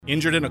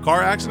Injured in a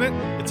car accident?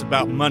 It's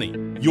about money.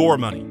 Your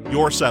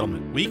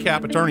settlement. We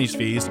cap attorney's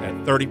fees at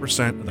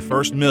 30% of the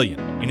first $1 million.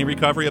 Any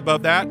recovery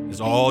above that is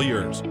all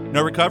yours.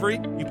 No recovery?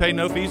 You pay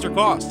no fees or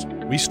costs.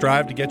 We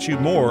strive to get you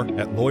more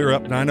at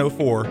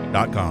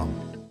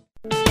lawyerup904.com.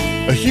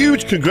 A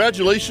huge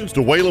congratulations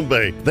to Whalen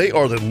Bay. They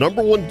are the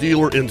 #1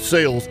 dealer in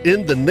sales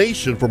in the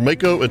nation for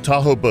Mako and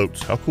Tahoe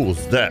boats. How cool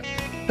is that?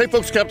 Hey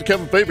folks, Captain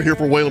Kevin Favor here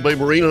for Whalen Bay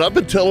Marine, and I've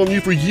been telling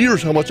you for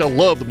years how much I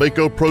love the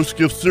Mako Pro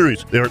Skiff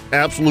series. They're an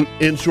absolute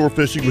inshore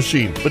fishing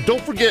machine. But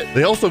don't forget,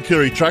 they also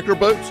carry tracker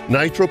boats,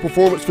 Nitro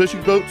Performance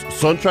fishing boats,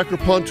 Sun Tracker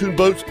pontoon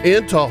boats,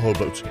 and Tahoe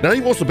boats. Now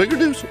you want some bigger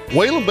news?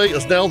 Whalen Bay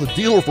is now the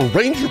dealer for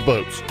Ranger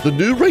boats. The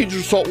new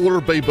Ranger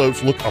saltwater bay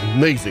boats look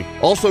amazing.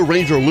 Also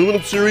Ranger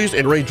aluminum series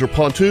and Ranger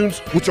pontoons,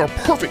 which are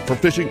perfect for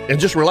fishing and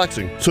just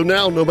relaxing. So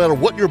now, no matter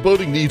what your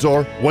boating needs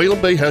are,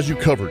 Whalen Bay has you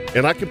covered.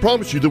 And I can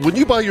promise you that when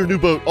you buy your new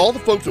boat, all the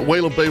folks at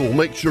Whalen Bay will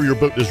make sure your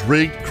boat is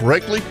rigged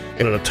correctly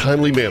and in a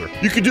timely manner.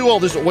 You can do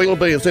all this at Whalen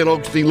Bay in St.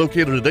 Augustine,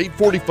 located at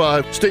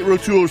 845 State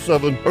Road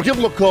 207, or give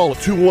them a call at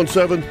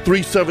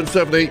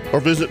 217-3778, or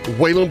visit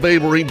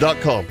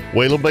WhalenBayMarine.com.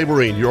 Whalen Bay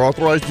Marine, your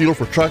authorized dealer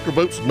for tracker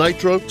boats,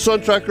 Nitro,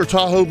 Sun Tracker,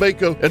 Tahoe,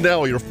 Mako, and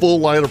now your full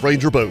line of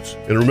Ranger boats.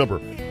 And remember,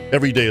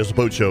 every day is a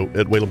boat show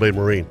at Whalen Bay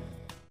Marine.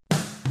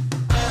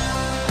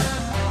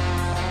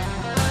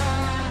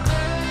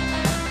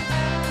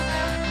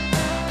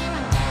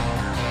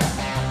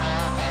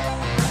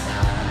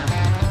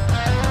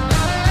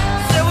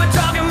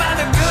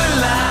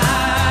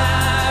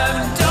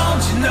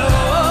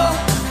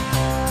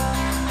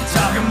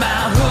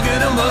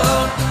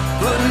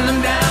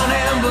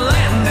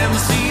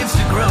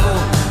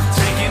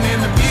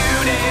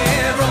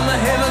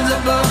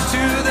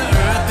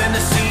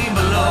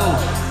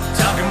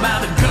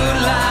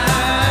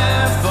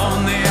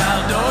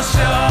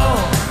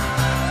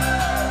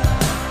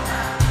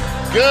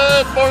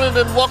 Good morning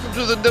and welcome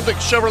to the Nimnik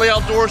Chevrolet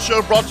Outdoor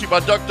Show, brought to you by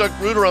Duck Duck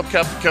Rooter. I'm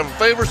Captain Kevin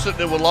Favor,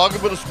 sitting in with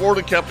Loggeman this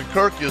morning. Captain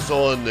Kirk is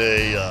on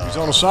he's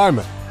on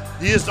assignment.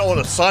 He is on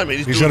assignment.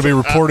 He's going to be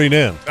reporting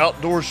in.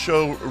 Outdoor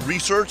show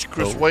research.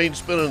 Chris Wayne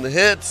spinning the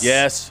hits.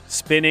 Yes,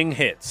 spinning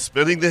hits.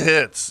 Spinning the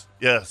hits.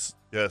 Yes,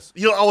 yes.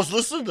 You know, I was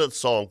listening to that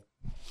song,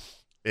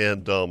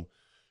 and you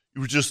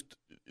were just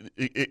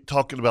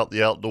talking about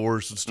the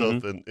outdoors and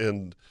stuff,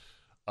 and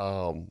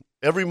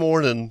every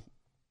morning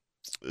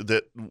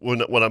that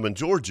when I'm in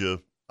Georgia,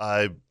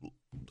 I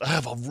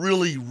have a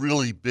really,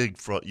 really big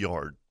front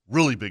yard,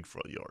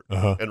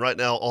 and right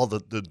now all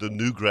the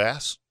new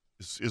grass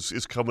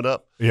is coming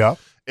up. Yeah,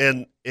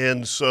 and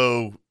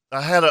so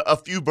I had a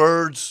few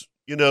birds,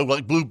 you know,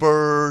 like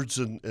bluebirds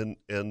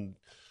and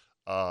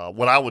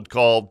what I would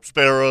call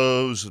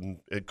sparrows and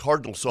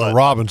cardinals. So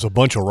robins, a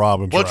bunch of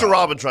robins. Of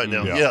robins right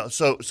now. Yeah.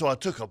 So I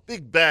took a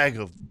big bag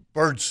of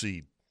bird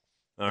seed.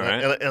 All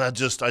right. And I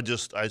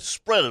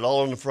spread it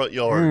all in the front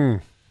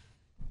yard.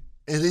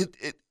 And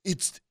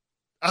it's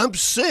I'm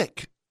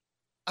sick.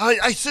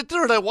 I sit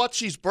there and I watch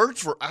these birds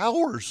for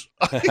hours.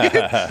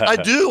 I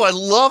do. I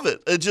love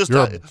it.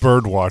 You're a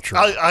bird watcher.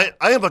 I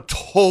am a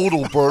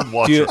total bird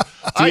watcher.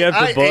 Do you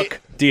have the book?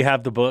 Do you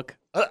have the book?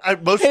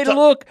 Hey,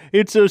 look,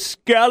 it's a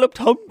scalloped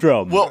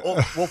humdrum.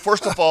 Well,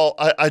 first of all,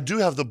 I do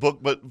have the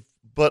book, but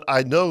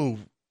I know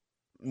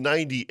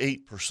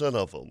 98%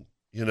 of them.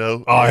 You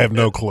know. I have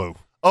no clue.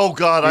 Oh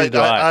God,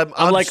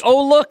 I'm like,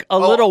 oh look, a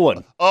little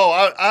one.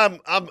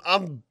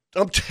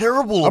 I'm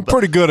terrible. I'm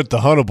pretty good at the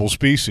huntable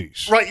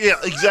species. Right? Yeah,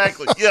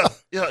 exactly. Yeah.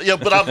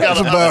 But I've got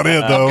that's about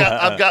it, though.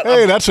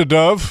 Hey, that's a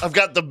dove. I've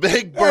got the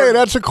big bird. Hey,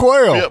 that's a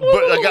quail. Yeah,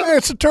 hey,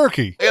 it's a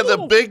turkey. And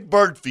the big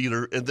bird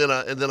feeder, and then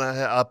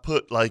I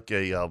put like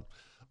a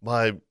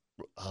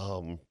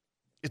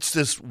it's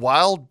this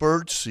wild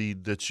bird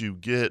seed that you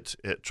get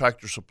at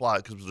Tractor Supply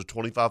because it's a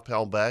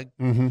 25-pound bag.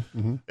 And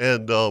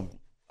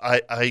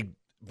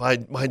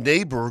my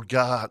neighbor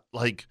got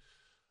like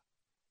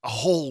a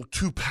whole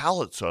 2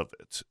 pallets of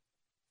it.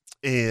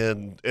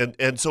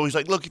 And so he's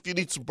like, look, if you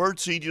need some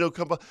bird seed,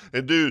 come by.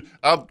 And dude,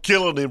 I'm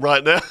killing him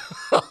right now.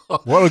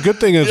 Well, the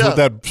good thing is with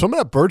that, some of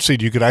that bird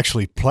seed you could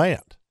actually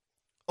plant.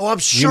 Oh, I'm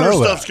sure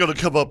stuff's going to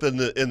come up in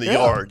the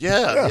yard.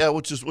 Yeah,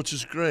 which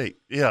is great.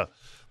 Yeah,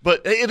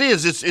 but it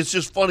is. It's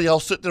just funny.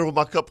 I'll sit there with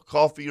my cup of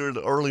coffee in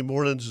the early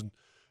mornings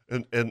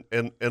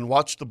and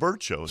watch the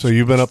bird show. So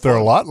you've been up there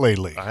a lot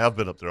lately. I have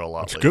been up there a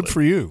lot. It's good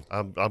for you.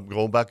 I'm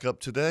going back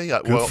up today.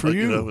 Good for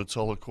you. It's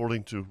all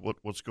according to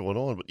what's going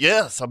on. But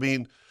yes, I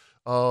mean.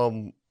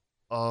 I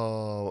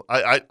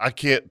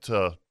can't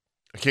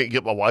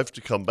get my wife to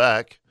come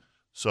back,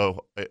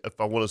 so if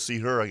I want to see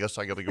her, I guess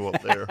I got to go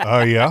up there. Oh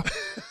yeah.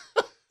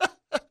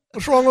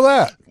 What's wrong with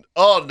that?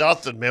 Oh,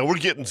 nothing, man. We're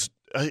getting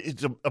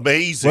it's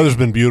amazing. Weather's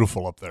been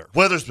beautiful up there.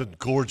 Weather's been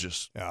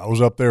gorgeous. Yeah, I was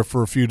up there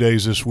for a few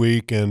days this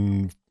week,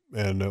 and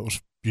it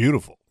was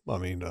beautiful. I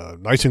mean,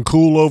 nice and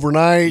cool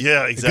overnight.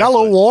 Yeah, exactly. It got a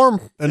little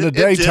warm in the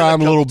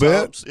daytime a little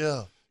bit.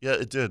 Yeah,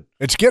 it did.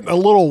 It's getting a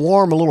little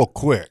warm a little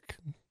quick.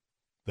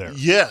 there.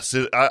 Yes,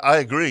 I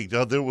agree.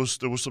 There was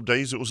some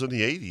days it was in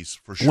the 80s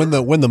for sure.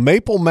 When the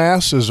maple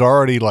mass is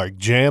already like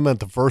jamming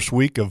the first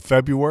week of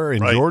February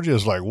in Georgia,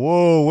 it's like,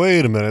 whoa,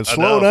 wait a minute,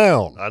 slow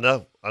down. I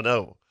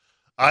know.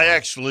 I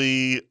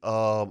actually,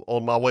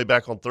 on my way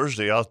back on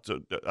Thursday,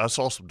 I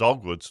saw some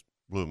dogwoods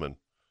blooming.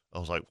 I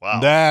was like, wow.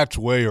 That's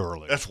way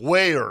early. That's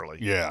way early.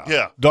 Yeah.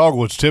 Yeah.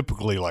 Dogwood's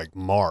typically like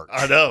March.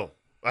 I know.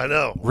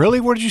 Really?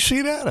 Where did you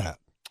see that at?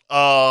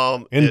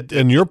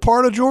 In your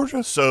part of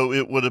Georgia? So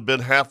it would have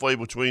been halfway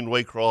between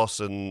Waycross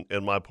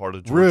and my part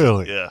of Georgia.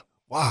 Really? Yeah.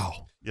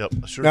 Wow.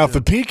 Yep. Sure now, did.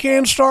 if the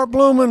pecans start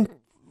blooming,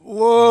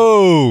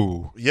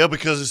 whoa. Yeah,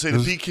 because they say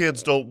the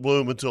pecans don't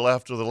bloom until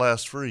after the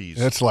last freeze.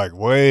 That's like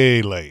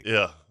way late.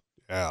 Yeah.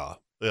 Yeah.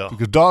 Yeah.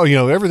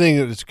 Because everything,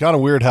 it's kind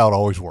of weird how it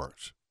always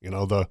works.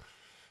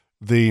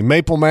 The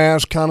maple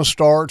mass kind of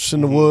starts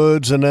in the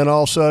woods, and then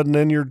all of a sudden,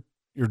 then your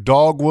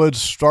dogwoods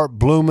start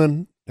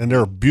blooming, and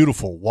they're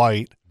beautiful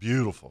white.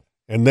 Beautiful.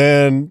 And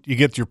then you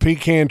get your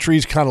pecan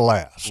trees kind of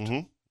last.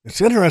 Mm-hmm.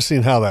 It's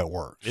interesting how that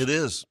works. It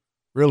is.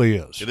 Really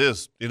is. It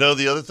is.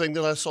 The other thing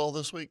that I saw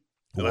this week,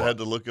 and I had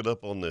to look it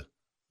up on the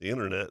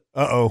internet.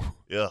 Uh-oh.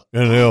 Yeah.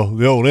 And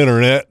the old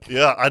internet.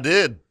 Yeah, I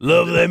did.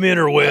 Love them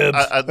interwebs.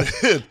 I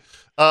did.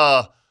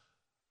 I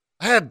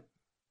had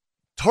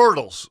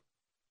turtles.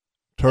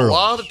 A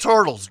lot of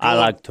turtles. I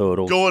like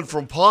turtles. Going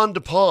from pond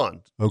to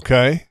pond.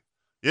 Okay.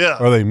 Yeah.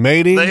 Are they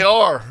mating? They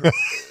are.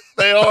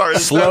 They are.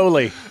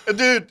 Slowly.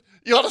 Dude,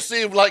 you ought to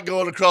see them like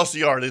going across the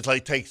yard. It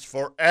takes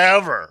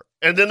forever.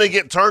 And then they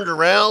get turned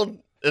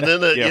around. And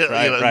then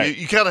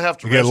you kind of have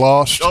to get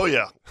lost. Oh,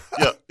 yeah.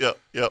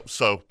 Yeah.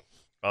 So,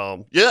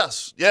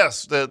 yes.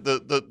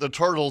 The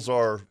turtles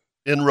are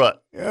in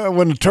rut. Yeah,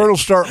 when the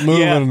turtles start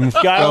moving,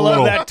 gotta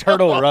love that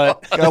turtle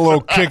rut. Got a little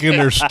kick in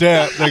their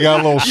step. They got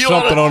a little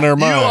something on their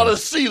mind. You ought to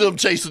see them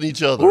chasing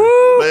each other.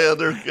 Man,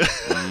 they're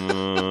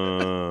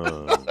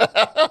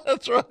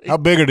That's right. How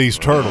big are these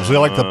turtles? They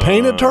like the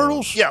painted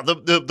turtles? Yeah,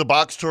 the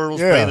box turtles,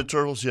 painted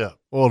turtles, yeah.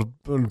 Well,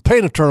 the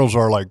painted turtles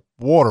are like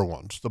water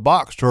ones. The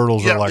box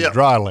turtles are like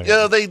dry land.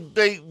 Yeah,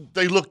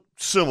 they look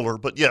similar,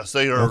 but yes,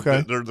 they are.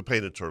 Okay. They're the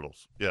painted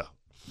turtles. Yeah.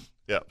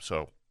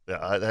 So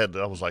I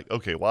was like,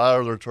 okay, why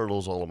are there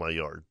turtles all in my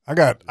yard? I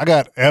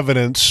got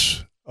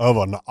evidence of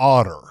an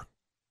otter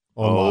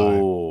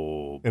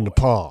in the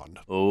pond.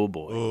 Oh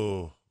boy.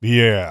 Oh.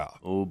 Yeah.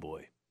 Oh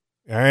boy.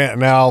 And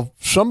now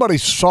somebody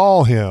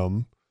saw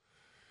him.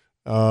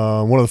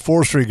 One of the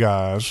forestry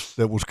guys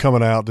that was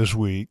coming out this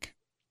week.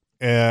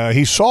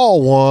 He saw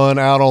one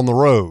out on the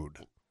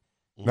road,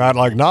 not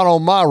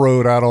on my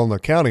road, out on the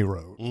county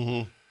road.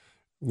 Mm-hmm.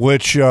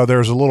 Which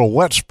there's a little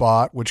wet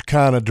spot which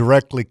kind of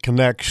directly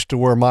connects to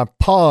where my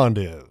pond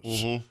is.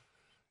 Mm-hmm.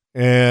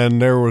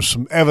 And there was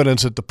some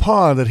evidence at the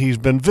pond that he's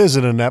been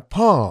visiting that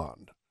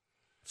pond.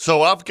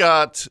 So I've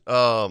got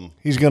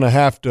he's going to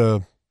have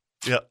to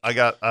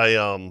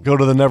go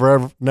to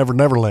the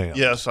Neverland.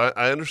 Yes,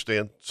 I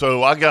understand.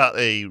 So I got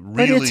a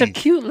really But it's a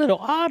cute little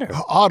otter.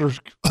 Otters,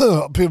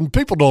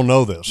 people don't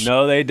know this.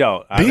 No, they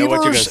don't. I know what you're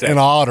going to Beavers say. and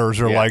otters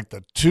are like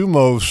the two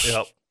most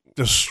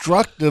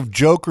destructive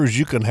jokers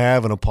you can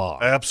have in a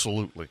pond.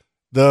 Absolutely.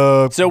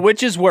 So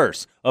which is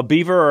worse, a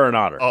beaver or an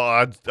otter?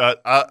 Oh,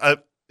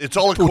 it's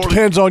all It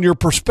depends on your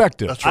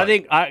perspective. That's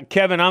right. I think,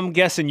 Kevin, I'm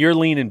guessing you're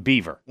leaning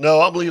beaver.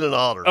 No, I'm leaning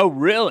otter. Oh,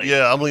 really?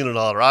 Yeah, I'm leaning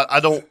otter.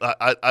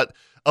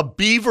 A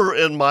beaver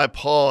in my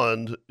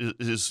pond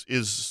is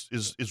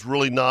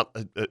really not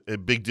a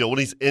big deal when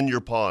he's in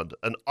your pond.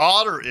 An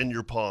otter in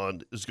your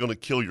pond is going to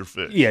kill your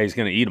fish. Yeah, he's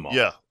going to eat them all.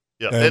 Yeah.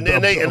 And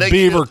a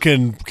beaver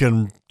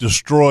can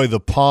destroy the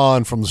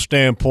pond from the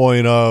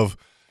standpoint of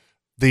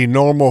the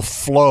normal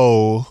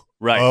flow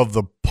of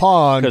the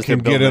pond can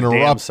get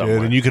interrupted,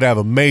 and you could have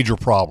a major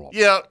problem.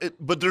 Yeah,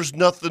 but there's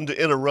nothing to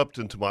interrupt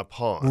into my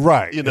pond.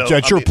 Right.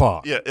 It's your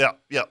pond.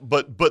 Yeah.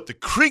 But the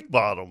creek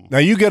bottom. Now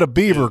you get a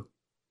beaver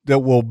that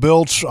will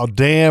build a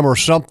dam or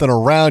something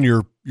around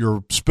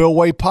your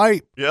spillway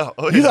pipe. Yeah.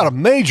 You got a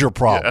major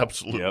problem. Yeah,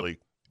 absolutely. Yep.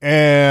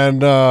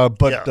 And but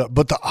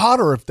the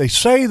otter, if they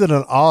say that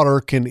an otter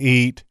can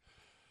eat,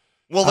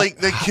 well,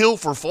 they kill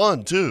for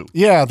fun too.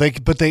 Yeah, they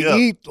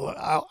eat.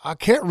 I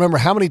can't remember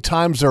how many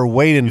times they're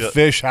weighing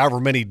fish, however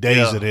many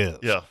days it is.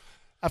 Yeah,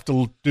 I have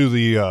to do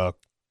the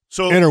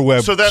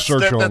interweb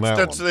search on that.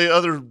 That's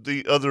one.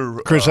 the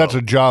other. Chris, that's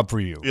a job for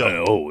you.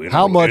 Yeah.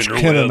 How much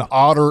can an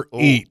otter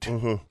eat?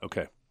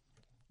 Okay,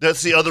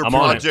 that's the other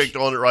project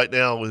on it right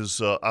now.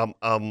 Is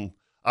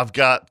I've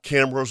got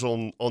cameras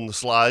on the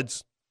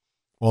slides.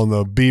 On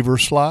the beaver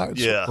slides?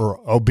 Yeah.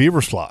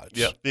 Beaver slides.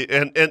 Yeah.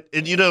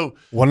 And you know.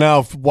 Well,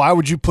 now, why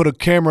would you put a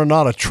camera,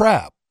 not a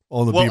trap,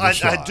 on the beaver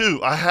slide? I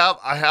do. I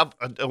have.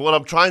 What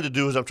I'm trying to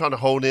do is I'm trying to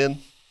hone in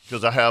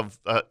because I have,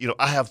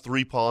 I have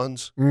 3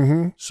 ponds.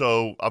 Mm-hmm.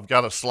 So I've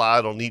got a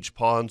slide on each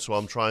pond. So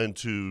I'm trying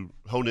to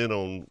hone in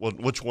on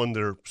which one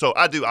they're. So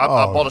I do. I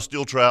bought a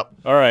steel trap.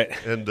 All right.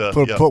 And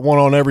put one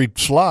on every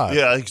slide.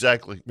 Yeah,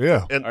 exactly.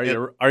 Yeah. And,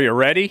 are you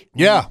ready?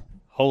 Yeah.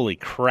 Holy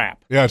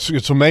crap. Yeah,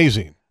 it's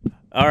amazing.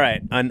 All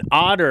right. An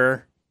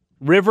otter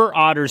River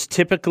otters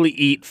typically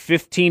eat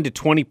 15 to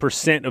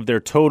 20% of their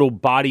total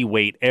body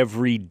weight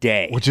every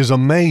day. Which is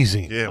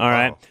amazing. Yeah. All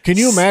right. Can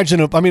you imagine?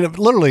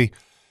 Literally,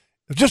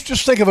 just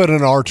think of it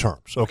in our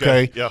terms,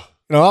 okay? Yeah.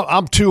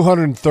 I'm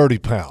 230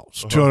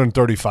 pounds,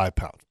 235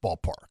 pounds,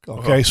 ballpark.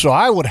 Okay, so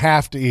I would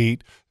have to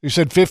eat. You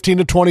said 15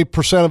 to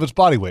 20% of its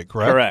body weight,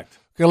 correct? Correct.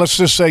 Okay, let's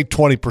just say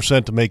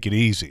 20% to make it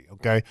easy.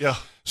 Okay. Yeah.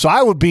 So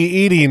I would be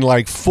eating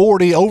like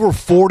over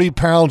 40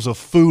 pounds of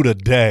food a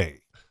day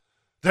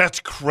That's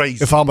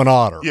crazy. if I'm an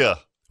otter. Yeah.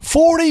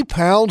 40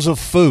 pounds of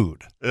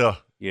food. Yeah.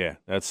 Yeah,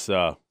 that's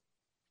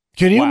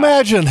Can you Wow.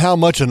 imagine how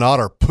much an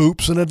otter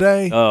poops in a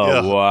day?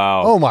 Yeah.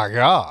 wow. Oh my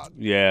God.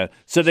 Yeah.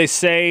 So they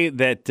say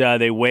that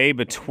they weigh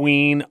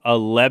between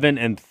 11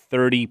 and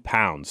 30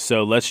 pounds.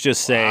 So let's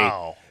just say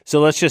Wow.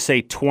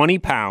 20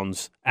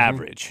 pounds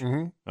average.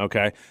 Mm-hmm.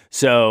 Okay.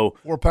 So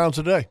 4 pounds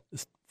a day.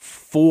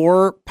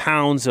 4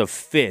 pounds of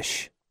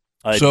fish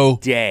a So-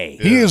 day.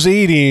 He is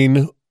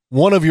eating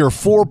one of your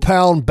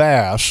 4-pound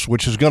bass,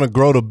 which is going to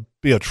grow to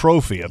be a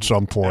trophy at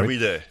some point. Every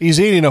day. He's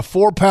eating a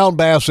 4-pound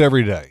bass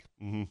every day.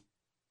 Mhm.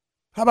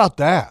 How about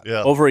that?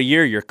 Yeah. Over a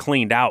year, you're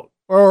cleaned out.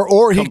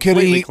 Or he could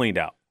Completely eat, cleaned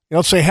out.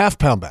 let's say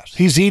half-pound bass.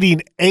 He's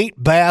eating 8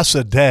 bass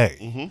a day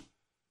Mhm.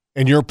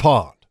 in your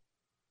pond.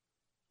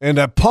 And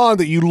that pond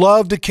that you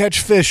love to catch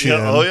fish in,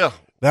 Yeah. Oh, yeah.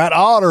 that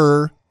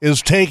otter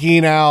is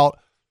taking out,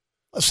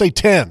 let's say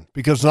 10,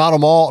 because not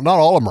all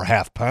of them are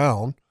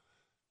half-pound.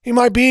 He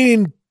might be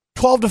eating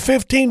 12 to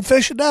 15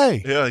 fish a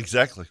day. Yeah,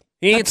 exactly.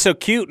 He ain't so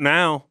cute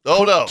now.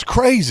 Oh, no. It's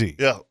crazy.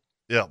 Yeah.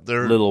 Yeah.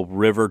 They're Little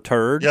river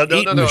turd. Yeah, no.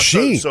 eating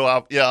machine. So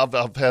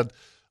I've had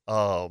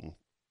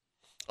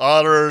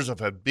otters, I've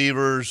had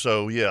beavers.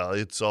 So yeah,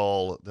 it's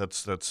all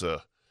that's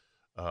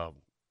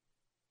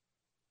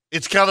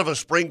it's kind of a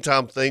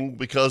springtime thing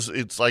because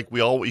it's like we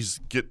always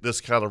get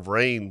this kind of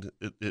rain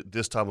at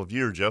this time of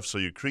year, Jeff. So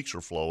your creeks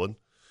are flowing,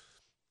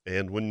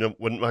 and when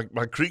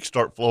my creeks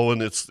start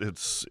flowing,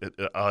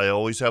 I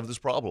always have this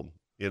problem,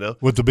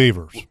 With the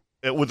beavers.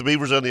 with the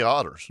beavers and the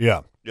otters.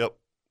 Yeah. Yep.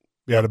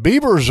 Yeah, the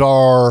beavers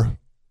are.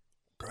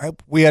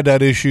 We had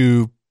that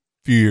issue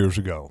a few years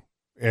ago,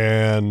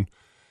 and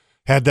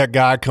had that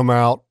guy come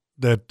out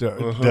that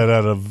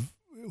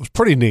it was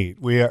pretty neat.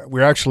 We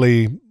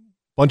actually, a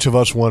bunch of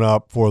us went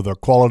up for the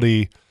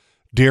Quality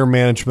Deer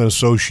Management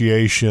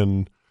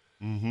Association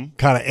kind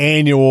of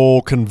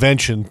annual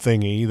convention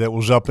thingy that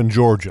was up in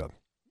Georgia,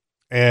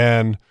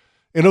 and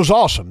it was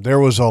awesome. There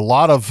was a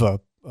lot of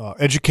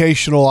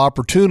educational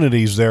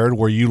opportunities there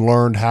where you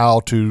learned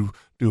how to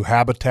do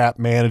habitat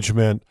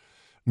management,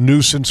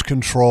 nuisance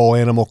control,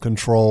 animal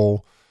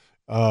control,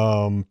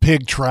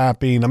 pig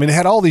trapping. I mean, it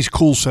had all these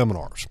cool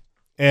seminars.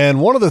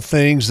 And one of the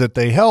things that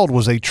they held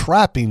was a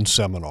trapping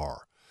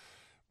seminar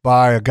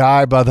by a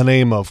guy by the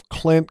name of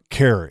Clint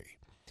Carey.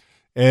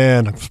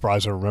 And I'm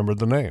surprised I remembered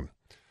the name.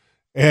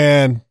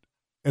 And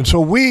so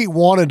we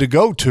wanted to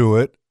go to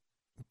it,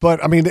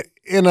 but I mean,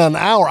 in an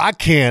hour, I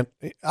can't.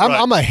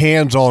 I'm a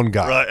hands-on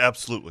guy. Right.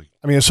 Absolutely.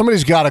 I mean, if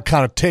somebody's got to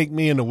kind of take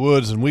me in the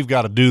woods and we've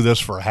got to do this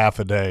for half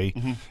a day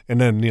and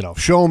then,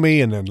 show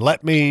me and then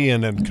let me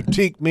and then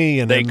critique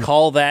me. And They then,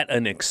 call that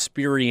an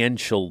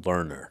experiential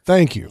learner.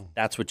 thank you.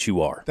 That's what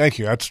you are, Thank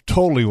you. That's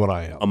totally what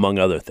I am. among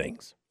other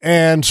things.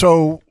 And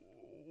so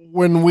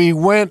when we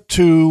went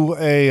to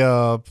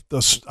I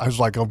was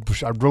like,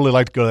 I'd really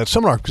like to go to that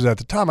seminar because at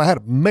the time I had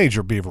a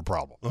major beaver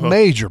problem.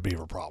 Major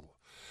beaver problem.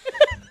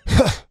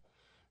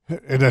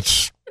 And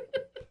that's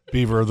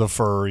beaver, the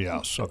fur,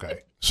 yes.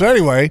 Okay. So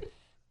anyway,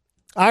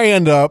 I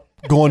end up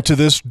going to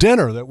this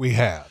dinner that we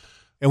had,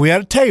 and we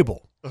had a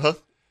table.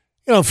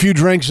 A few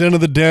drinks into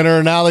the dinner,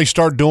 and now they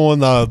start doing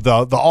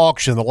the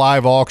auction, the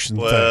live auction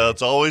Well, thing.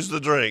 it's always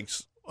the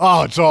drinks.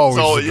 Oh, it's always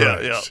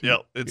the yeah.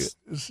 drinks.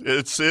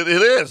 It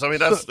is. I mean,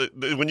 that's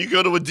when you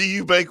go to a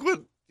DU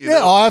banquet.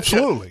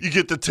 Absolutely. You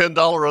get the $10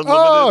 unlimited.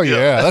 Oh,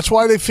 yeah. That's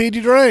why they feed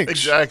you drinks.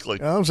 Exactly.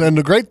 And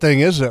the great thing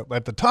is that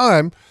at the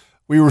time,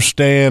 we were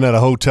staying at a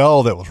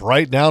hotel that was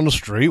right down the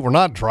street. We're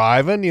not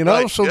driving,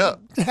 Right, so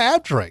yeah.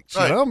 have drinks.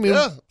 Right. I mean,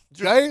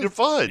 You're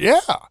fine. yeah.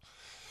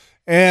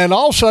 And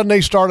all of a sudden,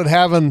 they started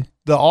having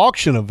the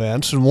auction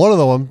events, and one of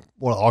the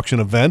auction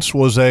events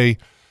was a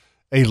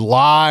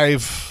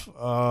live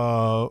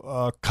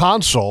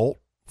consult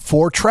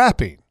for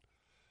trapping.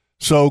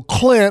 So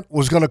Clint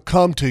was going to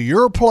come to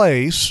your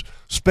place,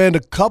 spend a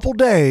couple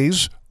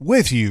days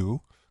with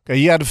you. Okay,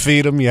 you had to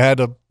feed him, you had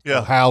to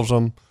house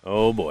him.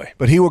 Oh, boy.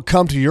 But he would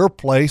come to your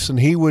place and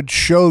he would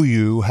show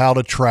you how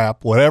to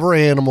trap whatever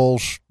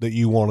animals that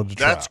you wanted to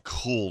trap. That's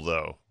cool,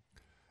 though.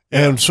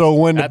 And so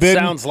when the That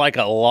bidding, sounds like a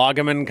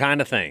Loggerman kind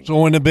of thing.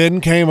 so when the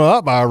bidding came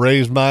up, I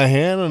raised my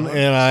hand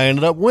and I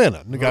ended up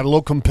winning. It got a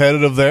little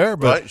competitive there,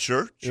 but Right?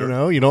 Sure.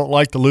 you don't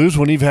like to lose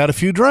when you've had a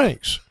few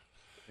drinks.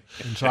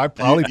 And so I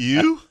probably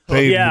You?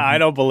 paid Yeah, I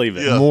don't believe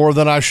it. Yeah. more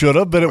than I should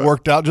have, but it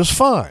worked out just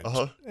fine.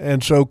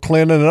 And so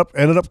Clint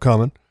ended up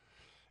coming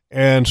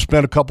and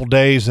spent a couple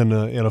days in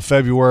a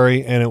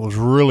February, and it was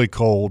really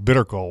cold,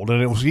 bitter cold,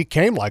 and he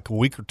came like a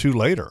week or two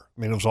later.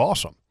 I mean, it was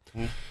awesome.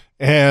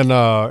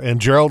 And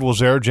Gerald was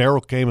there.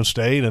 Gerald came and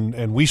stayed,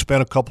 and we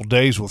spent a couple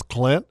days with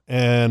Clint,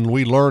 and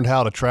we learned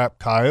how to trap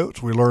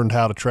coyotes. We learned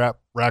how to trap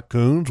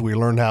raccoons. We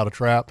learned how to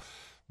trap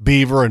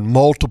beaver in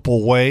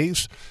multiple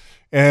ways.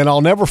 And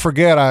I'll never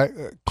forget,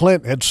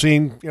 Clint had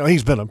seen,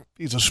 he's an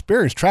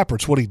experienced trapper.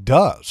 It's what he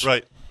does.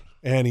 Right.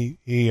 And he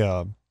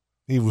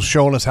was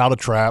showing us how to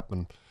trap,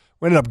 and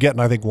we ended up getting,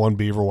 I think, one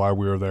beaver while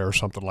we were there or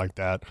something like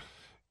that.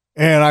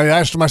 And I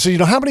asked him, I said,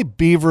 how many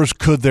beavers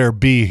could there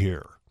be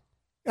here?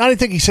 I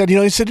didn't think he said,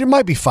 there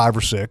might be 5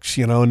 or 6,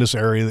 in this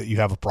area that you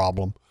have a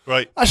problem.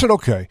 Right. I said,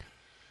 okay.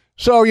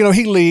 So,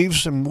 he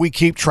leaves and we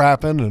keep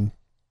trapping, and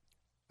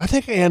I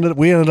think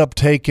we ended up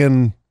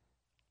taking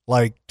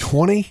like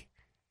 20.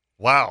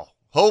 Wow.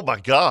 Oh my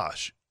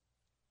gosh.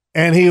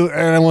 And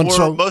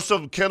were most of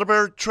them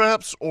Canterbury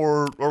traps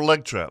or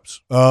leg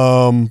traps?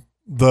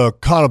 The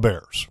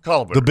conibears.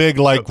 The big,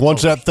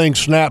 once that thing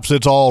snaps,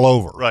 it's all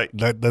over. Right.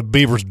 The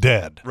beaver's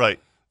dead. Right.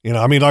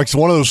 It's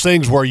one of those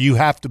things where you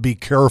have to be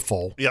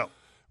careful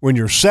when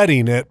you're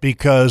setting it,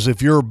 because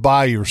if you're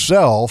by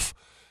yourself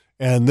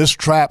and this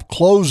trap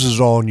closes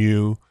on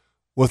you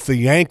with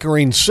the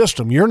anchoring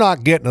system, you're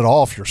not getting it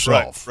off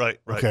yourself. Right.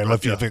 Okay,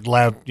 if it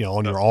lands,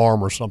 on your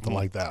arm or something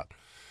like that.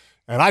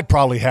 And I'd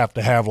probably have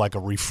to have like a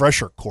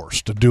refresher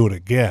course to do it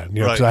again,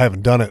 because I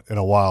haven't done it in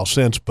a while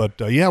since. But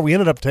we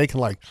ended up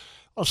taking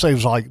I'll say it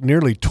was like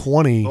nearly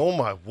 20 oh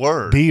my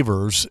word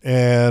beavers,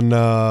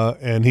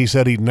 and he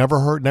said he'd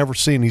never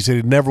seen. He said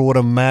he never would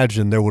have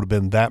imagined there would have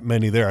been that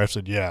many there. I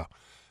said, yeah,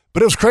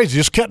 but it was crazy.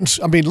 Just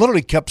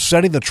literally kept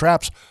setting the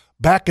traps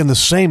back in the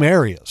same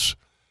areas,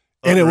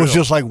 and it was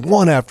just like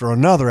one after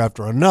another,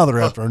 after another,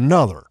 after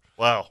another.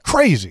 Wow,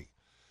 crazy.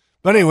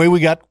 But anyway, we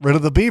got rid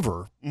of the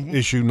beaver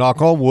issue.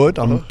 Knock on wood,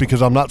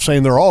 because I'm not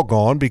saying they're all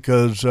gone,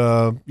 because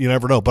you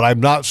never know. But I've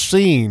not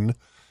seen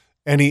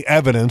any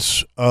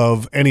evidence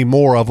of any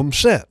more of them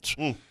since.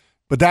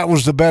 But that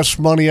was the best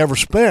money ever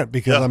spent,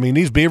 because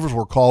these beavers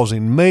were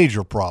causing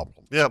major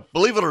problems. Yeah,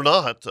 believe it or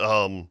not,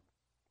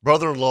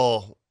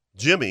 brother-in-law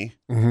Jimmy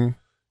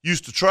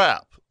used to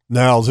trap.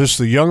 Now, is this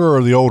the younger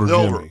or the older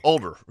Jimmy?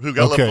 Older, who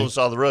got left on the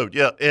side of the road.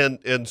 Yeah,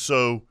 and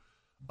so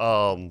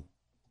I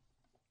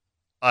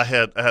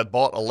had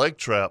bought a leg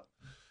trap,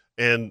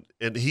 and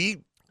he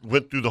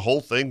went through the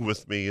whole thing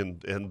with me,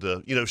 and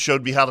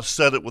showed me how to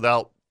set it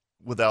without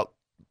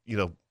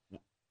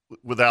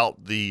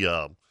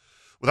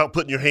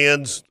putting your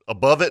hands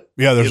above it.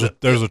 Yeah,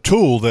 there's a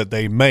tool that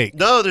they make.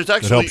 No, there's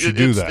actually that helps you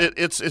do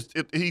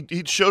that.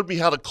 He showed me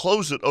how to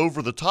close it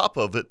over the top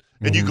of it,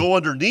 and you go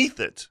underneath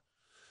it,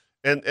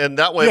 and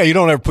that way. Yeah, you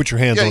don't ever put your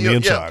hands on the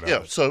inside.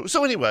 Yeah. So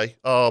anyway,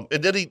 and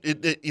then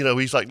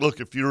he's like, look,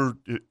 if you're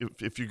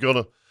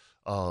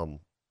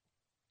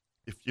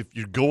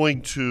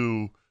going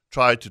to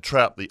try to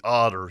trap the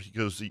otter, he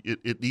goes,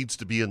 it needs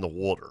to be in the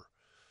water.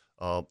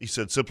 He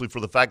said simply for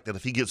the fact that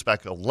if he gets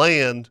back on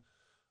land,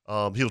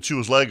 he'll chew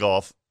his leg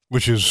off,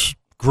 which is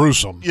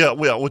gruesome. Yeah,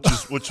 which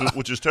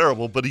is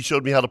terrible. But he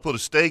showed me how to put a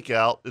stake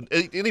out, and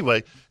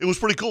anyway, it was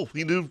pretty cool.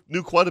 He knew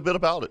quite a bit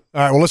about it.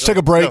 All right, well, let's take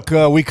a break.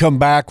 Yeah. We come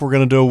back. We're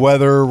going to do a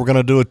weather. We're going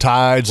to do a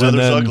tides. Weather's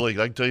and then ugly.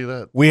 I can tell you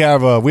that. We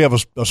have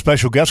a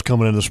special guest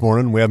coming in this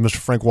morning. We have Mr.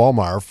 Frank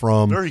Wallmeyer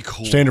from Very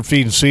cool. Standard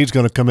Feed and Seeds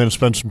going to come in and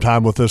spend some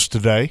time with us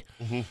today.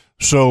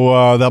 So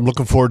I'm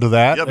looking forward to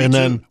that. Yeah, and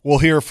then we'll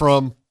hear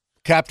from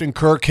Captain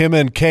Kirk, him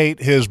and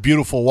Kate, his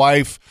beautiful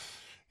wife.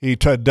 He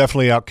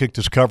definitely outkicked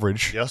his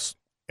coverage. Yes.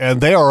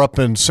 And they are up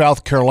in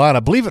South Carolina,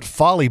 I believe at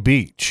Folly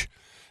Beach.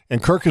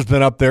 And Kirk has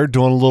been up there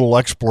doing a little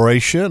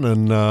exploration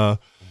and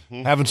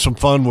having some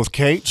fun with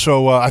Kate.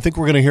 So I think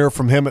we're going to hear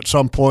from him at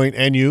some point,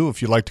 and you,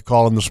 if you'd like to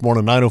call him this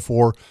morning,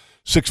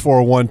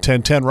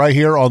 904-641-1010, right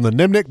here on the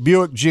Nimnick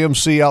Buick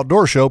GMC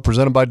Outdoor Show,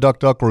 presented by Duck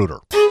Duck Rooter.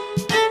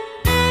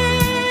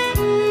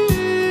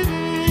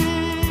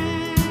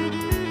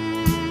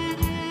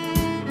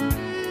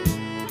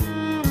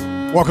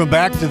 Welcome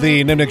back to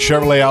the Nimnick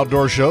Chevrolet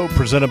Outdoor Show,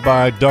 presented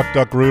by Duck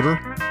Duck Rooter.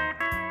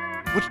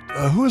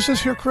 Who is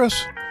this here,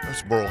 Chris?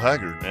 That's Merle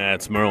Haggard.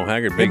 That's Merle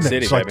Haggard, big city,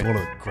 it's like baby. one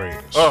of the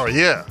greatest. Oh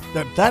yeah,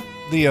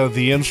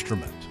 the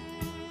instrument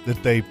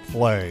that they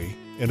play,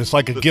 and it's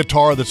like a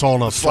guitar that's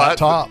on a flat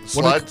top.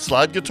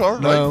 Slide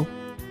guitar? No.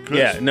 Chris?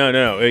 Yeah,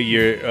 no.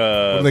 You're.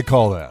 What do they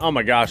call that? Oh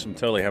my gosh, I'm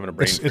totally having a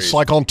brain freeze. It's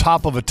like on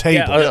top of a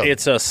table. Yeah,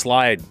 it's a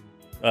slide,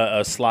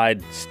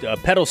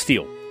 pedal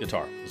steel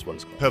guitar is what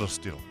it's called. Pedal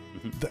steel.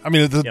 I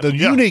mean, the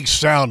unique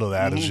sound of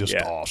that is just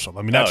awesome.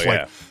 I mean, that's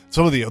like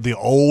some of the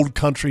old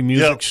country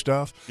music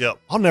stuff. Yep.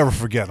 I'll never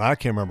forget. I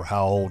can't remember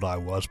how old I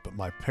was, but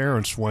my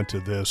parents went to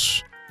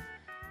this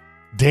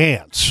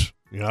dance.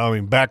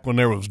 Back when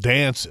there was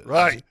dances.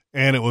 Right.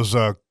 And it was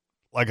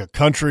like a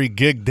country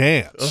gig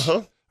dance.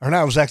 And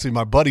that was actually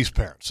my buddy's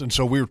parents. And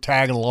so we were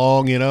tagging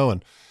along,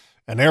 and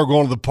they were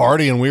going to the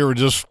party, and we were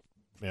just,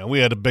 we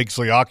had to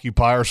basically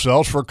occupy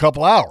ourselves for a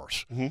couple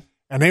hours.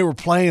 And they were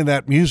playing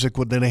that music,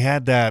 but then they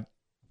had that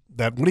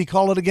what do you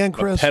call it again,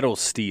 Chris? Pedal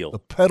steel. The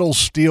pedal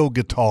steel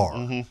guitar.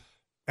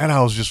 And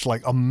I was just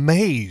like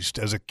amazed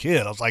as a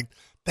kid. I was like,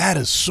 that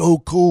is so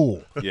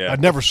cool. Yeah.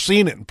 I'd never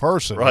seen it in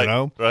person,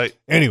 Right.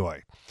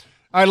 Anyway,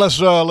 All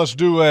right, let's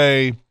do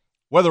a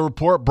weather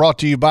report brought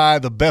to you by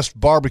the best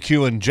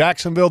barbecue in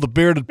Jacksonville, the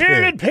Bearded Pig.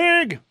 Bearded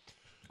Pig.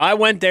 I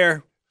went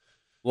there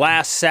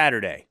last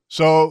Saturday.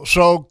 So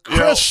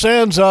Chris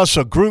sends us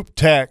a group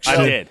text.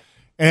 I did.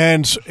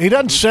 And he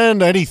doesn't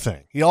send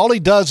anything. All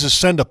he does is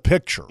send a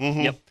picture.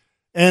 Yep.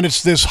 And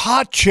it's this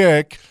hot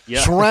chick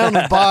Yep.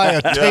 surrounded by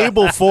a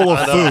table full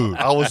of food.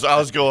 I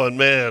was going,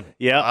 man.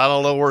 Yep. I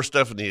don't know where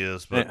Stephanie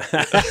is, but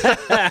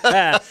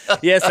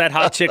Yes, that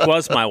hot chick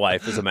was my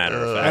wife, as a matter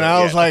of fact. And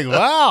I was like,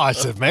 wow. I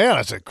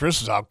said,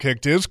 Chris has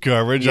outkicked his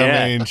coverage.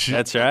 Yeah, I mean,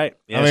 that's right.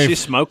 Yeah, I mean, she's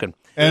smoking.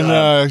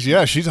 And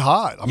she's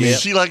hot. I mean,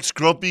 she likes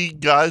grumpy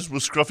guys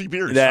with scruffy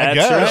beards. That's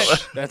guess.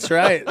 right. That's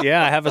right.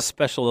 Yeah, I have a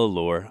special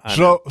allure.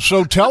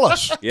 so tell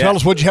us. Yeah. Tell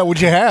us what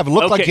you have. It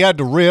looked like you had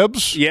the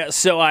ribs. Yeah,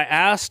 so I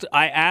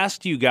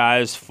asked you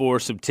guys for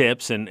some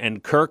tips,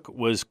 and Kirk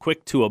was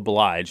quick to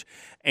oblige.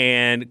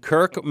 And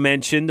Kirk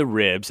mentioned the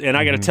ribs, and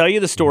I got to tell you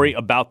the story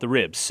about the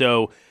ribs.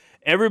 So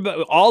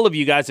all of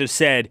you guys have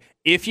said,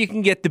 if you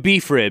can get the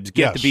beef ribs,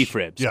 get the beef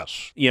ribs.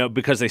 Yes.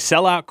 Because they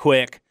sell out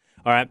quick.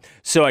 All right.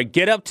 So I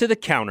get up to the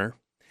counter,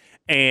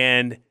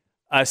 and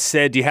I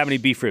said, do you have any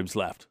beef ribs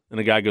left? And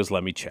the guy goes,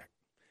 let me check.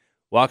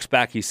 Walks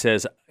back. He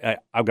says,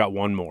 I've got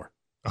one more.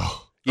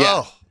 Oh.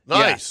 Yeah. Oh,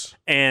 nice.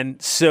 Yeah.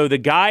 And so the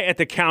guy at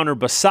the counter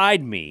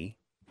beside me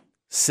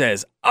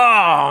says,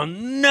 oh,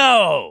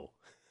 no.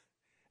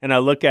 And I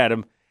look at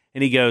him,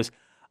 and he goes,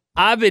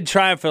 I've been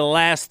trying for the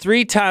last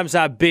 3 times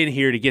I've been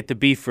here to get the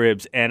beef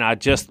ribs, and I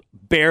just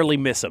barely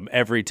miss them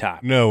every time.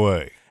 No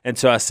way. And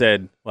so I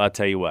said, well, I'll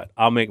tell you what.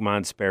 I'll make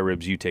mine spare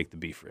ribs. You take the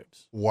beef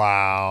ribs.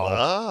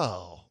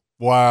 Wow.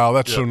 Wow.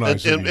 That's so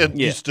nice. And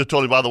you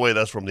told me, by the way,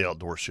 that's from the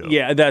outdoor show.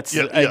 Yeah, that's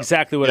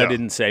exactly what I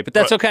didn't say, but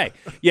that's okay.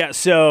 Yeah,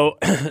 so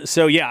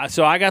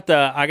I got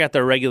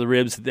the regular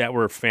ribs that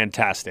were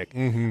fantastic.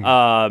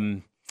 Mm-hmm.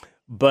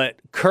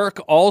 But Kirk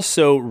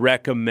also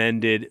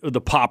recommended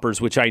the poppers,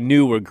 which I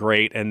knew were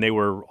great, and they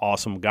were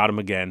awesome. Got them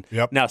again.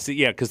 Yep. Now,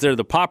 see, because they're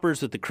the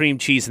poppers with the cream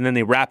cheese, and then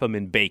they wrap them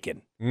in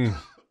bacon,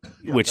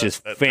 which is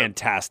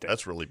fantastic.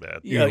 That's really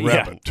bad.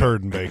 Wrap a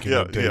turd and bacon.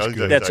 Yeah, It tastes yeah,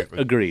 good. That's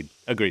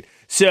agreed.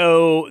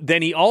 So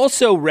then he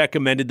also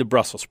recommended the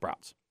Brussels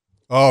sprouts.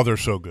 Oh, they're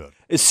so good.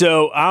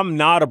 So I'm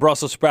not a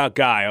Brussels sprout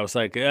guy. I was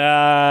like,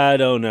 I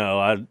don't know.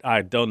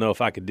 I don't know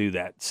if I could do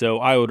that. So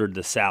I ordered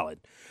the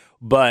salad.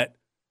 But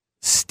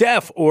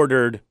Steph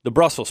ordered the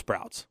Brussels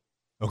sprouts.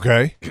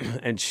 Okay.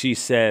 And she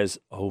says,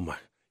 oh, my,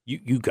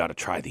 you got to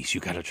try these.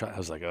 You got to try. I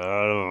was like,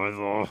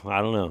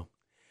 I don't know.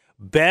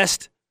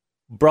 Best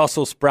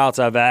Brussels sprouts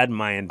I've had in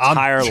my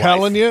entire life. I'm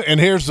telling you, and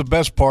here's the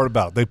best part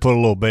about it. They put a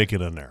little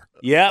bacon in there.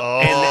 Yep.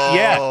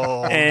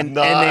 Oh, and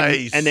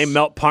nice. they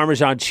melt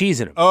Parmesan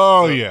cheese in them.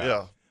 Oh, yeah.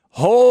 Yeah.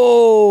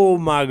 Oh,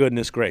 my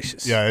goodness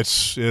gracious. Yeah,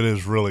 it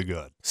is really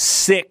good.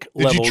 Sick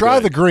Did level you try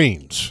good. the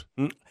greens?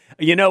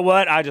 You know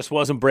what? I just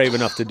wasn't brave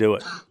enough to do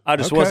it. All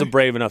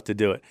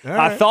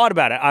right. I thought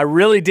about it. I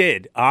really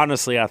did.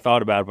 Honestly, I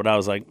thought about it, but I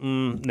was like,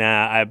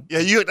 nah.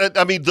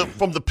 Yeah,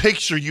 from the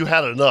picture, you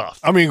had enough.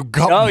 I mean,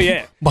 Oh,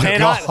 yeah. My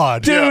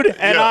God.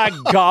 I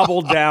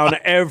gobbled down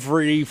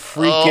every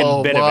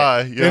freaking bit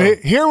of it. Yeah. And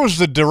here was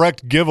the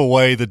direct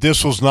giveaway that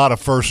this was not a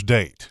first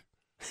date.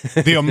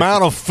 The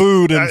amount of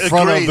food in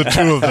front of the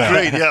two of them.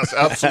 Great, yes,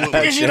 absolutely.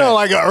 Because,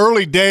 like an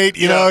early date,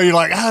 you're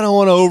like, I don't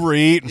want to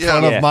overeat in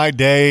front of my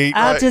date.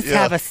 I'll just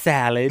have a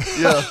salad.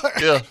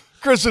 Yeah.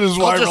 Chris and his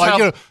wife are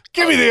like,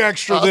 give me the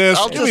extra this,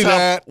 I'll give me just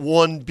that. have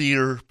one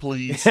beer,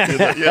 please.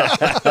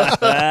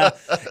 Yeah.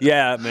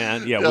 Yeah,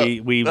 man. Yeah,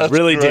 Yeah, we that's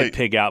really great. did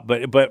pig out,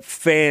 but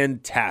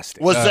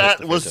fantastic. Was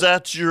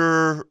that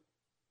your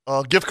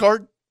gift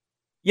card?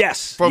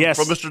 Yes. From yes.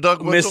 Mr.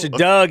 Doug Winchell? Mr.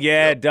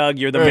 Doug, Doug,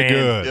 you're the Very man.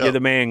 good. Yeah. You're the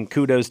man.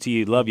 Kudos to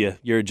you. Love you.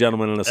 You're a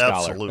gentleman and a scholar.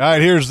 Absolutely. All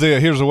right, here's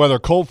the weather.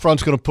 Cold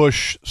front's going to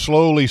push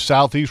slowly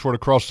southeastward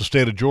across the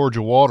state of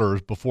Georgia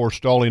waters before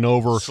stalling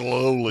over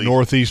Slowly.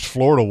 northeast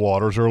Florida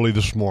waters early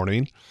this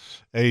morning.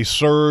 A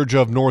surge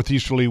of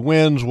northeasterly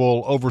winds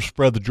will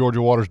overspread the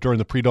Georgia waters during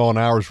the pre-dawn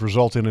hours,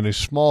 resulting in a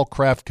small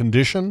craft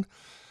condition.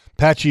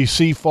 Patchy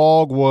sea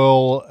fog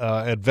will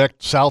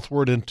advect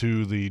southward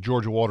into the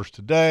Georgia waters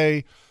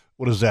today.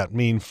 What does that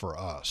mean for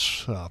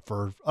us?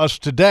 For us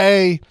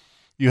today,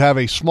 you have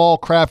a small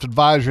craft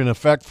advisory in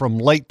effect from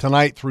late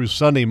tonight through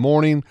Sunday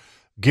morning.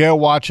 Gale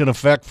watch in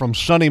effect from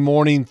Sunday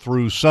morning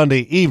through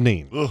Sunday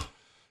evening. Ugh.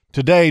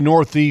 Today,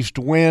 northeast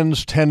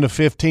winds 10 to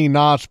 15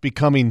 knots,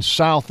 becoming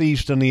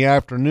southeast in the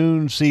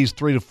afternoon, seas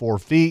 3 to 4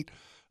 feet,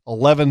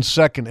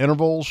 11-second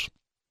intervals.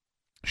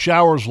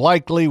 Showers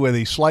likely with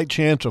a slight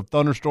chance of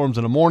thunderstorms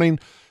in the morning,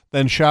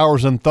 then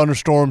showers and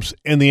thunderstorms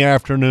in the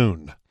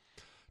afternoon.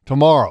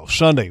 Tomorrow,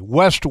 Sunday,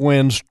 west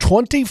winds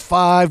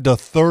 25 to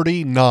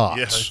 30 knots.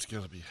 Yeah, it's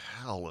going to be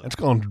howling. It's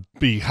going to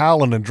be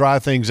howling and dry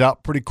things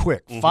out pretty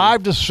quick.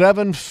 5 to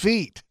 7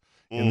 feet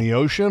in the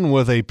ocean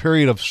with a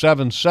period of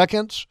 7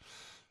 seconds.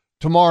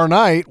 Tomorrow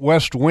night,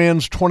 west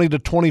winds 20 to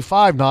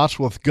 25 knots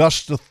with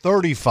gusts to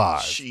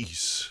 35.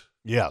 Jeez.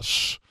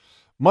 Yes.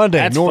 Monday,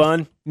 That's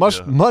fun.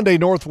 Monday,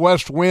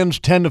 northwest winds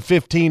 10 to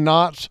 15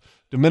 knots,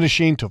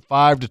 diminishing to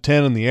 5 to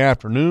 10 in the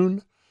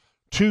afternoon.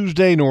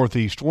 Tuesday,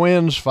 northeast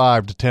winds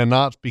 5 to 10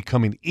 knots,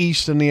 becoming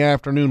east in the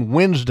afternoon.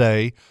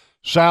 Wednesday,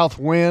 south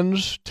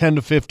winds 10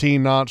 to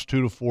 15 knots,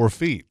 2 to 4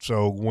 feet.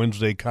 So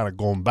Wednesday kind of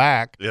going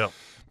back. Yeah.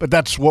 But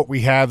that's what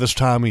we have this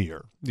time of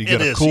year. You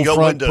get a cool front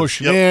windows.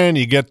 pushing in.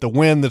 You get the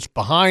wind that's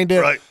behind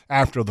it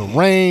after the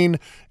rain,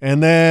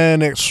 and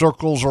then it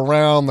circles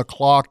around the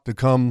clock to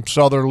come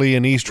southerly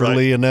and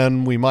easterly, and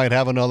then we might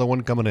have another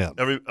one coming in.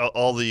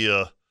 All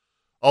the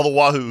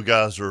Wahoo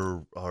guys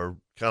are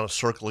kind of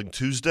circling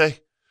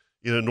Tuesday.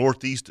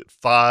 Northeast at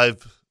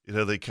 5.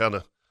 They kind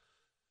of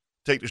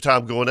take their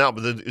time going out,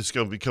 but then it's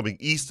going to be coming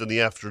east in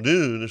the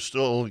afternoon. They're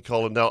still only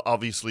calling now.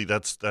 Obviously,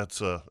 that's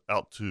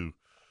out to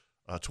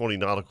 20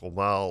 nautical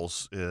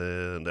miles,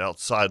 and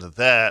outside of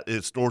that,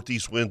 it's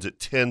northeast winds at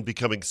 10,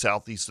 becoming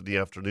southeast in the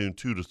afternoon,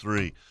 2 to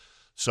 3.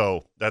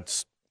 So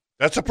that's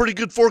a pretty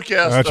good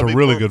forecast. That's a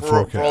really good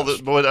forecast.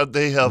 For all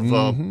they have,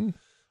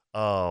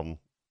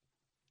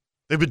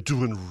 they've been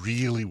doing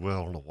really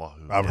well on the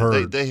Wahoo. I've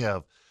heard they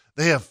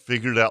have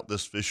figured out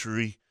this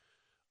fishery.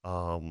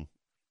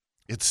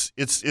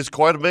 It's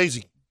quite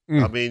amazing.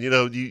 I mean,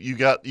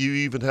 you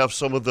even have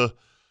some of the.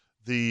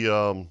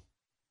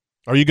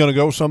 Are you going to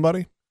go with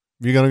somebody?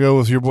 You going to go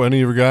with any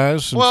of your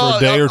guys for a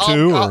day or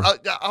two?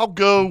 I'll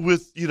go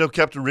with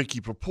Captain Ricky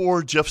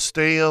Purport, Jeff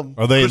Stam.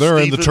 They're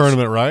Stevens. in the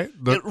tournament, right?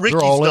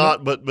 Ricky's all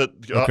not, but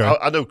okay.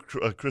 I know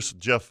Chris and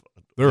Jeff.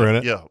 They're in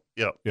it.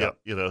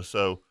 Yeah.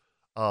 So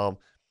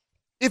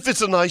if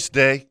it's a nice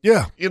day,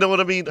 you know what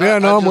I mean. Yeah,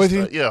 I'm with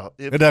you.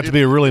 It'd have to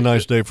be a really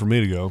nice day for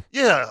me to go.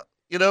 Yeah,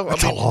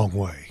 that's a long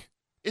way.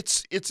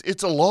 It's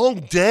a long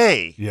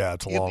day. Yeah,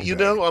 it's a long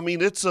day. I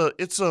mean, it's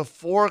a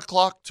 4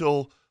 o'clock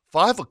till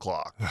 5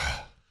 o'clock.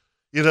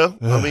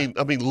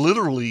 I mean,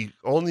 literally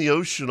on the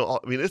ocean. I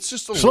mean, it's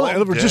just a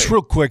long day. Just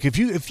real quick,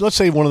 if let's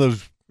say one of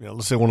those,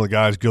 let's say one of the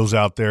guys goes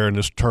out there in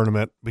this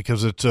tournament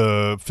because it's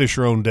a Fish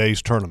Your Own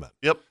Days tournament.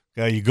 Yep.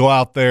 Okay, you go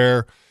out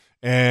there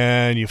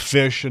and you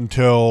fish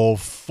until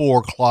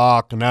 4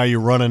 o'clock, and now you're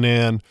running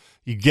in.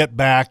 You get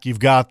back, you've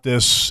got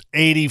this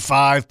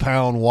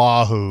 85-pound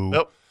wahoo.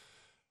 Yep.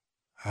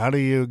 How do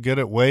you get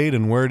it weighed,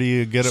 and where do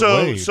you get it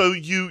weighed? So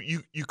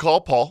you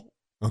call Paul.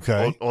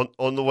 Okay.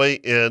 On the way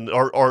in,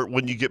 or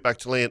when you get back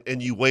to land,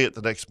 and you weigh it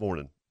the next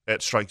morning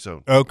at Strike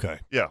Zone. Okay.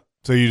 Yeah.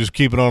 So you just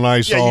keep it on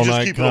ice all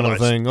night kind of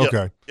thing? Yep.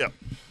 Okay. Yeah.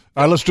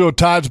 All right, let's do a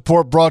Tides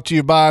Report brought to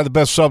you by the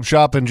best sub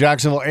shop in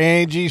Jacksonville,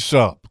 Angie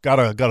Sub.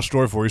 Got a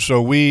story for you.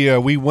 So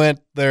we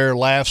went there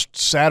last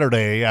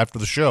Saturday after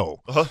the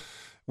show. Uh-huh.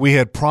 We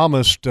had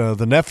promised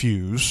the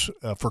nephews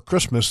for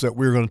Christmas that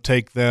we were going to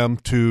take them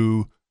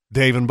to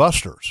Dave &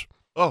 Buster's.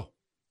 Oh.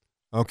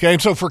 Okay,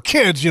 and so for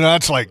kids,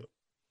 it's like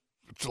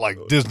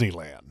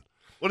Disneyland.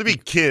 What do you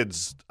mean,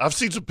 kids? I've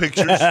seen some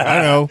pictures.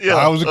 I know. Yeah.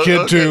 I was a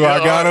kid too. I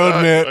got to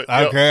admit.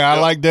 I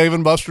like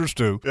Dave & Buster's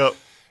too. Yep.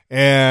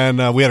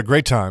 And we had a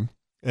great time.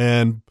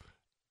 And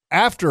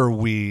after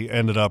we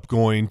ended up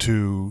going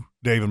to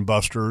Dave &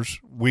 Buster's,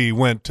 we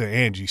went to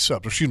Angie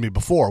Subs.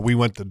 Before we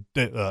went to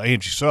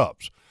Angie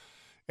Subs.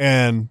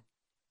 And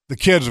the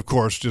kids, of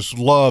course, just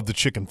love the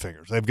chicken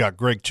fingers. They've got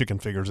great chicken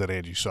fingers at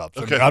Angie Subs.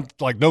 Okay. I'm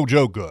like, no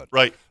joke good.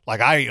 Right. Like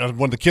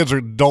when the kids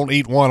don't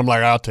eat one, I'm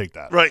like, I'll take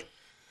that. Right.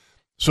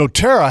 So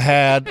Tara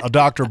had a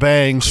Dr.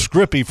 Bang's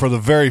Scrippy for the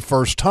very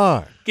first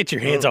time. Get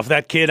your hands off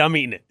that kid. I'm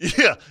eating it.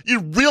 Yeah. You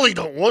really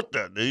don't want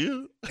that, do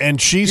you?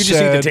 And she just eat the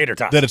said tater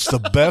tots. that it's the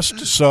best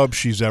sub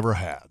she's ever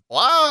had.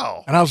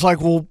 Wow. And I was like,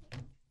 well,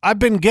 I've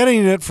been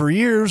getting it for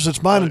years.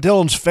 It's mine and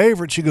Dylan's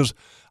favorite. She goes,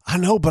 I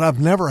know, but I've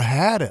never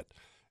had it.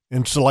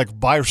 And so, like,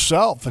 by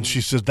herself. And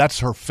she says that's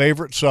her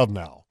favorite sub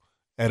now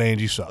at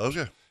Angie Subs.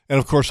 Okay. And,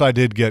 of course, I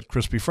did get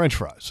crispy French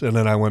fries. And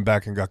then I went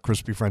back and got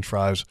crispy French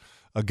fries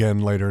again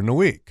later in the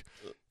week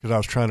because I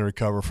was trying to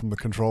recover from the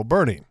controlled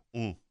burning.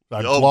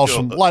 I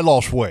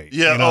lost weight.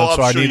 Yeah, so I'm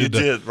sure I needed you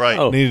to, did.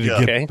 Right. Needed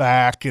to get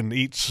back and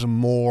eat some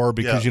more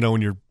because,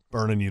 when you're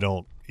burning, you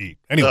don't eat.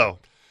 Anyway. No.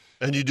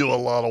 And you do a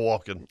lot of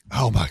walking.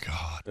 Oh, my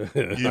God.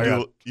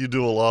 You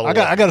do a lot of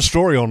walking. I got a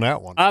story on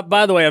that one.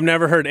 By the way, I've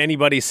never heard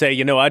anybody say,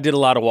 I did a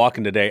lot of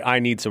walking today. I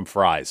need some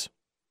fries.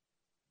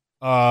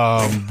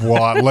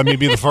 Well, let me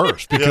be the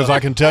first because I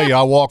can tell you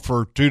I walked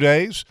for 2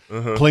 days,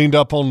 cleaned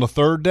up on the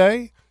third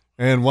day,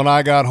 and when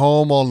I got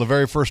home on the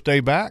very first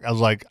day back, I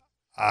was like,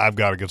 I've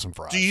got to get some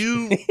fries. Do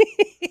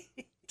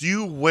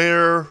you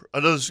wear, I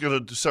know this is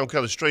going to sound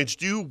kind of strange,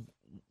 do you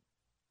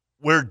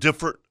wear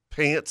different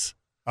pants?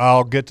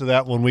 I'll get to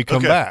that when we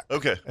come back.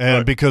 Okay. And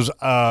right. because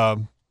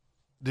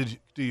do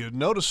you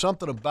notice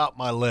something about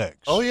my legs?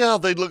 Oh yeah,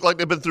 they look like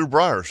they've been through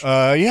briars.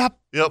 Yep.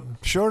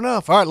 Sure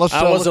enough. All right,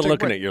 I wasn't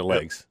looking at your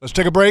legs. Yep. Let's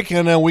take a break,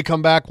 and then we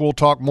come back. We'll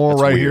talk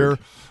more here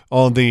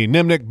on the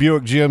Nimnick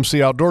Buick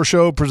GMC Outdoor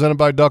Show presented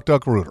by Duck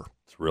Duck Rooter.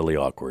 It's really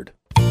awkward.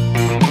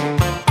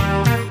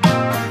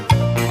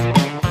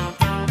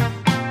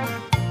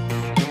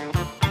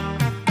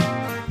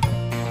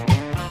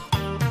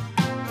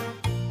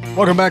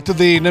 Welcome back to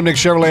the Nimnick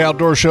Chevrolet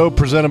Outdoor Show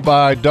presented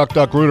by Duck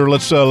Duck Rooter.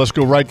 Let's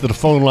go right to the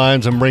phone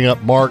lines and bring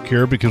up Mark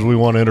here because we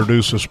want to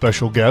introduce a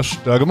special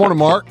guest. Good morning,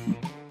 Mark.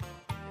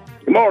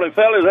 Good morning,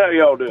 fellas. How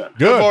y'all doing?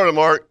 Good morning,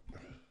 Mark.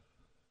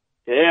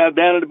 Yeah, I'm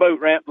down at the boat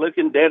ramp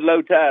looking dead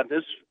low tide. This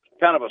is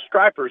kind of a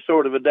striper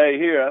sort of a day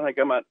here. I think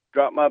I might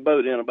drop my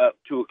boat in about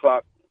 2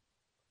 o'clock,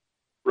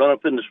 run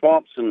up in the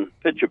swamps and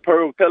pitch a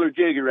pearl-colored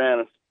jig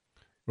around us.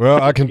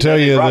 Well, I can tell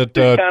you that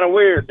kind of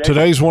weird.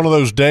 Today's one of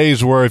those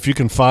days where if you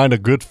can find a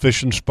good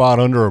fishing spot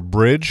under a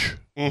bridge,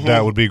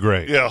 that would be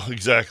great. Yeah,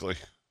 exactly.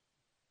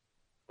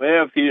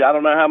 Well, I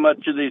don't know how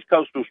much of these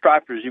coastal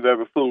stripers you've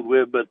ever fooled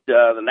with, but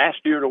the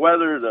nastier the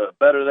weather, the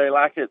better they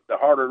like it. The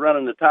harder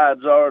running the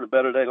tides are, the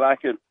better they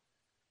like it.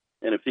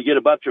 And if you get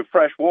a bunch of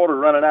fresh water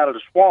running out of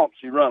the swamps,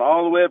 you run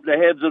all the way up the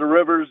heads of the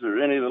rivers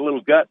or any of the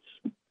little guts.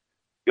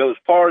 Go as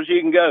far as you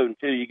can go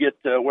until you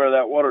get to where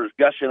that water is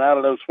gushing out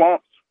of those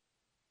swamps.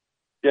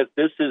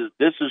 This is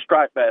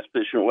striped bass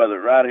fishing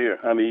weather right here.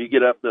 I mean, you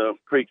get up the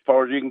creek as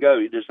far as you can go.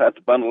 You just have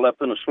to bundle up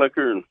in a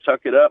slicker and suck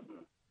it up.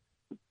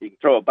 You can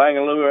throw a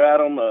banging lure at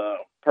them.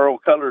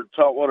 Pearl-colored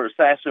saltwater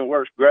assassin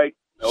works great.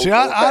 See,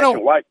 I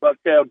don't. White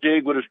bucktail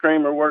jig with a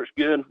streamer works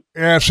good.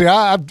 Yeah, see,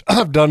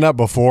 I've done that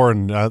before,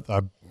 and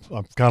I've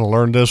kind of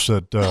learned this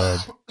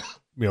that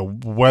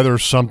weather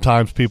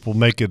sometimes people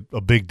make it a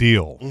big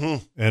deal,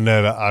 and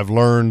that I've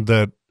learned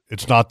that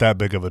it's not that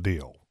big of a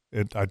deal.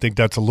 I think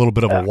that's a little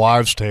bit of a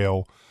wives'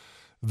 tale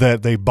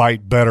that they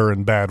bite better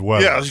in bad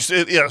weather. Yeah,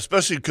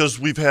 especially because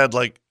we've had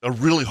like a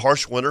really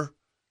harsh winter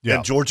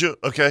in Georgia.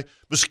 Okay,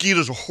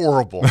 mosquitoes are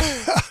horrible,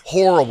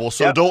 horrible.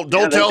 So don't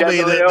tell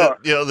me that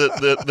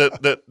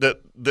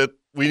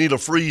we need a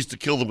freeze to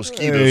kill the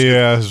mosquitoes.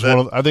 Yeah,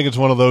 I think it's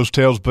one of those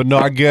tales. But no,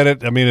 I get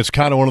it. I mean, it's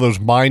kind of one of those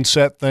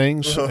mindset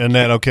things, and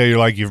then you're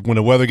like, when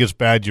the weather gets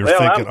bad, you're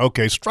thinking,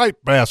 okay,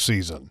 striped bass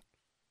season.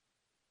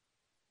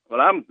 Well,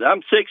 I'm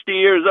 60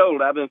 years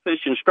old. I've been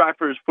fishing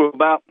stripers for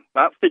about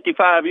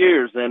 55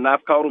 years, and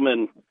I've caught them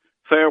in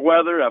fair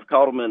weather. I've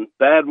caught them in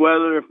bad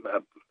weather,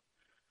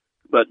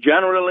 but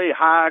generally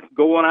high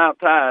going out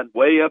tide,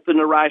 way up in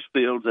the rice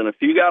fields. And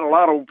if you got a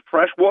lot of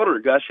fresh water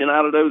gushing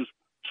out of those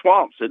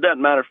swamps, it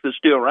doesn't matter if it's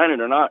still raining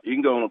or not. You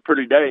can go on a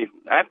pretty day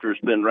after it's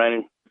been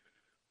raining.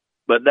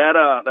 But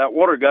that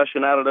water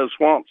gushing out of those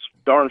swamps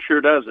darn sure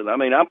does it. I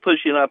mean, I'm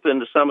pushing up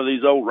into some of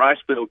these old rice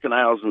field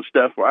canals and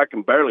stuff where I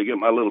can barely get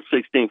my little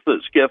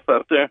 16-foot skiff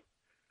up there.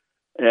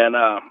 And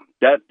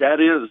that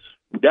is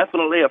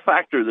definitely a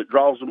factor that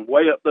draws them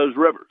way up those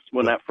rivers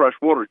when that fresh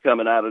water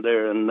coming out of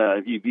there.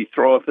 And you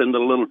throw up into the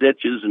little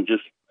ditches and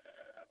just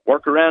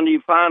work around till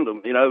you find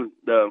them. You know,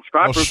 the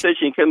striper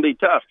fishing can be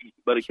tough,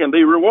 but it can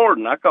be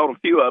rewarding. I caught a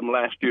few of them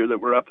last year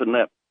that were up in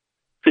that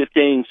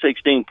 15,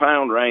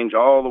 16-pound range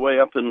all the way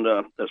up in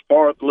as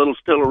far up the Little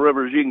Stilla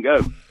River as you can go.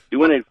 If you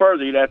went any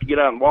further, you'd have to get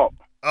out and walk.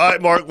 All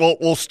right, Mark.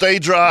 We'll stay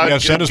dry. Yeah,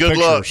 send us good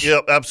pictures. Luck.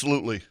 Yep,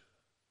 absolutely.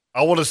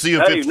 I want to see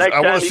a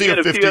 15-pound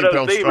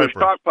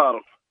striper.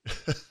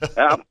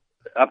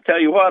 I'll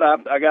tell you what.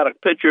 I got a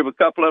picture of a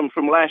couple of them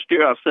from last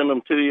year. I'll send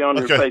them to you on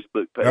your Facebook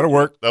page. That'll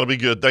work. That'll be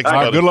good. Thanks, all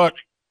right, good luck.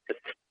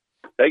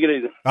 Take it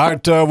easy. All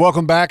right,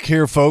 welcome back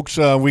here, folks.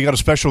 We got a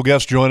special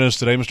guest joining us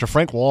today, Mr.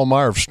 Frank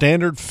Wallmeyer of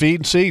Standard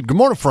Feed and Seed. Good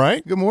morning,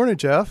 Frank. Good morning,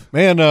 Jeff.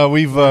 Man,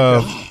 we've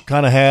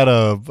kind of had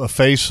a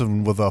face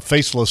and with a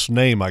faceless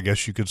name, I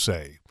guess you could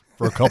say,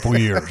 for a couple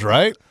years,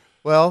 right?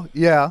 Well,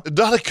 yeah.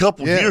 Not a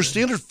couple years.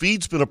 Standard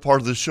Feed's been a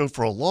part of this show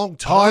for a long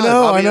time.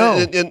 I know.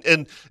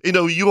 And you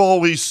know, you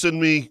always send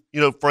me,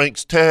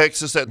 Frank's text,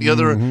 this, that, and the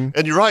other.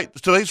 And you're right.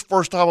 Today's the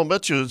first time I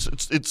met you.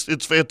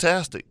 It's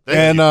fantastic.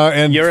 Thank you.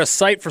 And you're a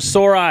sight for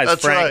sore eyes,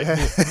 That's Frank.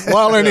 right.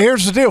 Well, and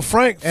here's the deal,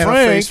 Frank. And a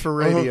face for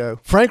radio.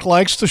 Frank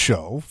likes the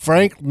show.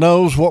 Frank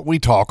knows what we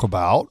talk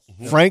about.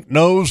 Frank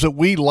knows that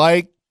we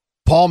like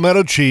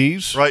palmetto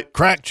cheese, right?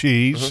 Cracked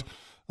cheese.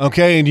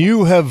 Okay, and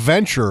you have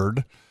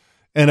ventured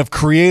and have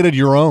created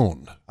your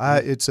own.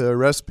 It's a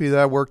recipe that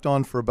I worked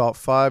on for about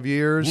 5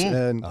 years,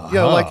 and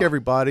like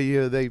everybody,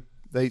 they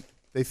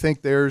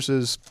think theirs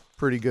is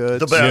pretty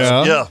good. The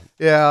best,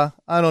 yeah.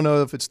 I don't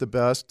know if it's the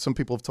best. Some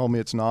people have told me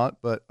it's not,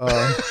 but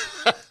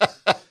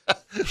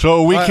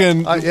so we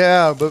can.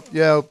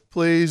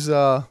 Please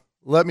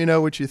let me know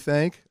what you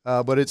think.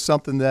 But it's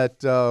something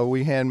that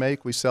we hand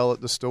make. We sell at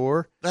the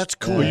store. That's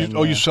cool. And,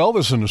 you sell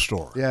this in the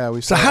store? Yeah,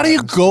 we. So sell how do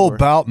you go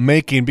about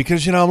making?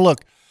 Because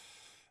look.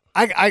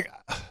 I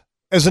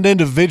as an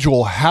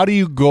individual, how do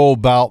you go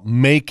about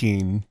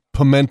making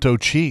pimento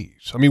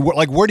cheese? I mean,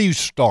 where do you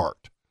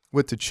start?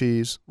 With the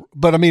cheese.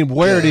 But I mean,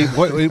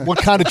 what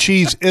kind of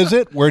cheese is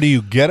it? Where do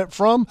you get it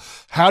from?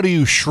 How do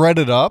you shred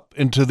it up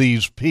into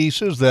these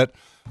pieces that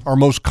are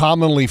most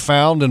commonly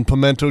found in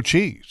pimento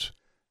cheese?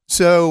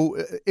 So,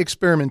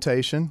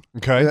 experimentation.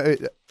 Okay.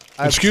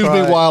 Excuse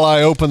me while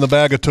I open the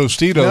bag of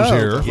Tostitos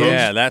here.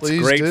 Yeah, that's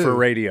great do. for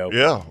radio.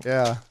 Yeah.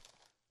 Yeah.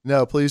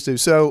 No, please do.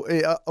 So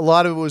a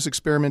lot of it was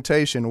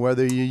experimentation,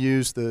 whether you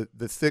use the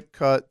thick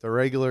cut, the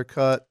regular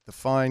cut, the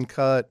fine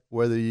cut,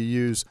 whether you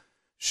use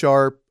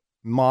sharp,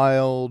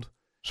 mild.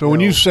 So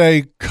when you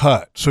say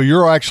cut, so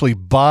you're actually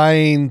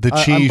buying the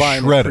cheese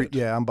shredded?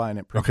 I'm buying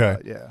it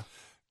pre-cut, yeah.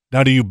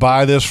 Now, do you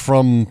buy this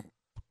from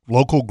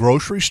local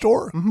grocery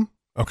store? Mm-hmm.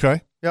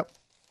 Okay. Yep.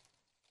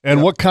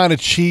 And what kind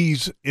of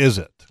cheese is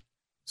it?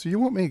 So you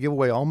want me to give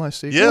away all my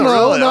secrets? Yeah, no,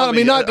 really. no. I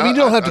mean, you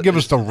don't have to give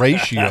us the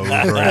ratios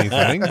or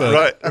anything.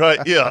 But right.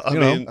 Yeah. I You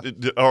mean,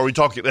 are we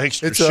talking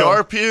extra It's a-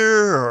 sharp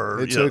here,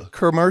 or It's a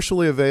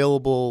commercially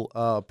available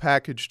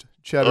packaged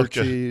cheddar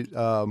cheese,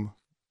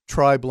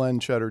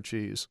 tri-blend cheddar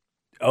cheese.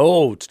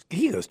 Oh,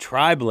 he goes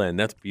tri-blend.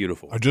 That's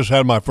beautiful. I just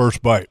had my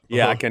first bite.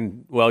 Yeah, I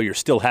can. Well, you're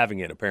still having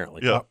it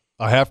apparently. Yeah.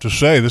 I have to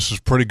say, this is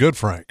pretty good,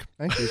 Frank.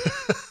 Thank you.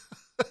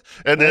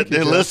 And Thank you,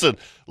 Jeff. listen,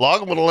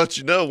 Logman will let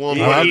you know one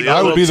way or I, the I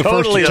other. would be the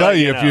Totally first to tell let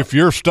you you know. if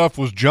your stuff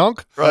was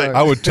junk. Right.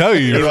 I would tell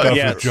you your Right. stuff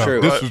Yeah, was it's junk.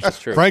 true. This That's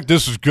is true. Frank.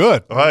 This is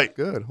good. All right.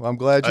 Good. Well, I'm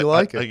glad you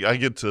like it. I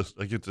get to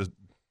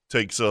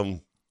take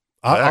some.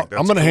 I, back. I'm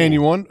That's going to hand cool.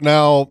 you one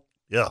now.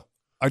 Yeah.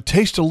 I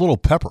taste a little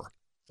pepper.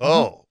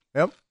 Oh.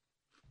 Yep.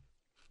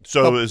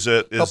 So is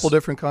it A couple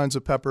different kinds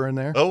of pepper in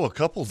there. Oh, a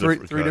couple three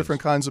different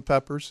different kinds of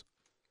peppers.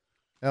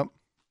 Yep.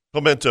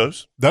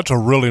 pimentos. That's a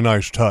really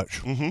nice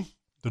touch. Mm-hmm.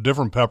 The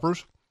different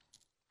peppers.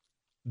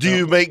 Do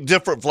you make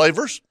different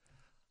flavors?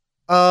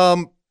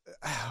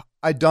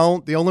 I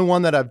don't. The only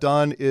one that I've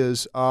done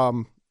is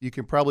you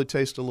can probably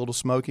taste a little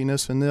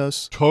smokiness in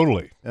this.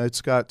 Totally.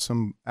 It's got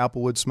some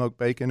applewood smoked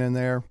bacon in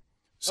there.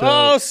 So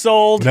Oh,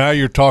 sold. Now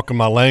you're talking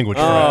my language,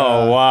 Frank.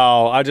 Oh,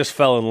 wow. I just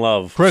fell in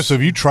love. Chris,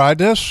 have you tried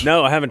this?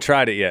 No, I haven't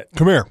tried it yet.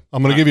 Come here.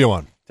 I'm going to give you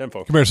one.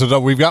 Tenfold. Come here. So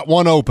we've got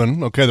one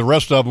open. Okay, the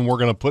rest of them we're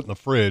going to put in the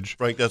fridge.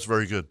 Frank, that's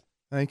very good.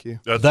 thank you.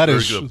 That's That very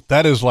is good.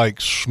 that is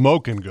like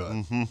smoking good.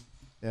 Mm-hmm.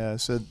 Yeah.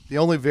 So the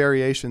only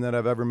variation that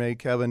I've ever made,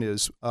 Kevin,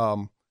 is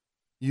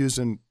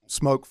using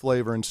smoke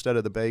flavor instead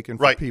of the bacon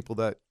for Right. people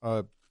that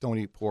don't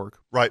eat pork.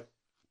 Right.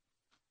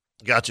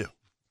 Gotcha.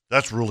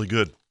 That's really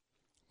good.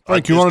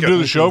 Frank, I you just want to got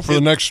do the show for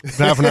the next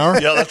half an hour?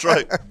 Yeah, that's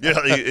right. Yeah,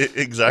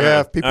 exactly.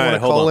 Yeah. If people All right,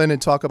 want to hold call on. in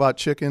and talk about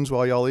chickens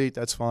while y'all eat,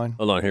 that's fine.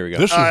 Hold on. Here we go.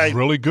 This is I-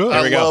 really good.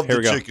 I we go. love Here the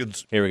we go.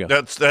 chickens. Here we go.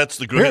 That's the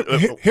Here-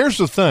 great. here's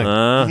the thing.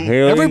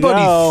 Here we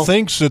Everybody go.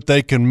 thinks that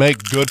they can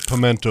make good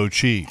pimento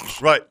cheese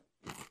right.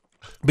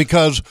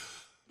 because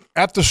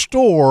at the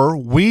store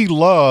we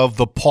love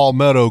the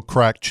Palmetto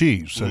cracked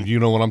cheese. So you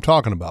know what I'm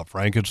talking about,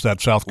 Frank. It's that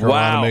South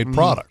Carolina Wow. made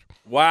product.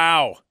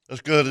 Wow. That's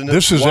good. Isn't it?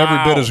 This is every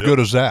bit Wow. as good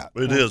as that.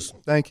 It is.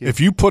 Thank you.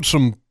 If you put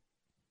some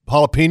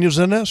jalapenos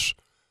in this,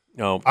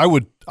 No. I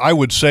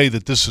would say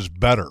that this is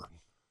better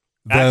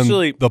than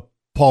Actually- the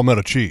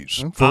Palmetto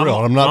cheese. For real.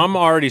 I'm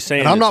already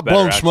saying and I'm it's not better,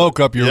 blowing actually. smoke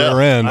up your Yeah.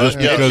 rear end just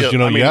Yeah, because yeah. you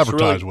know I mean, you it's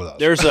advertise really- with us.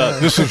 There's a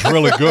This is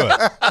really good.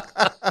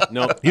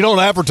 no. You don't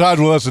advertise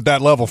with us at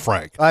that level,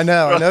 Frank. I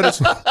know. I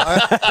noticed.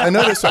 I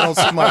noticed. I don't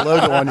see my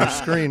logo on your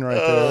screen right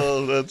there.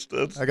 Oh,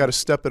 that's. I got to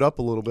step it up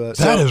a little bit.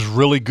 That is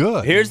really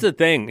good. Here's the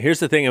thing,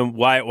 and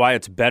why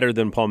it's better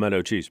than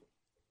palmetto cheese,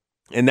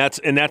 and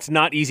that's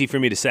not easy for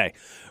me to say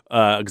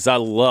because I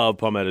love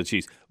palmetto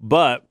cheese,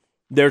 but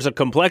there's a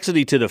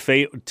complexity to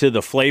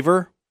the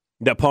flavor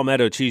that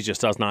palmetto cheese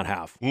just does not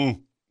have.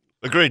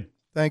 Agreed.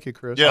 Thank you,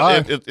 Chris.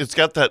 Yeah, it's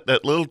got that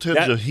little tinge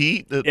That- of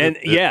heat. That's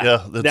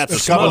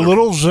It's got a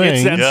little zing.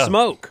 It's that Yeah.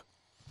 smoke.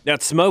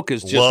 That smoke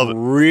is Love just it.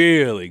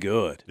 really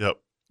good. Yep,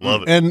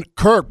 love it. And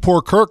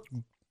poor Kirk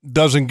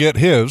doesn't get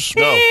his.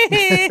 No,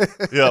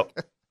 yep.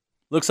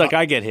 Looks like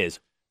I get his.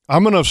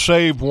 I'm going to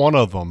save one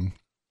of them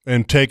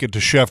and take it to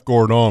Chef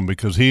Gordon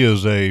because he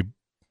is a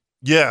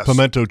Yes,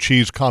 pimento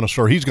cheese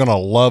connoisseur. He's going to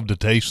love to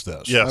taste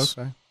this. yes,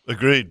 Okay.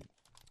 agreed.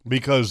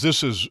 Because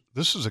this is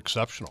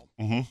exceptional.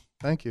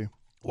 Thank you.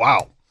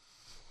 Wow.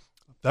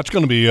 That's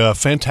going to be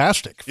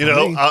fantastic. You for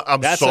know, me.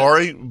 I'm That's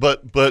sorry,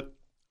 but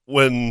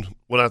when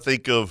I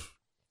think of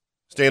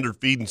standard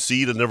feed and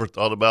seed, I never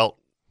thought about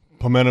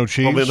pimento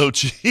cheese. pimento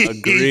cheese.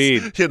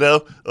 Agreed. You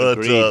know,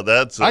 Agreed.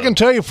 that's. I can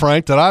tell you,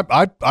 Frank, that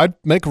I'd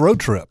make a road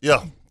trip.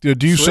 Yeah,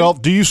 Do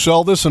you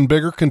sell this in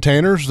bigger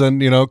containers than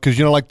because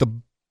like the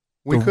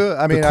We The- could.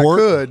 I the mean, I quart?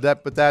 could.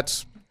 But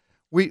that's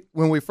when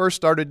we first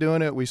started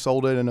doing it, we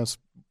sold it in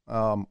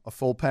a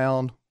full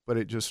pound, but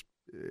it just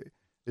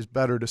is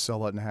better to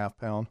sell it in a half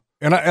pound.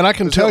 and I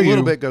can 'Cause tell a you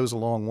little bit goes a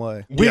long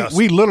way. Yes.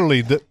 we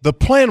literally the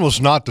plan was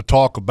not to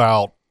talk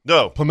about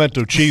no.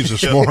 pimento cheese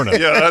this morning.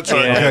 Yeah, that's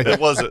right. Yeah. It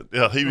wasn't.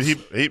 Yeah,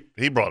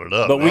 he brought it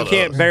up. But we not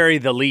can't us. bury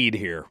the lead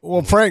here.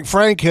 Well,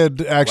 Frank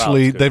had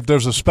actually that's good.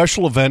 there's a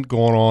special event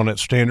going on at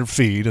Standard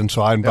Feed, and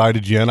so I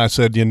invited you, and I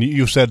said,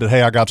 you said that,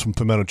 hey, I got some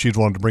pimento cheese,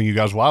 wanted to bring you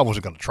guys. Well, I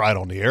wasn't going to try it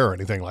on the air or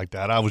anything like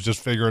that. I was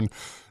just figuring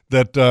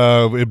that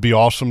it'd be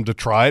awesome to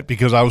try it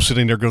because I was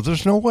sitting there going,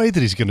 there's no way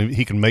that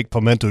he can make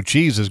pimento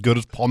cheese as good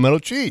as palmetto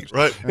cheese.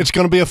 Right. It's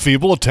going to be a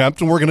feeble attempt,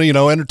 and we're going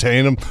to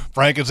entertain him.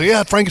 Frank and say,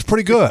 yeah, Frank is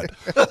pretty good.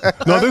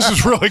 No, this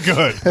is really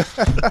good.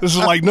 This is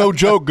like no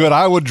joke good.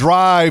 I would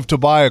drive to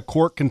buy a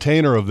quart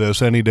container of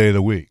this any day of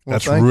the week. Well,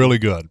 That's thank really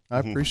good. I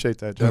appreciate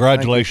that, Jeff. Thank you.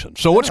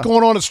 Congratulations. So what's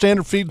going on at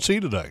Standard Feed and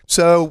Seed today?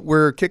 So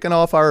we're kicking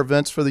off our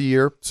events for the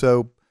year.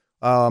 So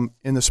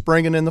in the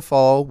spring and in the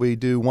fall, we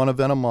do one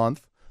event a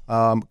month,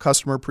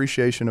 customer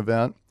appreciation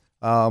event.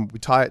 We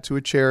tie it to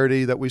a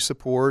charity that we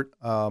support.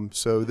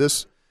 So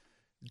this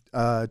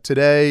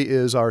today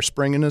is our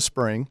Spring in the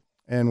Spring,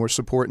 and we're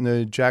supporting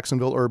the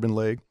Jacksonville Urban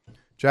League.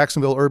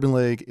 Jacksonville Urban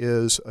League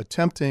is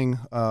attempting,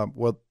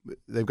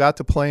 they've got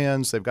the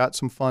plans, they've got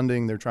some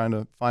funding, they're trying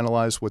to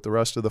finalize with the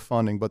rest of the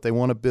funding, but they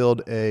want to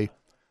build a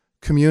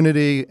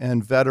community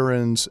and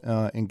veterans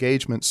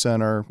engagement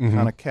center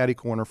kind of catty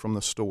corner from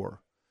the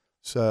store.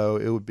 So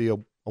it would be a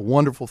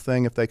wonderful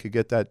thing if they could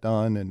get that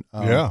done. And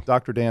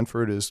Dr.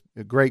 Danford is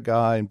a great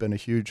guy and been a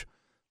huge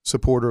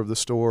supporter of the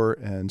store.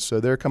 And so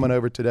they're coming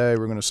over today.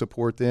 We're going to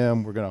support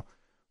them.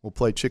 We'll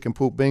play chicken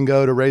poop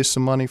bingo to raise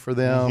some money for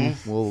them.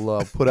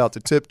 We'll put out the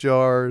tip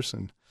jars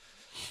and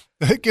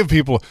give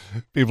people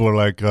are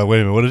like, wait a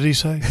minute, what did he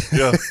say?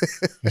 Yeah.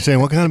 He's saying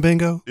what kind of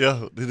bingo?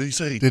 Yeah. Did he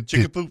say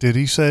chicken poop? Did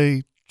he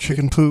say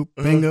chicken poop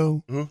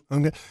bingo?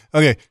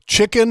 Okay.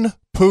 Chicken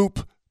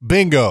poop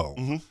bingo.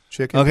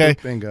 chicken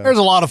poop bingo. There's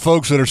a lot of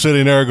folks that are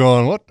sitting there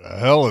going, what the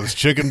hell is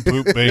chicken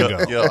poop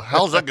bingo? Yeah.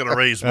 How's that going to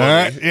raise money?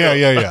 All right.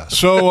 Yeah.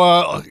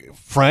 So,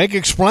 Frank,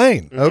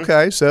 explain.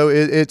 Okay, so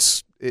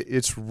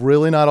it's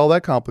really not all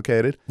that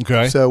complicated.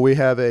 Okay. So we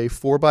have a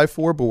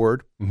 4x4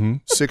 board,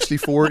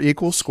 64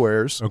 equal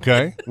squares.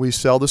 Okay. We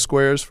sell the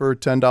squares for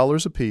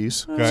 $10 a piece,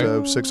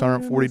 so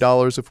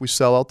 $640 if we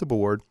sell out the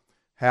board.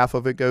 Half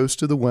of it goes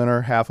to the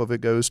winner, half of it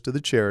goes to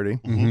the charity.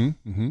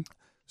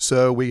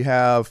 So we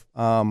have,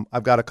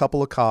 I've got a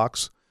couple of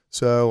cocks.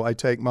 So I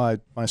take my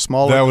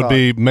smaller That would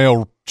be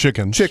male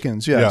chickens.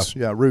 Chickens, yes.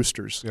 Yeah,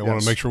 roosters. I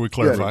want to make sure we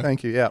clarify. Good,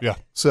 thank you, yeah.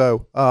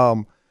 So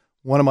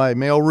one of my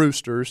male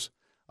roosters,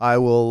 I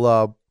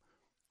will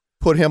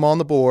put him on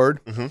the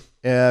board,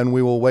 and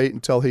we will wait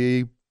until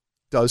he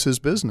does his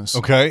business.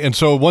 Okay, and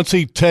so once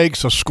he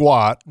takes a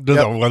squat,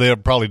 well, they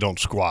probably don't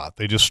squat.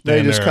 They just stand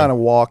there. They just kind of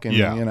walk and,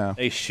 you know.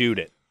 They shoot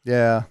it.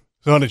 Yeah.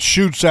 So when it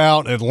shoots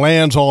out, it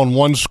lands on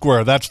one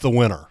square. That's the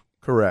winner.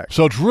 Correct.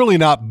 So it's really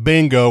not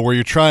bingo where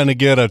you're trying to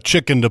get a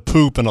chicken to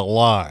poop in a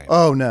line.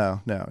 Oh, no.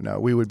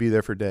 We would be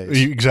there for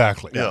days.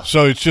 Exactly. Yeah.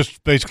 So it's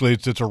just basically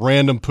it's a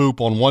random poop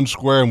on one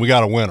square, and we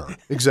got a winner.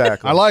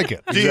 Exactly. I like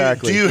it.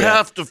 Exactly. Do you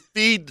have to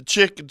feed the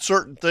chicken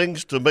certain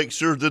things to make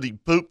sure that he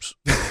poops?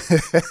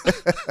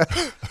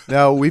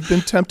 Now, we've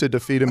been tempted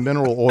to feed him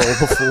mineral oil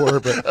before,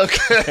 but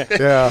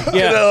Yeah. You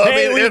know, I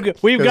Hey, mean,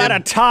 we've got a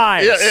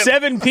tie.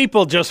 7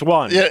 people just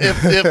won. Yeah,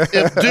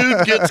 if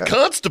dude gets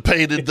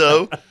constipated,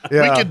 though,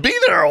 we could be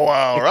there a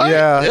while, right?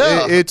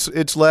 Yeah.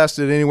 It's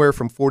lasted anywhere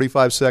from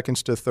 45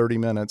 seconds to 30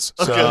 minutes.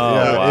 So,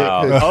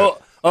 Wow.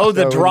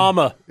 The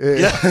drama.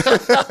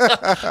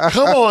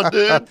 Come on,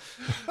 dude.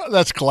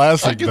 That's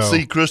classic. I can though.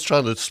 see Chris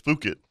trying to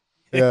spook it.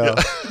 Yeah.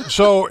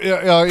 So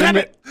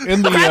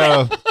in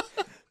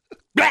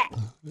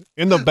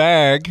the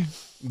bag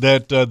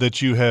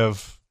that you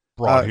have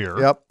brought here.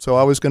 Yep. So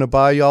I was going to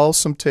buy y'all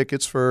some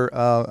tickets for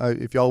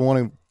if y'all want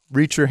to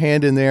reach your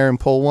hand in there and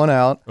pull one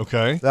out.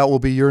 Okay. That will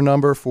be your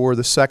number for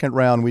the second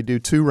round. We do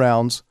 2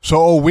 rounds.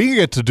 So we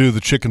get to do the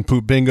chicken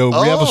poop bingo.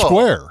 We have a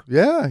square.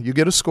 Yeah, you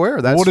get a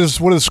square. That's What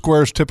do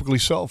squares typically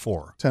sell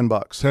for? $10.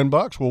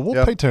 $10. Well,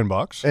 we'll pay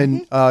 $10.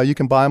 And you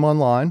can buy them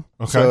online.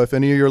 Okay. So if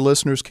any of your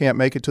listeners can't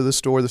make it to the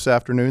store this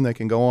afternoon, they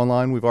can go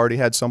online. We've already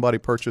had somebody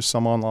purchase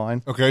some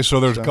online. Okay, so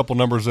there's a couple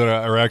numbers that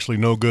are actually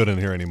no good in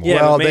here anymore.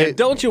 Yeah, Well, but man, they-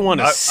 don't you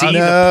want to see the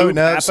No. poop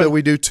happen? So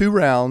we do 2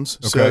 rounds.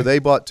 Okay. So they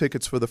bought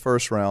tickets for the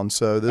first round.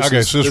 So this Okay,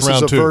 is so this this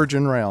round is a 2.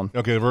 virgin round.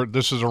 Okay,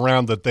 this is a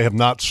round that they have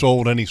not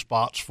sold any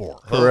spots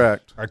for.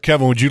 Correct. All right,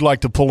 Kevin, would you like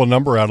to pull a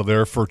number out of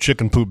there for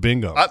chicken poop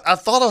bingo? I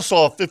thought I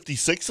saw a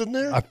 56 in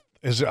there.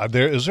 Is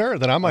there?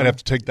 Then I might have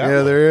to take that one.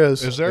 Yeah, there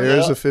is. Is there? There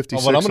is a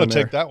 56 Oh, but I'm going in to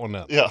there. take that one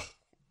now. Yeah.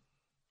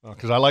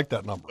 Because I like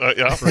that number.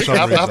 Yeah. For some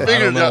reason. I figured I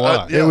don't know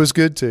why. It was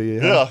good to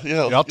you. huh?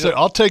 Yeah.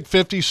 I'll take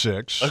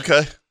 56.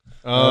 Okay.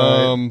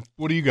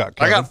 What do you got,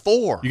 I Kevin? got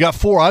 4. You got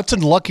 4. That's a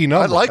lucky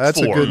number. I like That's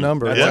 4. a good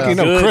number. That's Yeah. Lucky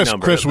number. Good Chris,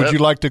 number. Chris, would you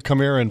like to come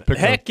here and pick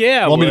Heck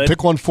yeah, I Want me to would.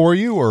 pick one for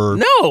you? Or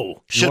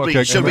No. Should Okay,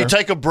 we come here.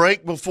 take a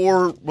break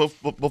before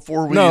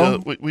we No.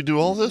 we do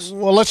all this?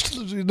 Well,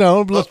 we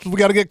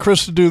got to get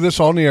Chris to do this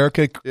on the air.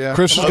 Okay, Yeah.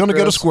 Chris is Come on, going to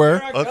get a Chris.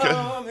 square.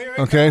 Okay.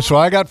 Okay, so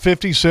I got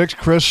 56.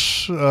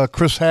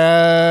 Chris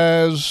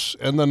has,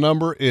 and the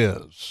number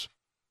is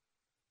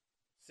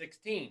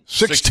 16.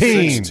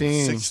 16.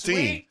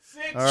 16.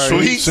 All right.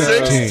 Sweet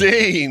 16.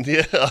 16.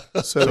 Yeah.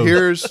 So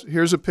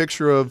here's a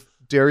picture of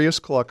Darius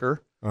Clucker.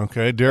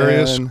 Okay,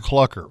 Darius And-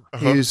 Clucker.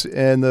 He's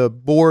and the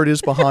board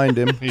is behind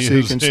him, He so you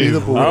is- can he see the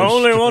is- board. I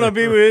only want to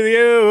be with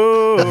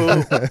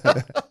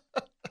you.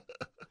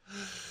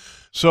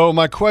 So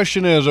my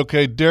question is,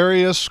 okay,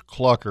 Darius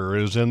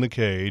Clucker is in the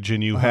cage,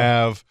 and you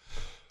have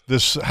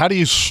this. How do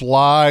you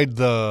slide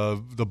the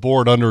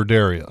board under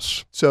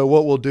Darius? So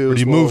what we'll do Or is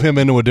do you move him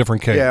into a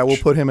different cage? Yeah, we'll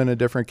put him in a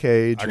different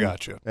cage. I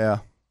got you. Yeah.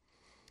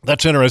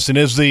 That's interesting.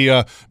 Is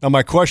the now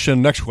my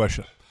next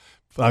question,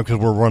 because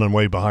we're running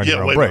way behind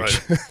here on way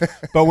breaks.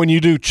 But when you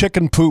do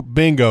chicken poop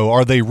bingo,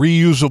 are they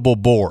reusable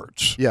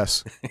boards?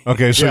 Yes.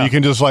 Okay, so Yeah. you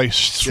can just like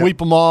sweep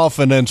them off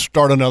and then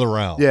start another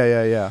round.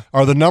 Yeah.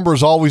 Are the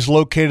numbers always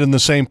located in the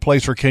same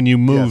place, or can you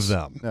move Yes.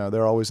 them? No,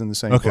 they're always in the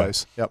same Okay.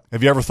 place. Yep.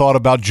 Have you ever thought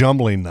about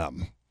jumbling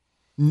them,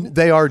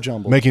 They are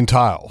jumbled. making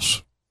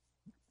tiles?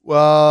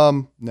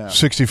 No.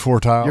 64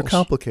 tiles. You're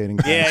complicating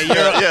things. Yeah,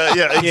 you're,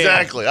 yeah,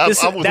 exactly. I'm with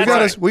that's-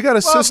 Frank. We got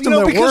a system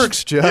that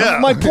works, Jeff. Yeah.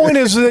 My point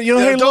is that,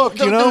 hey, look,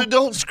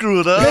 don't screw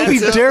it up. maybe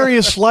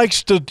Darius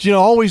likes to,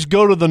 always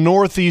go to the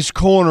northeast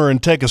corner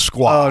and take a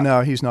squat. Oh,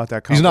 no, he's not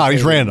that He's complicated. not.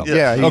 He's random.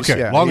 Yeah.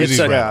 Okay, as long as it's he's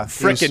a random.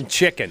 frickin'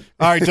 chicken.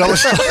 All right, tell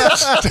us.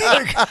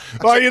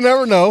 Well, you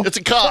never know. It's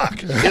a cock.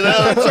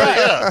 That's right.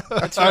 Yeah. All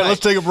right, let's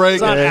take a break.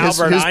 It's not his-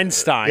 Albert his-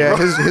 Einstein.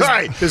 Yeah,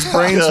 Right. his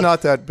brain's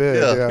not that big.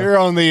 Yeah. Yeah. Here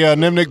on the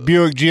Nimnik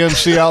Buick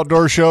GMC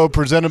Outdoor Show,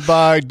 presented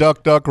by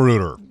Duck Duck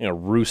Rooter.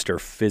 Rooster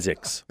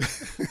physics.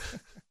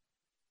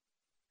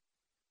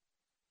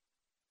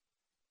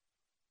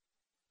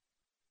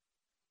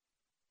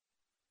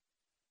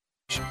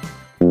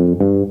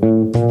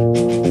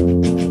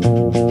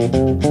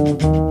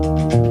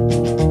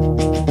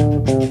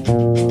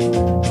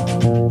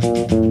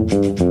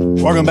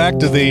 Welcome back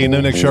to the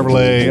Nimnik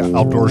Chevrolet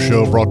Outdoor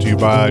Show, brought to you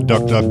by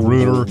Duck Duck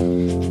Rooter.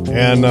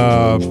 And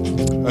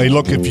hey,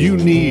 look, if you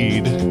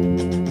need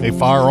a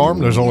firearm,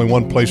 there's only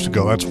one place to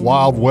go. That's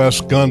Wild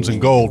West Guns and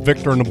Gold.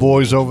 Victor and the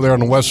boys over there on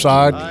the west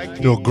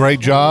side do a great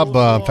job.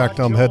 In fact,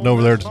 I'm heading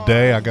over there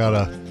today. I got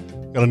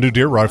a new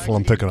deer rifle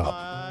I'm picking up.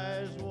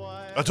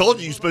 I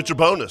told you spent your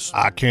bonus.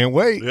 I can't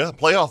wait. Yeah,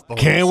 playoff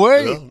bonus. Can't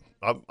wait.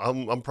 Yeah,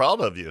 I'm proud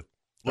of you.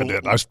 I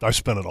did. I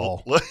spent it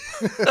all. I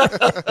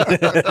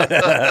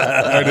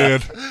I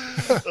did.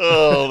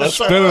 Oh, that's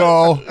Spent it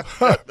all.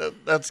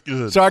 That's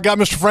good. So I got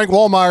Mr. Frank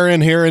Wallmeyer in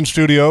here in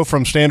studio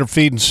from Standard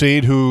Feed and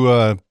Seed,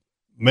 who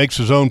makes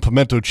his own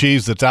pimento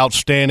cheese that's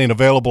outstanding,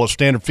 available at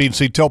Standard Feed and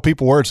Seed. Tell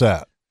people where it's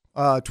at.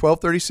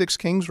 1236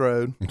 Kings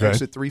Road, Okay.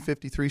 exit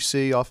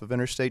 353C off of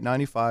Interstate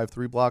 95,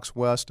 3 blocks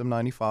west of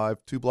 95,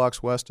 2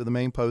 blocks west of the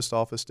main post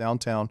office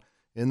downtown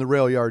in the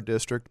Rail Yard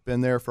District. Been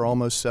there for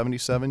almost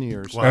 77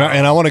 years. Wow.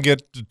 And I want to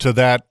get to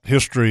that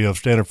history of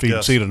Standard Feed and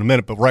Yes. Seed in a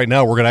minute, but right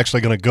now we're actually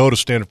going to go to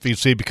Standard Feed and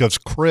Seed because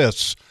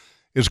Chris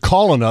is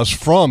calling us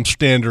from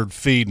Standard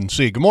Feed and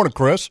Seed. Good morning,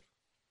 Chris.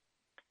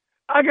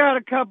 I got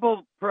a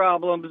couple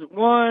problems.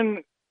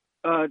 One,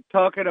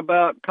 talking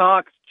about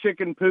cocks,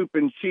 chicken poop,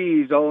 and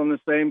cheese all in the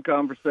same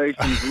conversation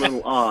is a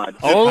little odd.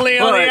 Only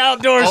on the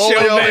outdoor Only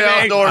show, on baby. the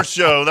outdoor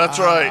show. That's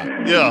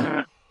right.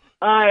 Yeah.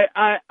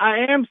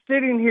 I am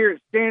sitting here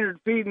at Standard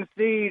Feed and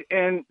Seed,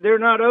 and they're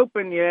not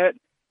open yet.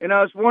 And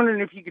I was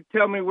wondering if you could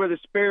tell me where the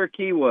spare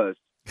key was.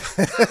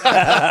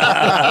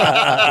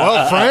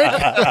 Well,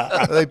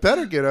 Frank, They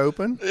better get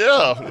open.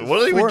 Yeah. What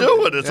are they 4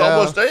 doing? It's yeah.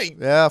 almost 8.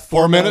 Yeah,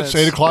 4 minutes,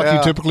 8 o'clock, Yeah.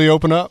 you typically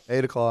open up?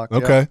 8 o'clock.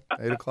 Okay.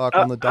 Yeah. 8 o'clock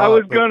on the dot. I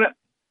was but- going to.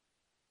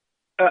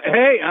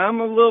 Hey, I'm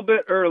a little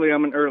bit early.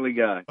 I'm an early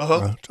guy.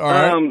 Uh-huh. All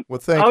right. Well,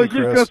 thank I was you,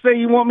 just Chris. going to say,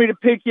 you want me to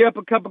pick you up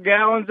a couple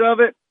gallons of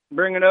it,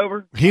 bring it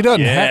over? He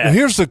doesn't Yeah. have,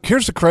 here's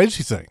the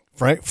crazy thing.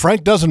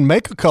 Frank doesn't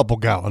make a couple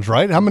gallons,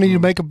 right? How many do you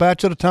make a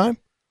batch at a time?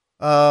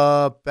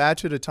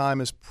 Batch at a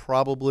time is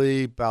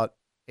probably about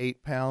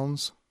 8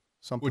 pounds,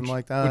 something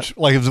like that. Which,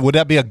 would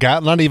that be a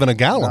gallon? Not even a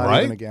gallon, Not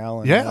right? even a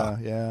gallon.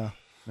 Yeah.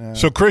 Yeah.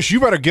 So, Chris,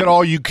 you better get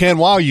all you can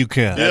while you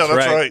can. Yeah,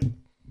 that's right. right.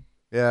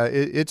 Yeah,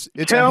 it's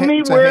Tell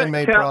me it's where- a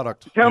handmade tell-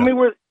 product. Tell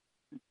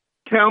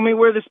me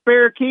where the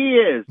spare key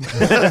is,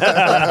 and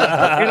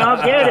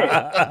I'll get it.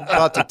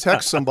 About to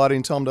text somebody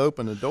and tell them to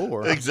open the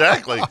door.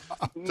 Exactly.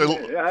 So,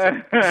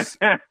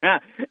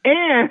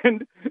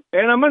 and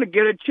I'm going to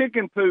get a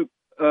chicken poop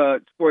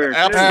square. too.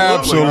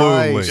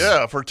 Absolutely.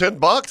 yeah, for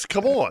 $10,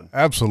 come on.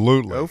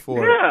 Absolutely. Go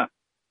for it. Yeah,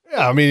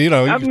 Yeah, I mean,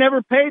 I've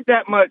never paid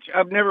that much.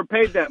 I've never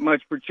paid that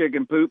much for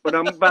chicken poop, but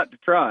I'm about to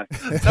try.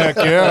 heck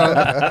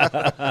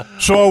yeah.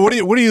 So, what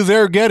are you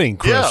there getting,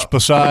 Chris? Yeah.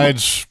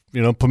 Besides,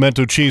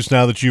 pimento cheese.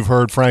 Now that you've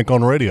heard Frank on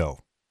the radio,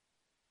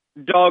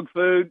 Dog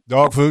food.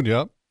 dog food.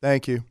 Yep.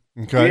 Thank you.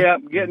 Okay. Yeah,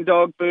 getting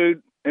dog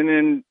food, and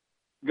then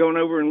going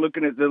over and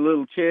looking at the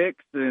little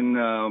chicks, and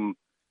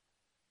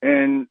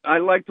I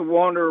like to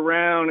wander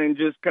around and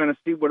just kind of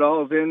see what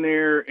all's in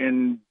there.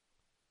 And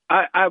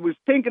I was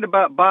thinking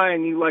about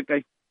buying you like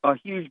a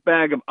huge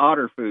bag of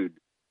otter food.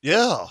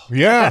 Yeah.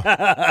 Yeah.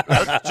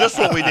 That's just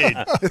what we need.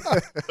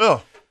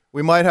 Oh,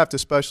 We might have to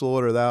special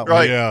order that one.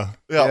 Right. Yeah.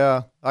 yeah.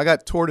 Yeah. I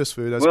got tortoise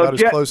food. That's Well, about as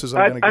Jeff- close as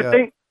I'm going to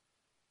get.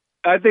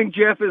 I think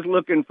Jeff is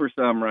looking for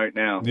some right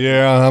now.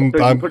 Yeah. So you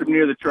can I'm put him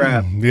near the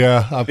trap.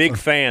 yeah. Big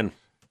fan.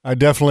 I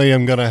definitely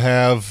am going to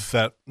have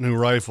that new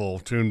rifle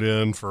tuned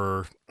in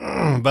for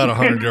about a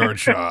 100-yard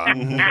shot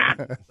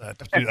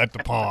at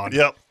the pond.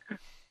 Yep.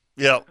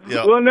 Yep.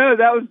 Yep. Well, no,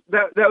 that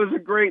was a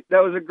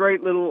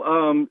great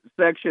little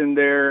section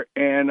there,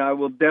 and I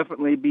will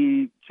definitely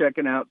be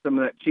checking out some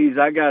of that cheese.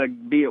 I got to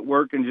be at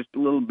work in just a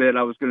little bit.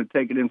 I was going to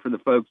take it in for the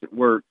folks at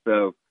work.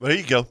 So There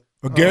you go.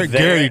 Well, Gary,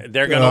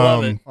 They're going to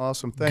love it.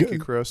 Awesome. Thank you,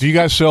 Chris. Do you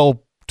guys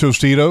sell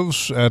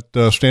Tostitos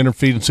at Standard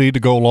Feed and Seed to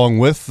go along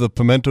with the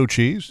pimento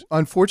cheese?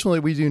 Unfortunately,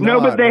 we do no,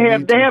 not.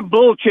 but they have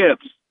bull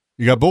chips.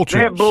 You got bull They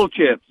have chips. bull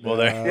chips. Well,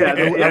 there. Yeah,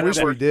 they- I wish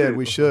that we works did. too.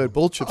 We should.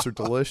 Bull chips are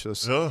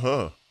delicious.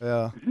 Uh-huh.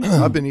 Yeah.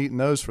 I've been eating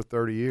those for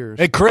 30 years.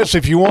 Hey, Chris,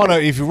 if you wanna,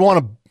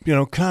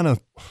 kind of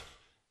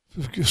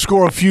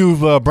score a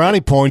few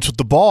brownie points with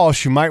the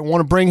boss, you might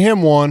want to bring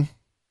him one.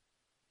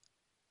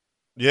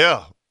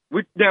 Yeah.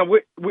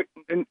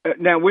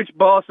 Now, which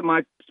boss am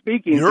I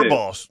speaking Your to?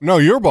 boss. No,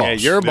 your boss.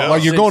 Yeah, your boss.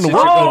 Like you're going to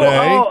work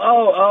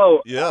today.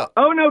 Yeah.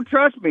 Oh no,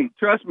 trust me.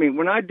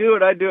 When I do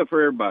it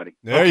for everybody.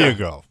 There you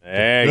go.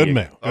 There Good you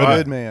man. All right.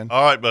 Good man.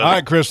 All right, buddy. All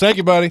right, Chris. Thank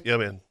you, buddy. Yeah,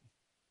 man.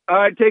 All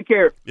right, take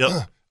care. Yep.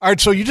 All right,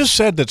 so you just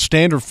said that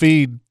Standard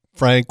Feed,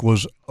 Frank,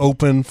 was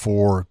open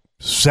for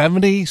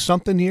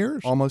 70-something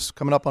years? Almost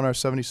coming up on our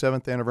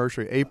 77th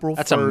anniversary, April 1st,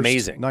 That's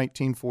amazing.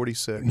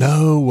 1946.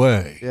 No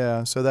way.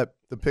 Yeah, so that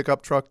the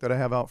pickup truck that I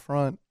have out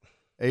front,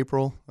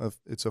 April,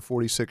 it's a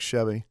 46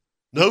 Chevy.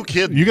 No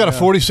kidding. You got a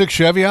 46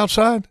 Chevy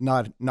outside?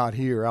 Not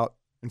here, out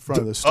in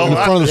front of the store. In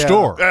front of the Yeah.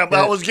 store.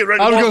 I was getting ready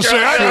to I was walk going to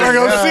say, I out. got to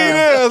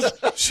go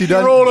see this. She You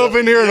doesn't rolled up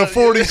in here in a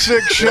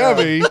 46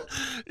 Chevy.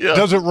 Yeah.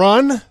 Does it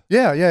run?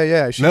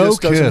 Yeah. She No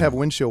just doesn't kidding. have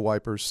windshield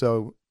wipers.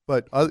 So,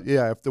 but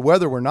yeah, if the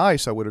weather were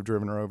nice, I would have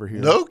driven her over here.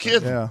 No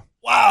kidding. Yeah,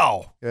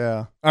 Wow.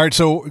 yeah. All right,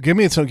 so give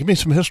me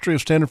some history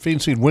of Standard Feed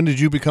and Seed. When did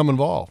you become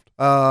involved?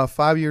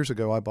 5 years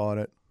ago, I bought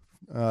it,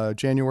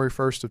 January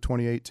 1st of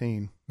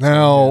 2018.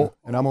 Now,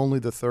 And I'm only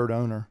the third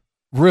owner.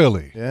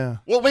 really? Yeah.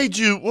 What made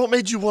you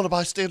want to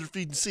buy Standard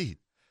Feed and Seed?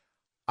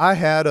 I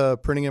had a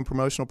printing and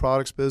promotional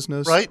products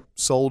business. Right.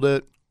 Sold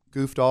it,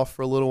 goofed off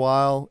for a little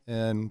while,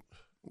 and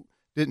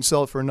didn't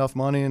sell it for enough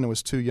money, and it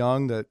was too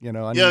young that, I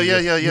Yeah.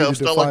 needed It's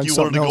to not like find you wanted to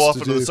something go else off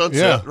into the do.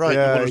 sunset. Yeah. Right. You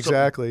Yeah, wanted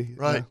exactly.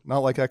 Right. Yeah. Not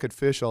like I could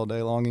fish all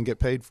day long and get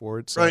paid for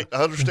it. So. Right.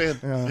 I understand.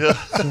 Yeah.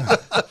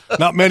 Yeah.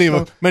 Not many of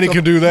them. Many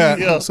can do that.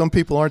 Yeah. Some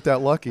people aren't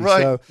that lucky.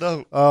 Right.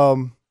 So,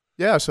 No.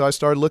 yeah, so I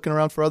started looking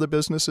around for other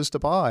businesses to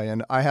buy,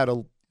 and I had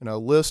a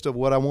list of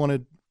what I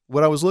wanted,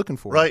 what I was looking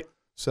for. Right.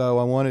 So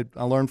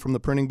I learned from the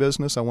printing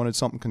business. I wanted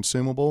something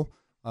consumable.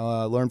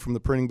 I learned from the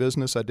printing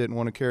business. I didn't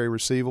want to carry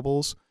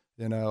receivables.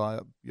 I Now,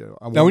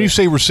 when wanted- you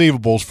say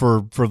receivables,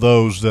 for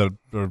those that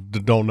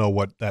don't know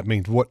what that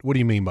means, what do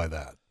you mean by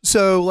that?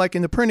 So, like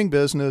in the printing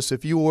business,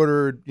 if you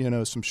ordered,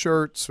 some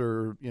shirts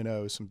or,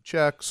 some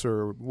checks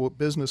or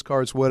business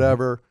cards,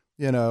 whatever,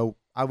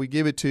 I would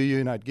give it to you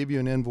and I'd give you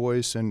an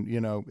invoice. And,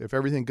 if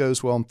everything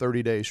goes well in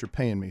 30 days, you're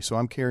paying me. So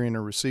I'm carrying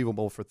a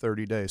receivable for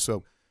 30 days.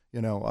 So,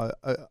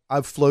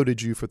 I've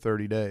floated you for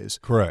 30 days.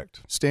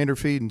 Correct. Standard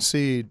Feed and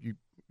Seed,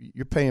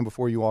 you're paying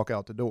before you walk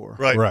out the door.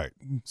 Right. Right.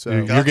 So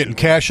You're getting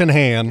cash in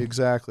hand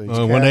exactly. It's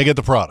when they get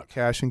the product.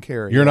 cash and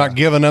carry. You're yeah. not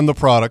giving them the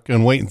product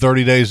and waiting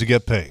 30 days to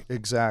get paid.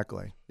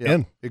 Exactly. Yeah.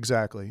 And-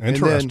 Exactly.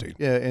 Interesting.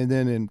 And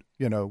then in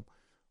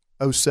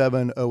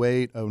 07,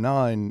 08,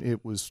 09,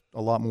 it was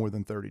a lot more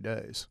than 30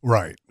 days.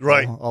 Right.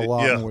 Right. A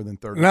lot Yeah. more than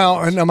 30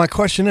 Now, days. now my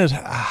question is,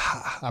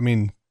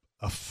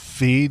 a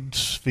feed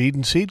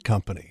and seed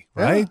company,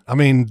 right? Yeah. I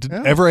mean,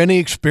 Yeah. ever any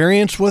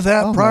experience with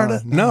that Oh, prior my,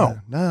 to? No.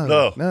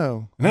 No.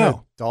 I No. had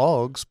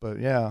dogs, but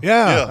yeah.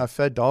 Yeah. I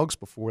fed dogs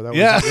before. That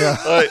Yeah. was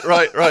yeah.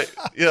 Right.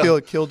 Yeah.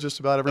 Killed just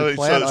about every I mean,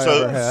 plant I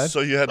ever had. so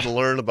you had to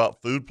learn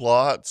about food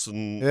plots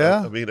and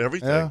Yeah. I mean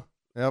everything. Yeah.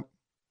 Yep.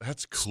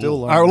 That's cool. Still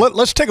All learning. right,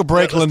 let's take a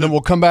break, Yeah, let's Linda. do-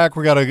 We'll come back.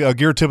 We got a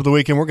gear tip of the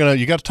week, and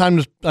you got time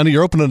to. I know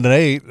you're opening at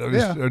 8.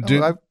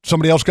 Yeah.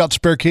 Somebody else got the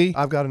spare key?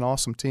 I've got an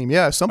awesome team.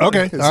 Yeah. Somebody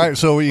Okay. All right.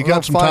 So you We'll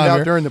got some find time out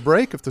here. during the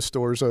break if the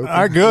store's open. All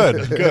right,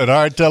 good. Good. All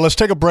right, let's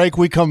take a break.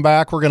 We come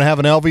back. We're going to have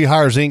an LV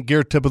Hires Inc.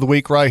 gear tip of the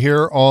week right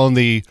here on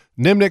the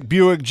Nimnik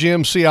Buick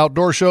GMC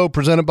Outdoor Show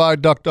presented by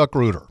Duck Duck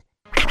Rooter.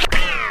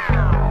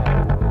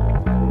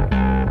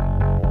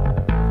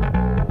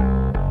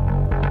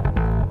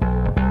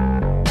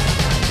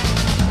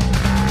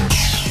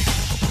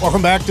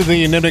 Welcome back to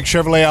the Nimnik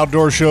Chevrolet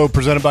Outdoor Show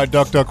presented by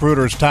Duck Duck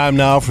Rooter. It's time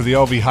now for the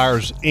LV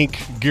Hires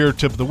Inc. gear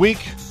tip of the week.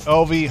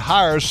 LV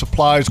Hires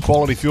supplies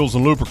quality fuels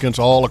and lubricants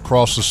all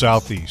across the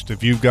Southeast.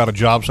 If you've got a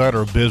job site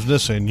or a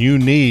business and you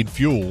need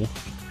fuel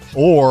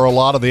or a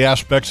lot of the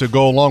aspects that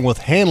go along with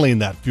handling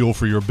that fuel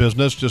for your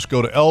business, just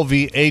go to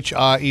lvhires.com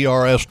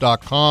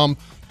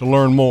to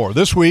learn more.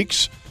 This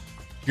week's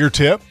gear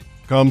tip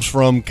comes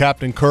from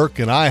Captain Kirk,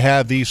 and I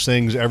have these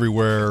things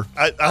everywhere.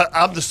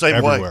 I'm the same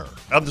Everywhere. way.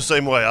 I'm the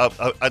same way.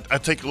 I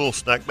take a little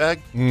snack bag,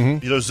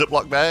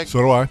 Ziploc bag. So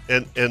do I.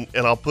 And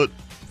I'll put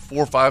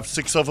 4, 5,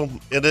 6 of them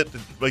in it to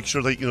make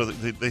sure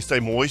they stay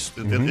moist.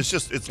 And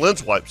it's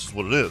lens wipes is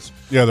what it is.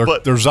 Yeah,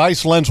 they're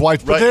Zeiss lens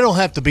wipes, but Right. they don't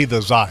have to be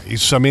the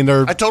Zeiss. I mean,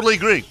 they're I totally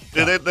agree.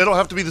 They don't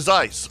have to be the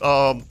Zeiss.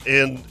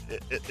 And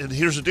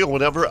here's the deal.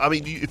 Whenever, I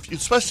mean,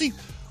 especially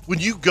when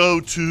you go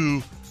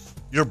to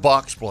your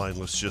box blind,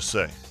 let's just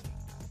say,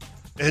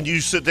 and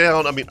you sit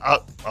down, I mean, I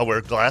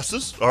wear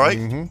glasses, all right?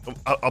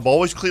 I'm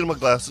always cleaning my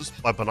glasses,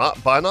 my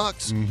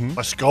binocs,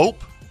 my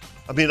scope.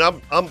 I mean,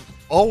 I'm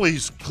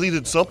always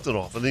cleaning something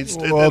off. And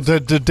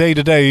the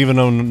day-to-day, even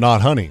though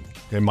not hunting.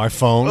 Okay, my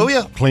phone. Oh,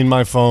 yeah. Clean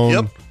my phone.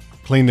 Yep.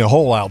 Clean the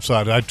whole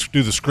outside. I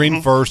do the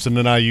screen first, and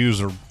then I use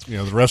the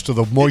rest of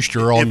the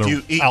moisture on if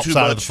you the eat outside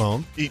too of the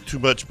phone. Eat too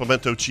much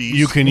pimento cheese.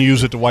 You can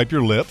use it to wipe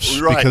your lips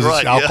because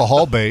it's yeah.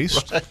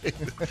 alcohol-based.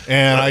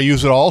 And I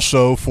use it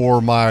also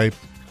for my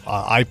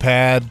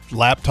iPad,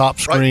 laptop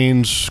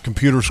screens,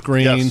 computer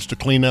screens Yes. to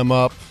clean them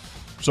up.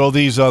 So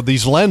these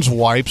lens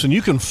wipes, and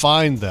you can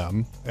find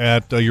them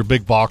at your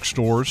big box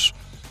stores.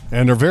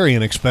 And they're very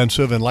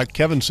inexpensive. And like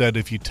Kevin said,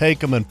 if you take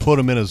them and put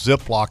them in a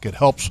Ziploc, it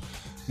helps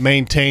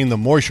maintain the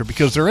moisture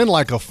because they're in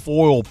like a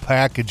foil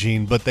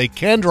packaging, but they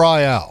can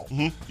dry out.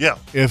 Yeah.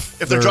 If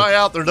they're dry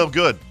out, they're no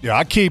good. Yeah,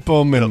 I keep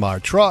them in my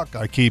truck.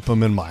 I keep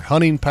them in my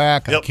hunting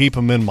pack. I keep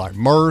them in my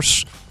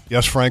Merce.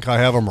 Yes, Frank, I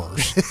have a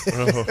Merce.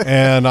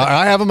 And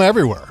I have them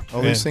everywhere.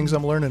 All these things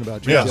I'm learning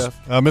about you, Yes.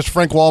 Jeff. Mr.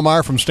 Frank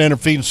Wallmeyer from Standard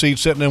Feed and Seed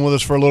sitting in with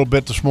us for a little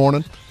bit this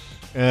morning.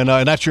 And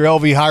that's your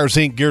LV Hires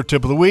Inc. Gear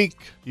Tip of the Week.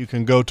 You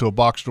can go to a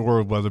box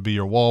store, whether it be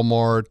your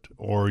Walmart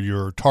or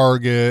your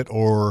Target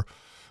or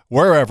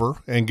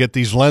wherever, and get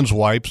these lens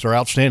wipes. They're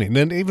outstanding. And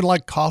then even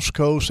like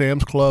Costco,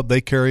 Sam's Club, they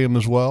carry them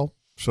as well.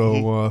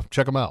 So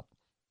check them out.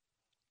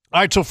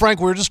 All right, so Frank,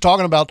 we were just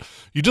talking about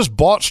you just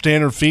bought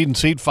Standard Feed and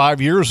Seed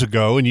 5 years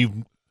ago, and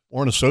you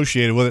weren't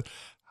associated with it.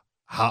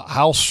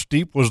 How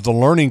steep was the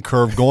learning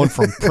curve going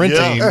from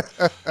printing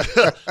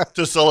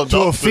to selling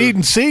to a feed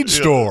and seed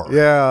store?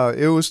 Yeah,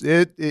 it was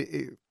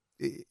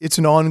it's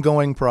an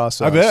ongoing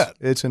process. I bet.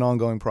 It's an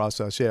ongoing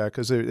process, yeah,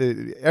 because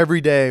every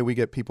day we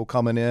get people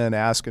coming in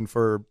asking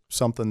for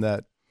something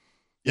that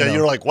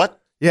you're like, what?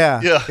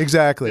 Yeah,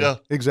 exactly. Yeah.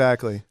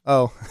 Exactly.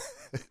 Oh,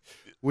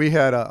 we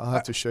had I'll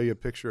have to show you a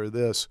picture of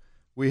this.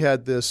 We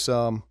had this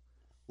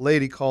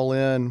lady call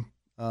in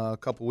a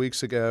couple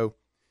weeks ago,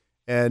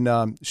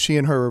 and she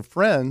and her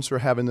friends were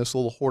having this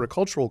little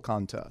horticultural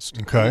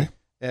contest. Okay.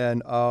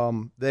 And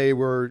they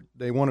want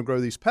to grow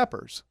these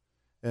peppers.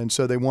 And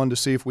so they wanted to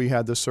see if we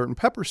had this certain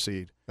pepper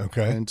seed.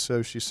 Okay. And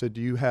so she said,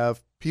 "Do you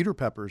have Peter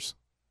peppers?"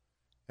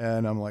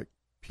 And I'm like,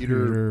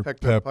 Peter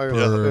pepper,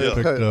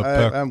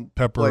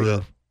 pepper,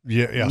 like,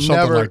 yeah,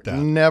 something like that.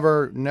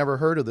 Never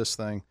heard of this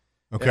thing.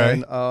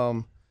 Okay.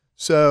 And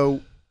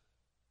so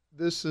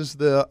this is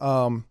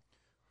the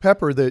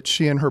pepper that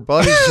she and her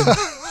buddies.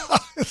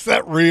 Is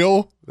that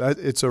real?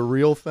 It's a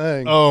real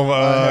thing.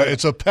 Oh,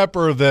 it's a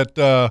pepper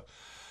that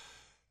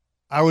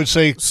I would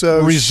say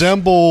so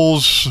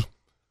resembles.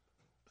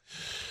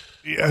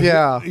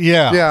 Yeah,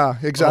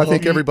 exactly. I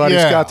think everybody's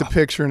got the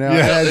picture now.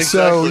 Yeah, and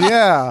exactly.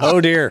 So, Oh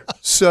dear.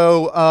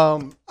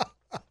 So,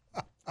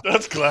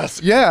 That's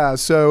classic. yeah.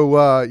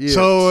 So,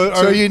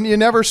 so you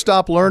never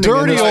stop learning.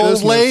 Dirty in this old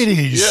business.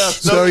 ladies. Yeah.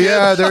 So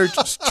they're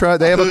just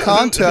they have a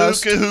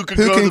contest. Who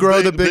can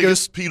grow the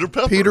biggest Peter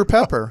pepper? Peter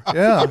pepper.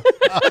 Yeah.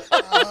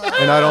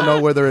 And I don't know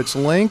whether it's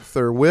length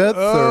or width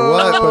or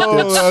what,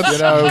 but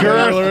it's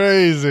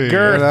crazy.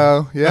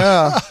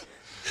 Yeah.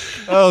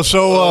 Oh,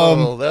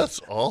 so that's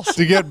awesome.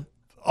 to get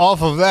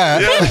off of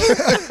that,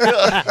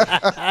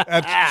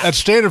 at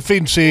Standard Feed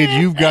and Seed,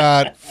 you've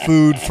got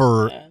food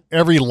for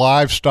every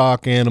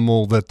livestock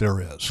animal that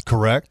there is,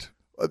 correct?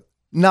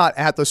 Not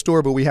at the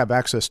store, but we have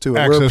access to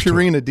it. We're a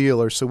Purina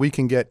dealer, so we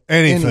can get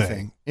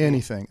anything,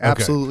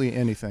 absolutely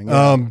anything.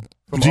 Yeah.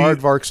 From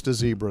aardvarks to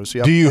zebras.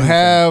 Yep, do you anything.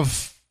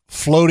 have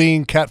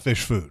floating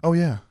catfish food? Oh,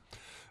 yeah.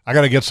 I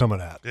got to get some of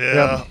that.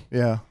 Yeah.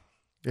 Yeah.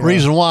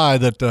 Reason why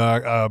that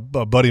a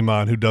buddy of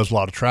mine who does a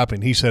lot of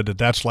trapping, he said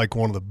that's like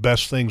one of the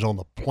best things on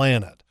the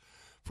planet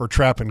for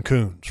trapping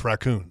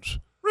raccoons.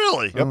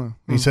 Really? Yep.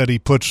 He said he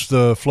puts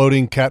the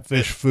floating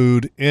catfish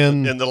food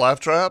in the live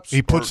traps.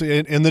 He puts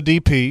it in the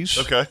DPs.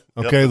 Okay.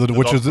 Okay. Yep,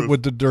 which is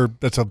with the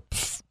dirt. That's a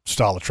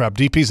style of trap.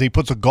 DPs. He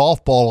puts a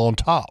golf ball on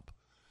top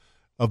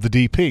of the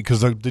DP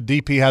because the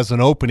DP has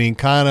an opening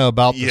kind of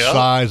about the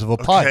size of a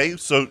pipe. Okay.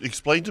 So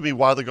explain to me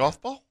why the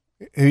golf ball.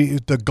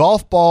 The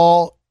golf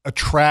ball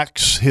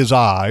attracts his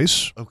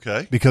eyes.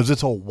 Okay. Because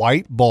it's a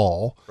white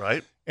ball.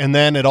 Right. And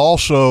then it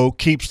also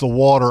keeps the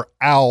water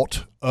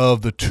out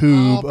of the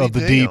tube of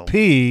the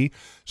DP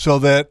so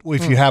that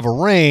if you have a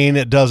rain,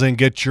 it doesn't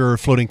get your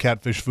floating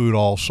catfish food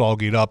all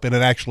soggied up. And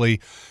it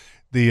actually,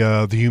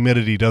 the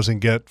humidity doesn't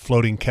get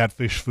floating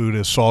catfish food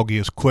as soggy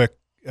as quick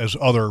as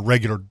other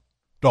regular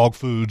dog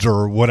foods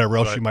or whatever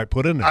else you might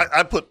put in there.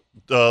 I put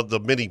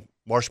the mini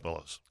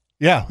marshmallows.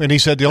 Yeah, and he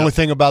said the only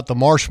thing about the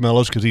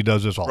marshmallows, because he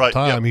does this all the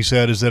time, he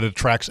said, is that it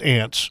attracts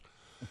ants.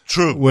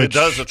 True, it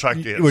does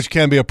attract ants. Which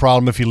can be a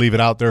problem if you leave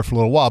it out there for a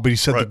little while. But he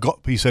said,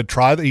 he said,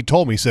 try that. He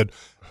told me, he said,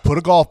 put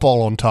a golf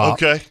ball on top.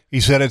 Okay. He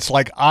said, it's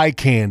like eye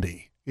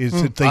candy. They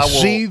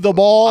see the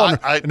ball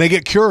and they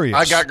get curious.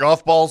 I got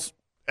golf balls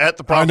at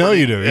the property. I know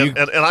you do. And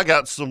I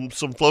got some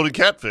floating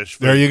catfish.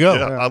 There you go.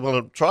 Yeah, I'm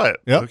going to try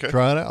it. Yep, okay.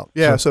 try it out.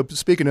 Yeah, so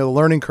speaking of the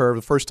learning curve,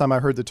 the first time I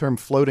heard the term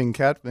floating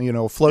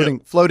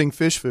floating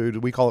fish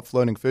food, we call it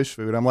floating fish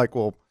food. I'm like,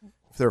 well,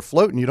 if they're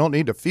floating, you don't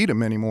need to feed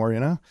them anymore,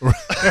 you know?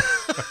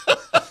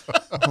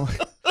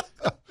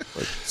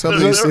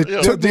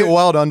 It took me a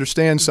while to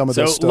understand some of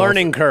this stuff.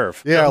 Learning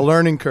curve. Yeah,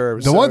 learning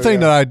curve. The one thing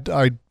that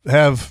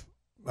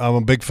I'm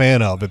a big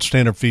fan of at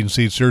Standard Feed and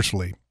Seed,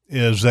 seriously,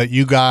 is that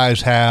you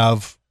guys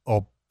have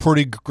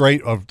a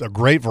great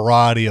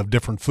variety of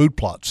different food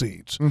plot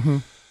seeds. Mm-hmm.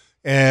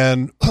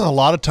 And a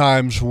lot of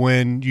times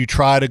when you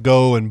try to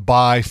go and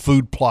buy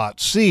food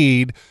plot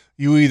seed,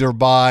 you either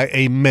buy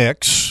a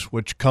mix,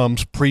 which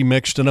comes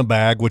pre-mixed in a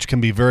bag, which can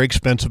be very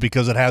expensive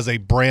because it has a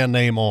brand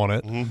name on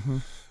it,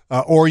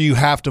 or you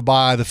have to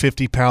buy the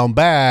 50-pound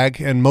bag,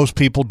 and most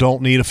people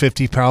don't need a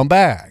 50-pound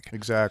bag.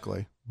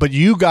 Exactly. but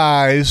you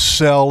guys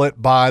sell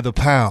it by the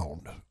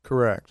pound,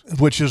 Correct.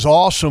 which is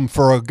awesome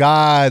for a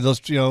guy that's,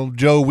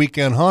 Joe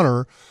Weekend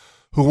Hunter,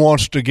 who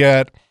wants to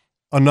get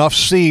enough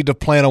seed to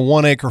plant a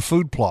 1 acre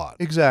food plot.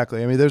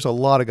 Exactly. I mean, there's a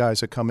lot of guys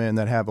that come in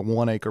that have a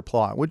 1 acre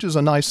plot, which is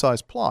a nice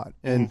sized plot.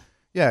 And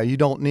you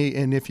don't need,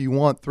 and if you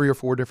want 3 or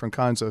 4 different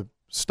kinds of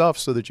stuff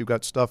so that you've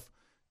got stuff,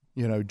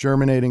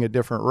 germinating at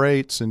different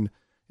rates, and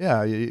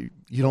you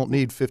don't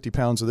need 50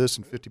 pounds of this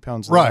and 50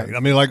 pounds of Right. that. I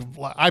mean, like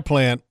I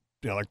plant,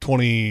 like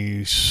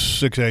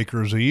 26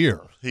 acres a year.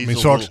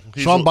 So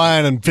I'm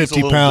buying in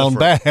 50-pound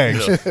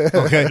bags. Yeah.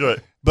 Okay. Right.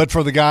 But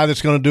for the guy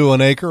that's going to do an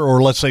acre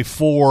or let's say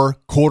 4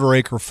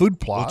 quarter-acre food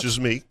plots, Which is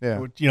me.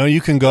 Yeah.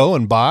 you can go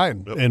and buy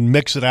and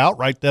mix it out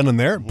right then and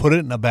there and put it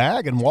in a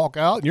bag and walk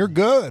out and you're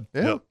good.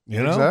 Yeah.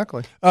 Yep.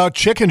 Exactly.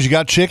 Chickens, you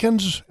got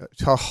chickens?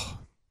 Oh,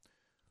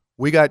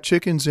 we got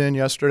chickens in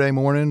yesterday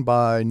morning.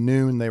 By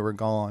noon, they were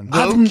gone.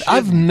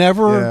 I've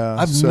never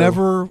Yeah,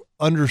 never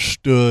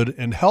understood,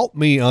 and help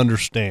me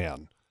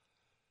understand.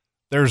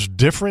 There's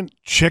different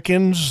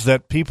chickens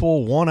that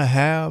people want to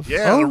have.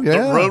 Yeah, Oh, the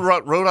yeah.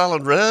 Rhode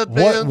Island Red,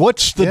 man.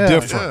 What's the Yeah.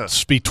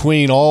 difference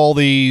between all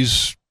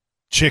these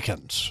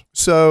chickens?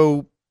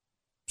 So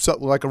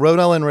like a Rhode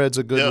Island Red's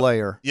a good Yeah.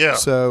 layer. Yeah.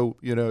 So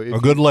if A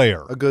good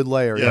layer. a good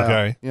layer.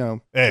 Yeah. Yeah.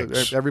 Okay.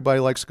 Eggs. Everybody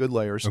likes good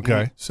layers.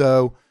 Okay.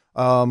 So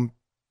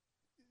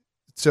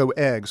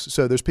eggs.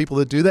 So there's people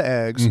that do the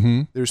eggs.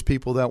 Mm-hmm. There's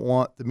people that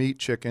want the meat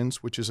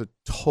chickens, which is a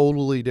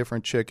totally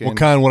different chicken. What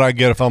kind would I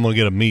get if I'm going to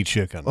get a meat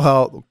chicken?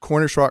 Well,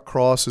 Cornish Rock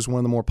Cross is one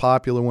of the more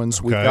popular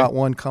ones. We've Okay. got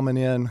one coming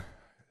in.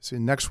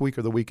 Next week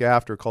or the week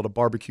after, called a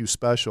barbecue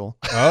special.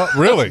 Oh,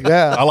 really?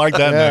 Yeah, I like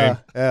that yeah, name.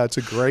 Yeah, it's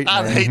a great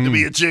I'd name. hate to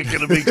be a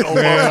chicken and be called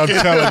Man, I'm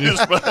barbecue. telling you.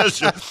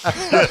 Special.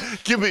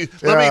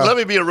 Yeah. Let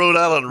me be a Rhode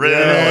Island Red.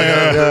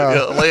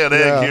 Yeah. Lay an egg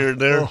Yeah. here and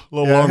there. A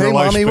little Yeah, longer hey,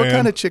 mommy, what lifespan.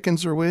 kind of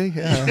chickens are we?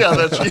 Yeah.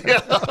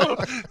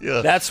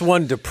 Yeah. That's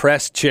one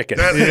depressed chicken.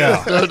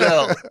 Yeah. No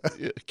doubt.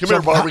 Yeah. Come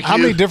here, barbecue. How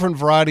many different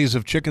varieties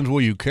of chickens will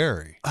you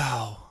carry?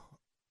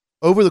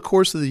 Over the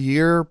course of the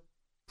year,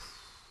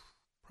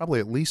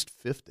 probably at least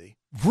 50.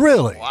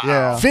 Really?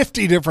 Yeah.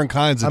 50 different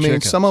kinds of I mean,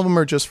 chickens. some of them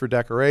are just for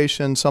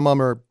decoration. Some of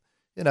them are,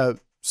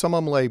 some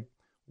of them lay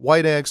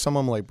white eggs. Some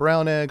of them lay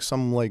brown eggs. Some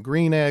of them lay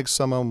green eggs.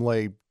 Some of them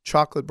lay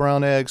chocolate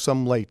brown eggs.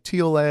 Some lay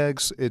teal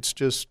eggs. It's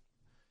just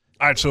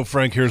All right, so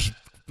Frank, here's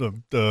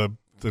the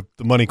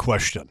money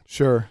question.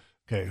 sure.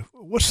 Okay,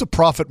 what's the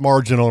profit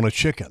margin on a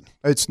chicken?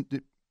 It's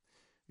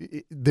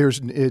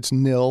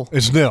nil.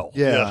 It's nil.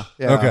 Yeah.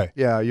 Okay.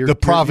 Yeah. The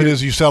profit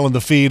is you selling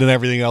the feed and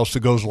everything else that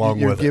goes along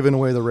you're with it. giving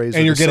away the razor,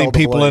 And you're to sell getting the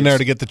people in there blades.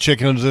 to get the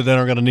chickens that then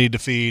are going to need to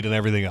feed and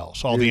everything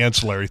else, all the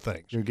ancillary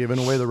things. You're giving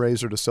away the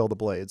razor to sell the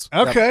blades.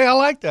 Okay, I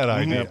like that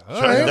idea.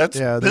 All right. That's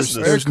Yeah, there's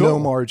business. there's Very no cool.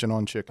 margin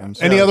on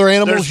chickens. Any other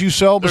animals There's- you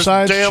sell There's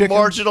besides damn chickens?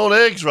 margin on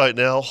eggs right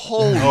now.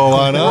 Holy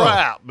I know.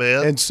 crap,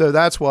 man. And so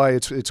that's why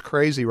it's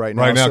crazy right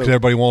now. Right now, So- because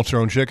everybody wants their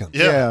own chicken.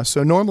 Yeah.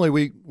 So normally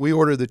we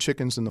order the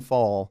chickens in the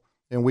fall,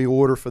 and we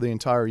order for the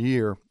entire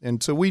year,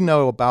 and so we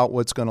know about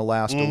what's going to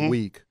last a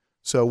week.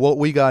 So what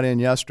we got in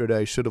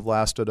yesterday should have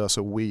lasted us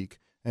a week,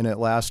 and it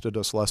lasted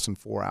us less than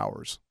 4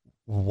 hours.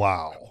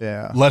 Wow.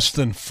 Yeah. Less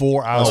than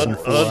 4 hours. Less than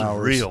 4 hours.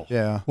 Unreal.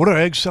 Yeah. What are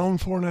eggs selling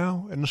for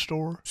now in the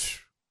store?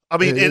 I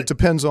mean, it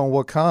depends on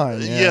what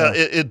kind. yeah,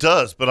 it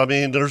does. But I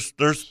mean, there's.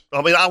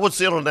 I mean, I would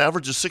say on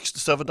average is $6 to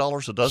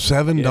 $7 a dozen.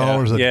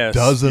 $7 a Yes.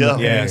 dozen Yeah. of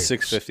Yeah, eggs.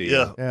 $6.50.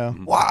 Yeah. Yeah.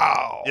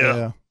 Wow.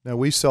 Yeah. Now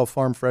we sell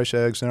farm fresh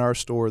eggs in our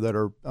store that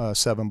are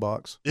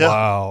 $7. Yeah.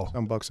 Wow.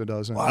 $7 a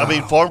dozen. I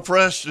mean, farm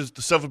fresh is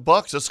the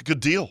 $7. That's a good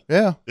deal.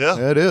 Yeah. Yeah.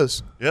 It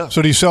is. Yeah.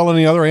 So do you sell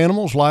any other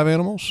animals, live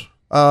animals?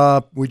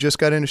 We just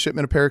got in a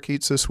shipment of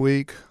parakeets this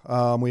week.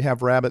 We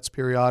have rabbits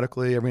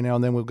periodically. Every now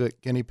and then we'll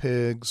get guinea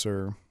pigs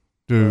or.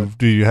 Do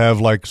you have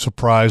like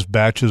surprise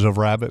batches of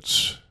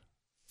rabbits?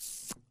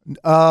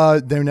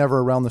 They're never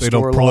around the They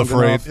don't store long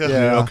proliferate? enough.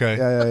 Yeah. Okay.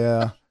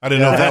 Yeah. I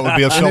didn't know if that would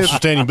be a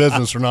self-sustaining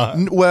business or not.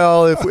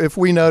 Well, if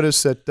we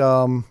notice that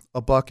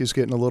a buck is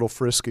getting a little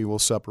frisky, we'll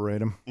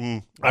separate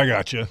him. I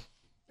got you.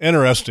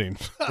 Interesting.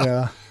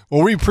 Yeah.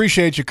 Well, we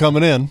appreciate you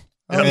coming in.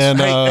 And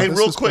hey, this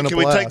real has quick, been a can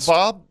we take blast.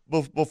 Bob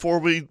before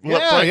we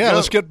let Frank go?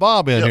 let's get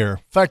Bob in Yep. here. In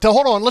fact,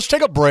 hold on. Let's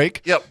take a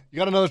break. Yep. You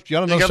got another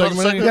got another segment?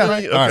 segment in? for Yeah.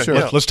 me? All right. Okay,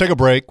 sure. Let's take a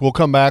break. We'll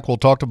come back. We'll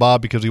talk to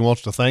Bob because he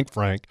wants to thank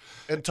Frank.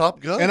 And Top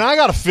Gun. And I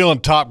got a feeling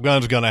Top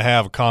Gun's going to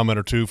have a comment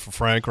or two for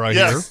Frank right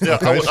yes, here. yeah,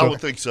 Okay, I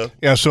would think so.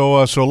 Yeah, so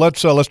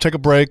let's take a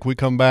break. We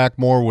come back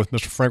more with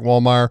Mr. Frank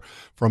Wallmeyer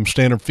from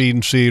Standard Feed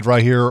and Seed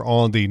right here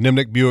on the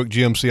Nimnik Buick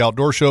GMC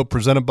Outdoor Show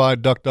presented by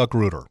Duck Duck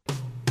Rooter.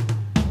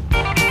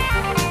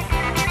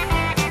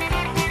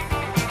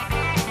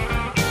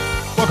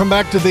 Welcome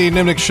back to the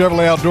Nimnik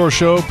Chevrolet Outdoor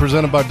Show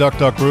presented by Duck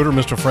Duck Rooter.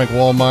 Mr. Frank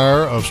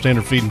Wallmeyer of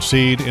Standard Feed and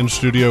Seed in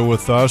studio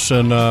with us,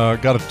 and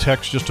got a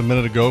text just a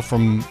minute ago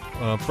from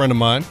a friend of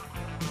mine.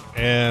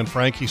 And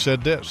Frank, he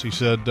said this. He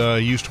said he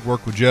used to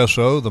work with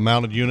GSO, the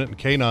mounted unit and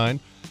K9,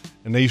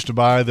 and they used to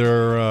buy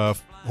their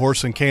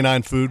horse and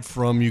canine food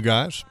from you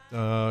guys.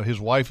 His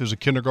wife is a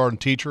kindergarten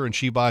teacher, and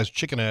she buys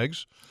chicken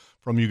eggs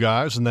from you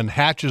guys and then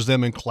hatches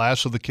them in class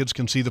so the kids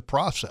can see the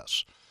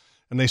process.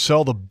 and they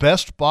sell the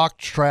best box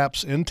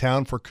traps in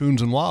town for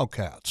coons and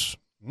wildcats.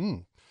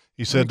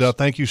 He said,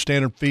 thank you,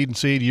 Standard Feed and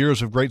Seed.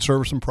 Years of great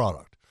service and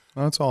product.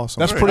 That's awesome.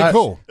 That's pretty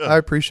cool. I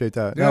appreciate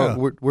that. Yeah.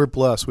 No, we're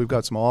blessed. We've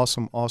got some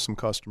awesome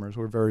customers.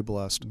 We're very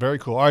blessed. Very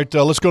cool. All right,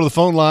 let's go to the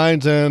phone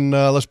lines, and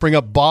let's bring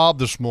up Bob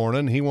this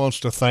morning. He wants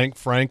to thank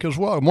Frank as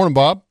well. Good morning,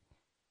 Bob.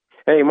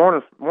 Hey,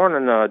 morning,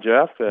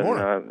 Jeff,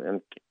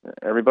 and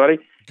everybody.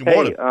 Good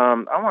morning.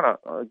 I want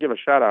to give a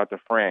shout out to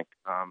Frank.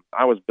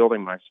 I was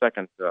building my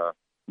second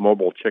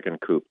mobile chicken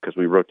coop because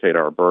we rotate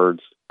our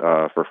birds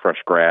for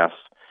fresh grass,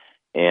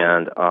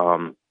 and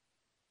at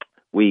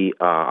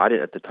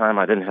the time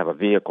I didn't have a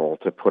vehicle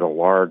to put a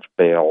large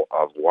bale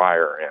of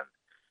wire in.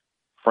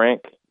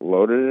 Frank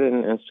loaded it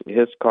in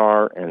his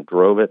car and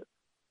drove it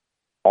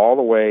all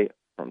the way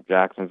from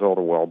Jacksonville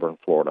to Wellborn,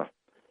 Florida,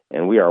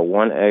 and we are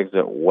one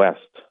exit west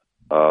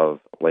of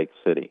Lake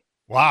City.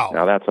 Wow.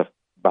 Now that's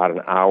about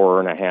an hour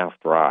and a half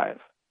drive.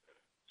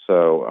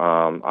 So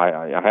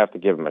I have to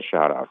give him a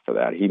shout out for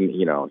that. He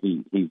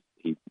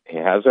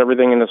has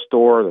everything in the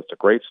store. That's a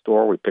great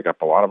store. We pick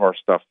up a lot of our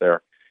stuff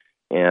there,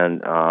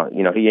 and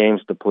he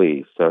aims to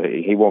please. So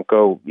he won't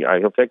go.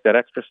 He'll take that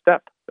extra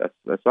step.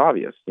 That's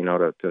obvious.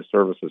 To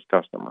service his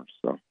customers.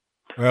 So.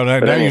 Well,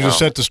 now you just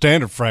set the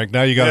standard, Frank.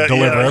 Now you got to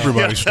deliver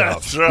everybody's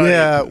stuff. That's right.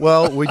 Yeah,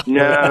 well,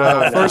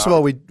 first of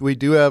all, we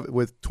do have,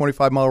 with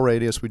 25-mile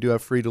radius, we do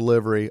have free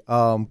delivery.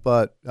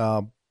 But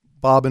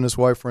Bob and his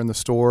wife were in the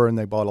store, and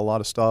they bought a lot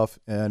of stuff,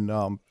 and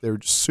they were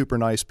just super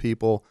nice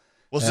people.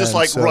 Was this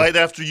right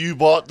after you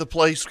bought the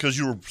place because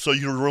you were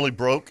really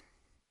broke?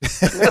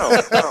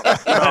 No.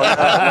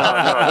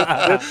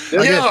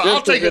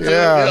 I'll take it.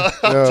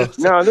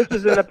 No, this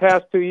is in the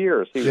past 2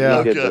 years. He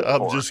did this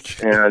I'm for just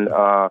kidding. And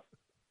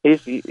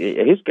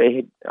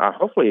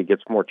hopefully he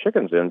gets more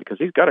chickens in because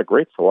he's got a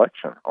great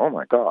selection. Oh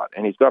my God!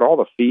 And he's got all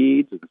the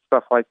feeds and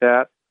stuff like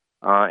that.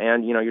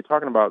 And you're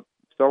talking about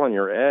selling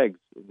your eggs.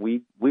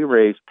 We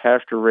raise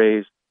pasture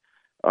raised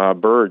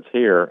birds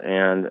here,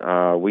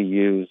 and we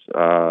use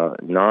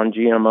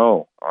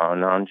non-GMO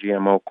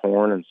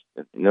corn, and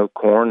no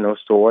corn, no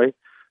soy.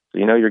 So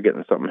you're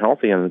getting something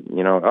healthy, and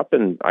up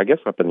in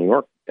New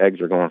York,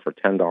 eggs are going for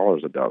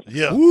 $10 a dozen.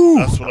 Yeah,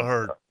 that's what I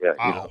heard. Yeah,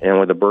 wow. And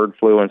with the bird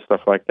flu and stuff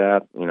like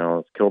that,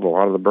 it's killed a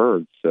lot of the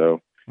birds. So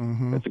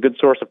it's a good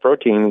source of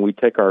protein. We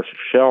take our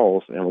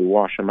shells and we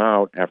wash them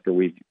out after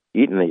we've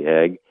eaten the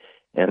egg,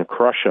 and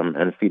crush them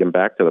and feed them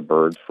back to the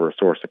birds for a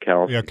source of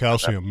calcium. Yeah,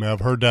 calcium.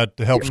 I've heard that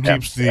helps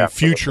keeps the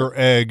future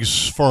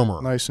eggs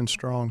firmer, nice and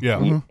strong. Yeah.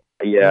 Mm-hmm.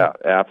 Yeah,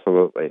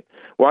 absolutely.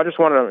 Well, I just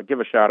wanted to give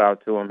a shout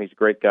out to him. He's a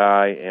great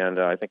guy, and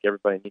I think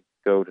everybody needs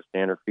to go to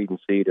Standard Feed and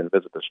Seed and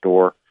visit the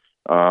store.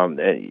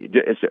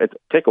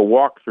 Take a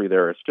walk through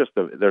there. It's just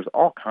there's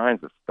all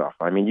kinds of stuff.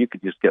 I mean, you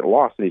could just get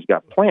lost, and he's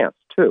got plants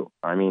too.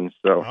 I mean,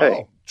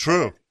 hey,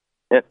 true.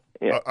 Yeah.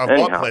 I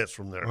bought plants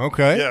from there.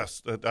 Okay.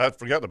 Yes, I'd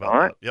forgotten about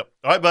that. Yep.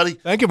 All right, buddy.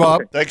 Thank you, Bob.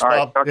 Okay. Thanks, All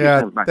Bob. right,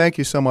 Yeah, thank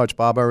you so much,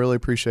 Bob. I really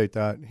appreciate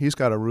that. He's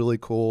got a really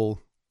cool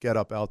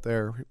get-up out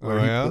there.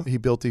 Where he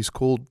built these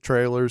cool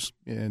trailers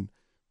and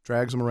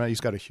drags them around.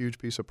 He's got a huge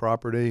piece of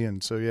property,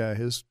 and so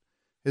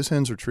his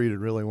hens are treated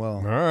really well.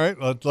 All right,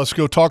 let's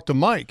go talk to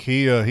Mike.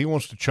 He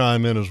wants to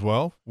chime in as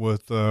well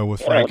with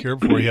Frank here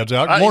before he heads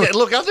out.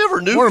 Look, I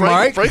never knew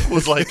Mike. Frank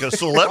was like a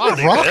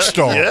celebrity. Rock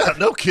star. Yeah,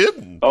 no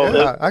kidding. Oh,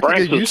 Yeah, I could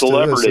Frank's get a used to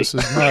celebrity. this.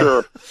 This is for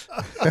sure.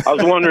 I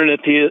was wondering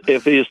if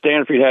he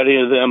Stanford had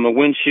any of them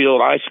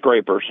windshield ice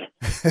scrapers.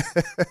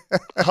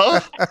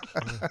 Huh?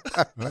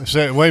 Wait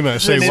a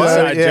minute. Say It's an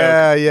what?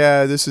 inside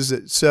Yeah. This is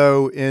it.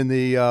 So in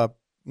the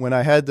when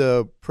I had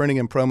the printing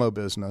and promo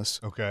business,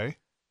 Okay.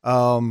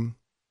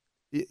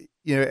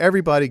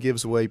 Everybody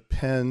gives away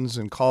pens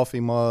and coffee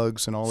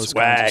mugs and all this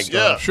Swag. kinds of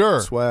Yeah, stuff.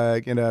 sure.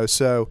 Swag.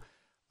 So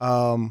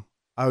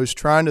I was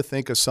trying to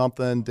think of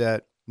something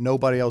that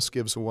nobody else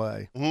gives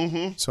away.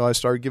 Mm-hmm. So I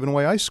started giving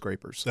away ice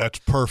scrapers. That's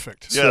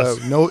perfect. Yes.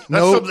 So no, That's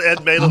something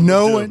Ed Malin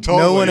no was one, doing. no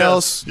Totally, one yes.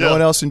 else, Yeah. no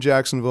one else in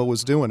Jacksonville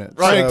was doing it.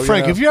 Right. So,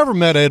 Frank, have you ever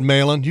met Ed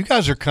Malin? You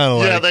guys are kind of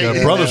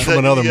like brothers from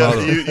another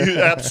mother. You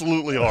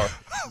absolutely are.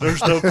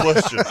 There's no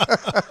question.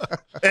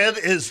 Ed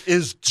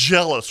is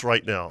jealous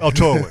right now. Oh,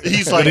 totally.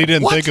 He's But like, he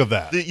didn't "What? think of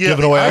that. The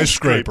Giving away ice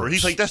scraper." scrapers.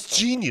 He's like, that's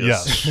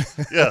genius.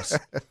 Yes. Yes.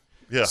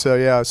 Yeah. So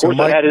yeah, Of so course,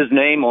 Mike, it had his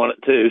name on it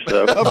too.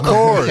 So Of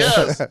course.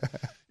 Yes.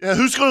 Yeah.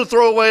 Who's going to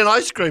throw away an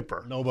ice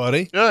scraper?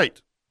 Nobody.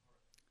 Right.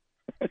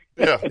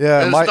 Yeah.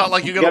 Yeah, And Mike- it's not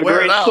like you're you going got to a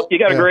wear it out. you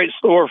got a great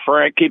store,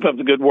 Frank. Keep up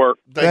the good work.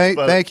 Thanks,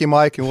 buddy. thank you,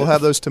 Mike, and we'll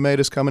have those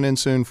tomatoes coming in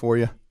soon for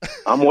you.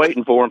 I'm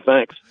waiting for him.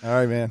 Thanks. All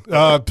right, man.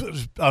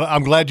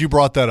 I'm glad you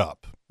brought that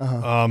up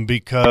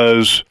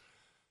because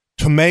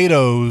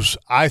tomatoes,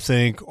 I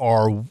think,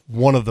 are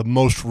one of the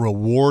most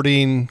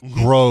rewarding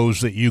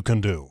grows that you can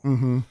do.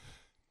 Mm-hmm.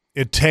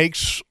 It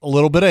takes a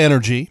little bit of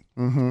energy,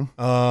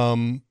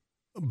 Mm-hmm.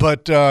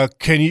 but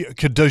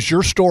does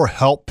your store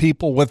help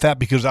people with that?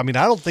 Because I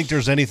don't think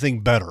there's anything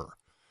better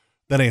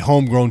than a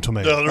homegrown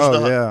tomato. No,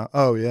 there's not.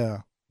 Oh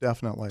yeah,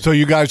 definitely. So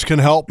you guys can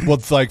help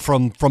with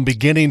from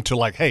beginning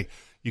to hey,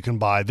 you can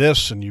buy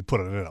this and you put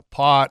it in a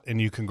pot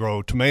and you can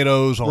grow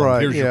tomatoes on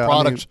Right. here's your yeah,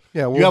 products.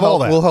 we'll you have all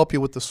help, that. We'll help you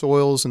with the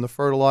soils and the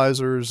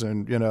fertilizers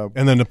and,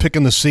 And then the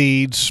picking the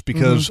seeds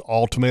because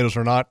all tomatoes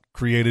are not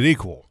created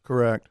equal.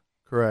 Correct.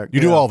 You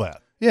do all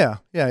that. Yeah.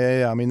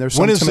 I mean, there's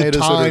some When is the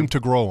tomatoes time to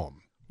grow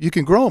them? You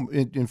can grow them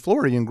in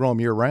Florida. You can grow them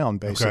year round,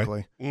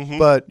 basically.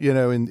 But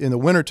in the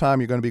wintertime,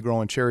 you're going to be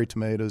growing cherry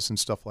tomatoes and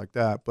stuff like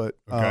that. But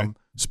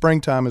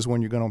springtime is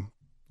when you're going to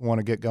want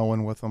to get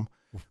going with them.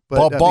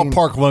 But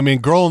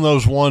ballpark. Growing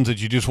those ones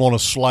that you just want to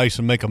slice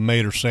and make a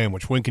Mater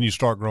sandwich. When can you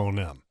start growing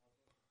them?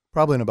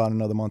 Probably in about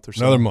another month or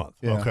so. Another month.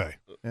 Yeah. Okay.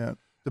 Yeah.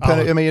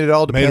 It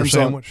all depends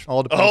on sandwich?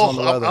 on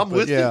the weather. I'm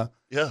with yeah.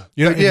 you.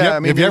 Yeah.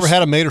 Have you ever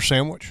had a Mater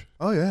sandwich?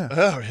 Oh yeah.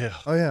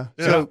 Oh yeah.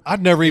 So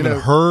I'd never even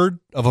heard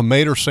of a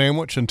Mater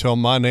sandwich until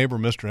my neighbor,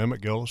 Mr.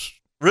 Emmett Gillis,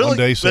 one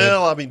day said,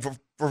 well, I mean, from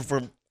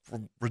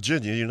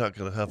Virginia, you're not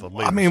going to have a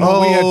Mater. we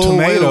had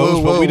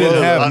tomatoes, but we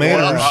didn't have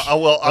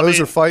Maters.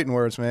 Those are fighting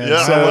words, man.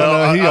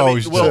 Yeah, he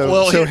always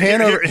does.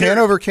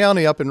 Hanover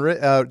County up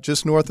in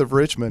just north of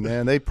Richmond,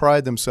 man, they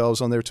pride themselves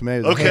on their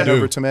tomatoes. Okay.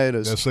 Hanover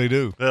tomatoes. Yes, they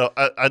do. Well,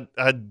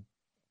 I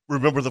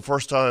remember the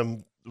first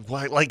time,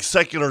 like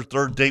second or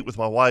third date with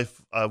my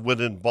wife, I went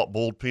and bought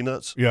boiled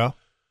peanuts. Yeah.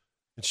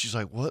 And she's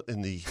like, "What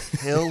in the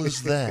hell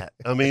is that?"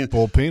 I mean,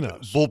 boiled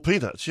peanuts. Boiled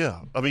peanuts,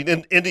 yeah. I mean,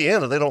 in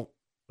Indiana, they don't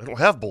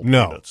have boiled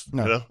peanuts.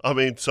 No. You know? I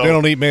mean, so they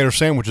don't eat Mater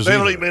sandwiches. They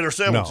either. don't eat Mater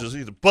sandwiches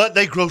either. But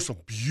they grow some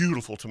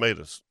beautiful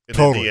tomatoes in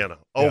Totally. Indiana.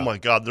 Oh my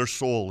God, their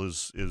soil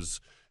is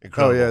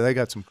incredible. Oh yeah, they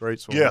got some great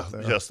soil. Yeah, up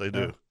there. yes, they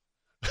do.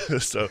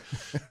 So,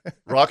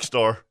 rock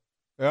star.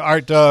 All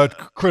right,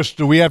 Chris,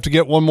 do we have to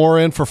get one more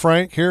in for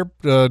Frank here?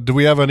 Do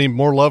we have any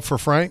more love for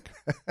Frank?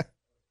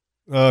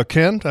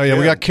 Ken? Yeah,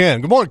 we got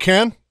Ken. Good morning,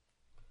 Ken.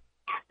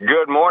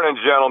 Good morning,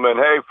 gentlemen.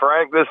 Hey,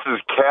 Frank, this is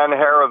Ken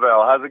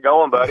Haravel. How's it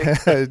going,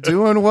 buddy?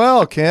 Doing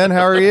well, Ken.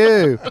 How are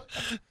you?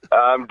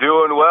 I'm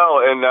doing well,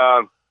 and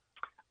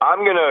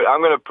I'm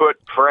gonna put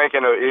Frank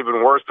in an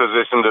even worse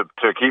position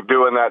to keep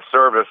doing that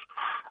service.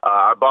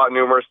 I bought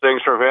numerous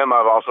things from him.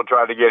 I've also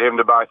tried to get him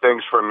to buy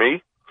things from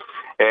me,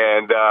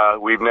 and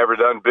we've never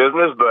done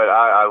business, but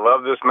I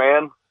love this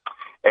man.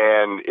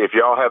 And if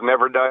y'all have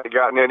never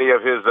gotten any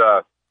of his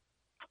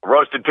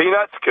roasted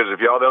peanuts, because if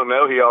y'all don't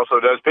know, he also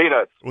does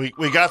peanuts.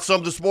 We got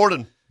some this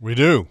morning. We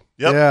do.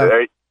 Yep.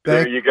 Yeah.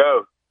 There you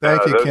go.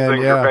 Thank you, those Ken.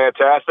 things Yeah. are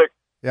fantastic.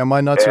 Yeah,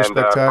 my nuts are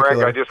spectacular.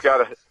 Frank, I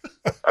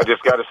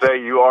just gotta say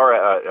you are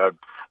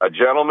a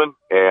gentleman,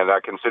 and I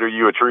consider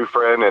you a true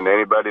friend. And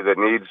anybody that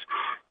needs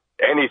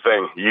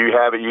anything, you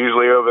have it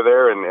usually over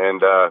there, and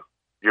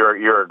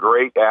you're a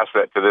great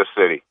asset to this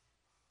city.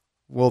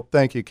 Well,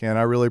 thank you, Ken.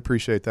 I really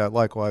appreciate that.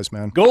 Likewise,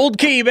 man. Gold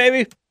key,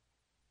 baby.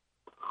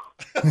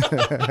 Thank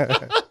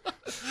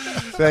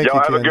Y'all you,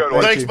 have Ken. a good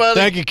one. Thanks, buddy.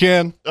 Thank you,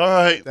 Ken. All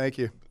right. Thank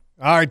you.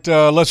 All right,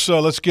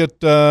 let's get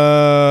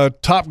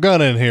Top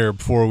Gun in here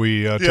before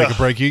we take a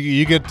break.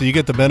 You get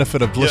the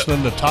benefit of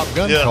listening to Top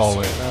Gun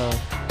call in.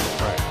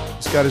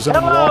 He's got his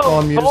own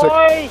walk-on music.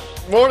 Boys,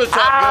 Morning,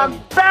 Top Gun. I'm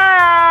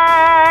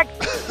back.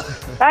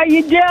 How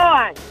you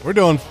doing? We're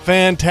doing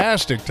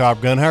fantastic, Top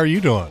Gun. How are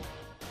you doing?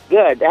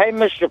 Good. Hey,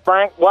 Mr.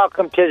 Frank,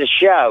 welcome to the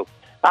show.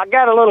 I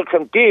got a little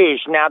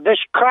confused. Now, this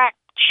cracked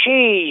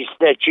cheese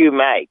that you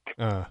make,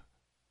 I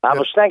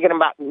was thinking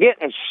about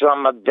getting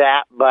some of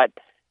that, but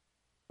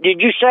did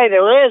you say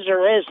there is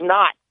or is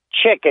not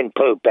chicken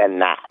poop in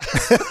that?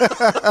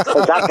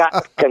 Because I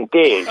got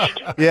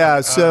confused.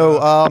 Yeah, so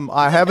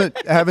I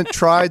haven't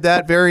tried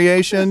that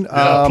variation.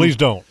 Please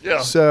don't.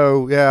 Yeah.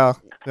 So yeah,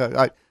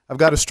 I've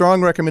got a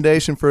strong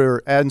recommendation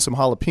for adding some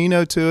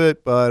jalapeno to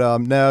it, but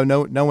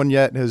no one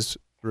yet has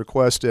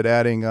requested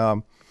adding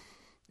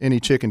any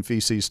chicken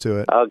feces to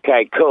it.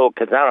 Okay, cool,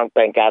 because I don't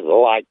think I'd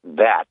like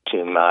that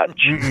too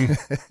much.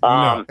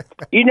 No.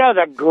 You know,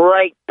 the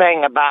great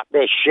thing about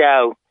this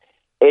show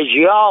is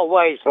you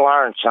always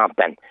learn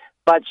something,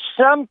 but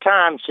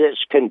sometimes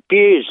it's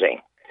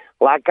confusing.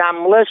 Like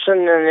I'm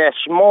listening this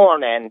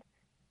morning,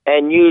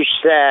 and you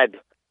said,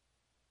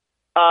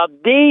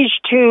 these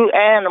two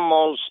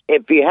animals,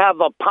 if you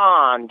have a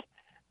pond,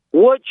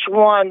 which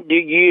one do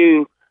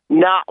you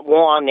not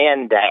want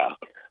in there?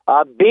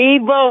 A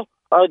beaver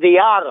or the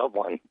otter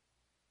one?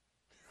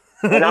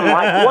 And I'm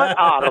like, what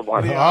otter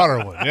one? The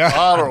otter one, yeah.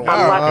 Otter one.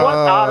 I'm like, what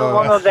otter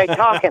one are they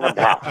talking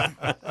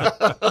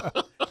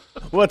about?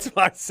 What's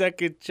my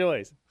second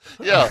choice?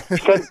 Yeah.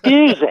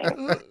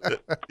 Confusing.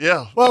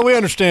 Yeah. Well, we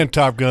understand,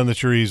 Top Gun,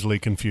 that you're easily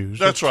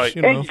confused. That's right.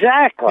 You know.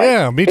 Exactly.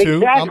 Yeah, me too.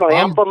 Exactly.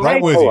 I'm from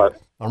right with you. Mayport,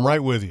 I'm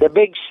right with you. the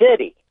big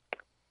city.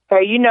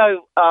 Hey, you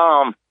know,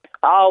 I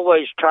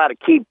always try to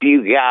keep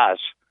you guys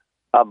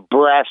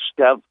abreast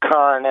of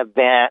current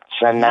events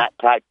and that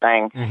type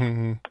thing.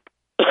 Mm-hmm.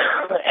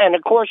 And,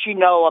 of course, you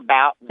know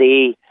about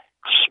the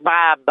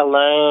spy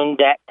balloon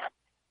that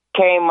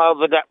came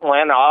over that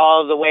went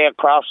all the way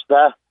across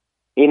the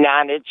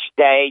United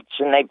States,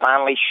 and they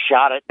finally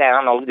shot it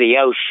down over the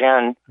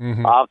ocean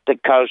off the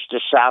coast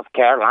of South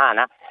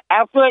Carolina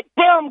after it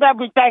filmed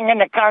everything in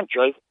the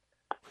country.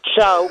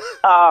 So,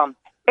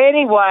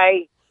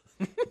 anyway,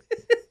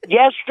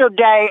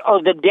 yesterday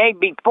or the day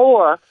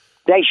before,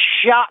 they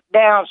shot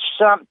down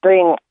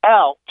something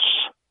else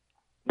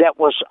that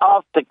was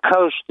off the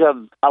coast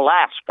of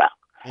Alaska.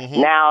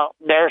 Now,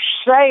 they're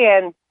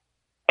saying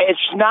it's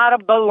not a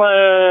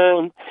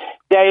balloon.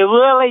 They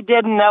really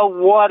didn't know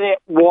what it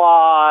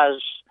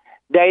was.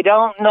 They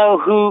don't know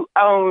who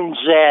owns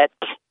it.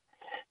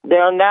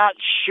 They're not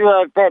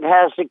sure if it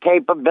has the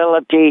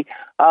capability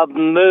of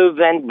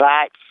moving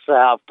by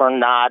itself or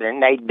not,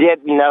 and they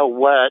didn't know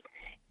where it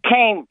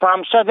came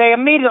from, so they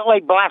immediately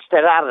blasted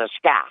it out of the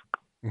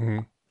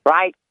sky.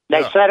 Right?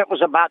 They said it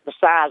was about the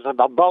size of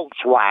a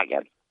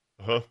Volkswagen.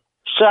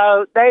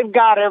 So they've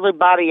got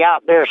everybody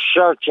out there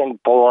searching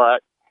for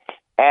it.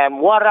 And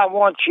what I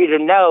want you to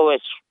know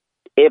is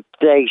if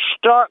they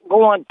start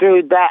going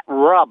through that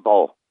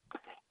rubble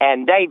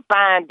and they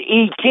find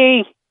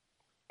E.T.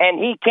 and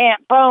he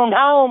can't phone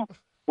home,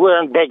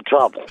 we're in big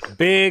trouble.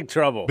 Big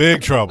trouble.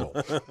 Big trouble.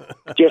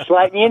 Just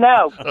letting you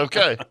know.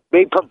 Okay.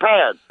 Be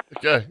prepared.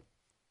 Okay.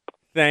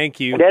 Thank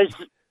you.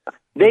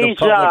 These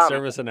public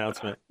service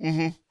announcement.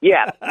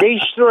 Yeah,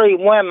 these three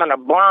women, a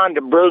blonde,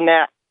 a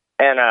brunette,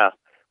 and a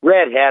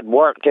redhead,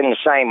 worked in the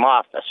same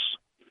office.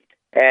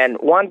 And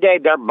one day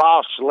their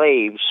boss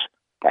leaves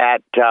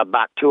at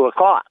about 2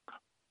 o'clock.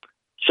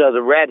 So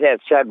the redhead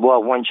said,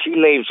 well, when she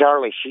leaves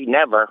early, she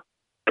never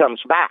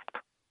comes back.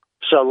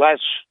 So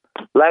let's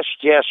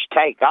just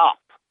take off.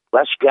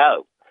 Let's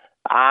go.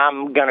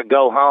 I'm going to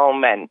go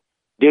home and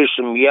do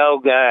some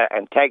yoga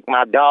and take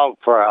my dog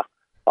for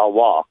a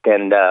walk.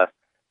 And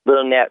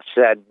brunette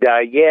said,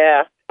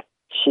 yeah.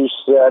 She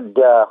said,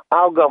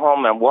 I'll go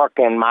home and work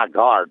in my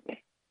garden.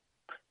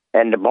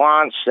 And the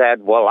blonde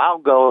said, well, I'll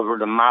go over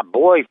to my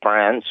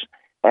boyfriend's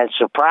and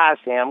surprise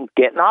him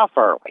getting off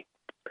early.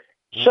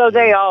 So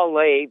they all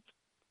leave,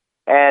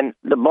 and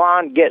the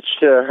blonde gets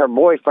to her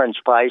boyfriend's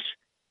place,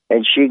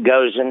 and she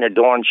goes in the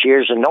door and she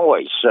hears a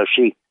noise. So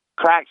she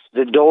cracks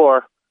the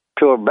door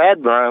to her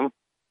bedroom,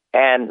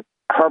 and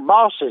her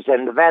boss is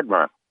in the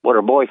bedroom with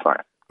her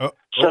boyfriend.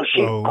 So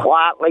she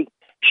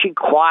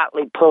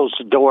quietly pulls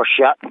the door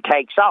shut and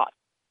takes off.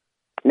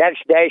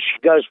 Next day,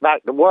 she goes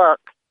back to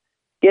work.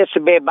 Gets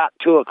to be about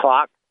 2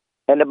 o'clock,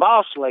 and the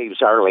boss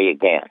leaves early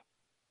again.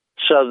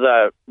 So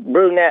the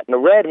brunette and the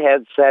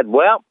redhead said,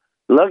 well,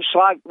 looks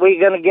like we're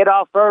going to get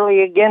off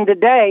early again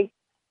today.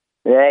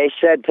 And they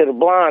said to the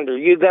blonde, are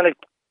you going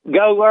to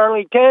go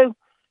early too?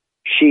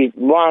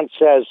 Blonde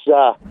says,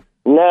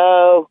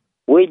 no,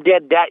 we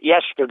did that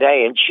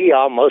yesterday, and she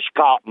almost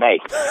caught me.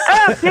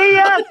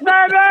 FDS,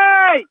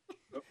 baby!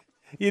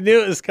 You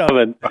knew it was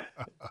coming.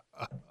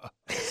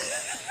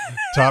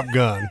 Top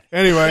Gun.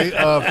 Anyway,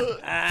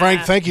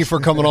 Frank, thank you for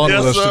coming on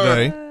with us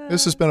today.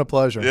 This has been a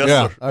pleasure. Yes,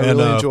 sir. I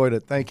really enjoyed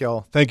it. Thank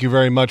y'all. Thank you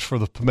very much for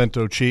the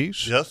pimento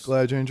cheese. Yes.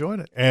 Glad you enjoyed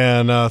it.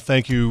 And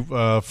thank you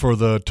for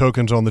the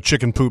tokens on the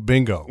chicken poop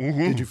bingo.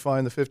 Did you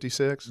find the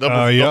 56?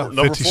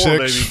 Number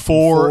 56,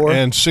 4, 4,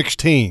 and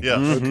 16. Yeah.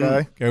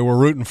 Okay. We're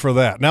rooting for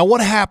that. Now,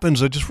 what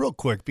happens, just real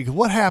quick, because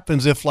what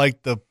happens if,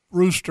 like, the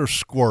rooster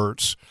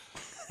squirts,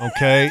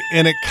 okay,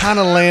 and it kind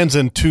of lands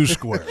in 2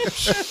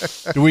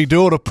 squares? Do we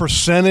do it a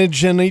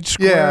percentage in each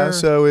square? Yeah,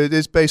 so it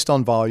is based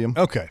on volume.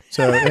 Okay.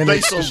 So and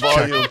Based on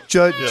volume.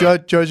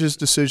 Judges'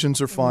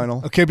 decisions are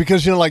final. Okay,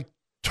 because, like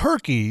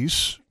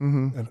turkeys,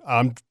 and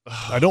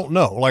I don't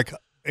know, like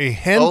a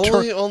hen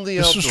turkey. Only on the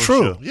this outdoor is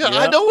true. show. Yeah,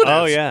 I know it is.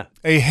 Oh, yeah.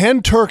 A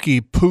hen turkey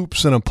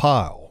poops in a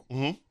pile.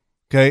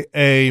 Okay,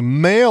 a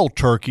male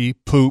turkey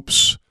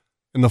poops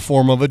in the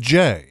form of a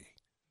J.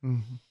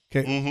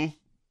 Okay.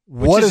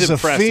 What is does a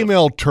impressive.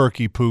 female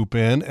turkey poop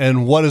in,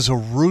 and what is a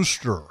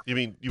rooster? You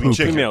mean Poop.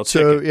 chicken? Female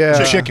So, chicken.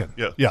 yeah. Chicken.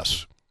 Yeah.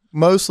 Yes.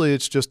 Mostly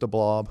it's just a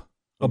blob.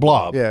 A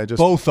blob. Yeah, just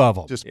both of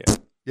them. Just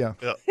Yeah.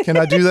 Can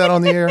I do that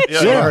on the air? Yeah.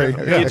 Sorry.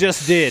 Yeah. You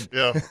just did.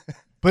 Yeah.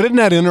 But isn't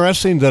that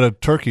interesting that a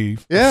turkey,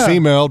 Yeah. a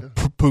female,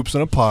 poops in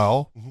a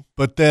pile,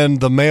 but then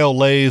the male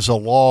lays a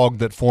log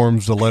that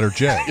forms the letter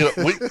J?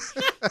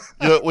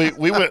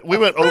 We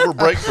went over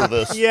break for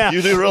this. Yeah,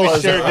 You do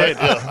realize we sure that,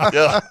 right? did.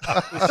 Yeah.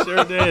 We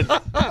sure did.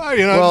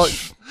 Well,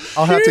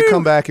 I'll have to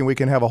come back and we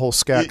can have a whole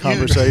scat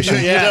conversation.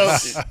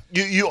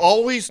 You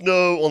always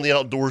know on the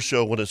outdoor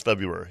show when it's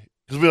February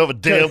because we don't have a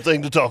damn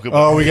thing to talk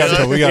about. Oh, we got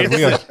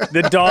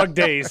The dog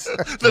days.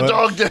 the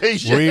dog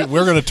days.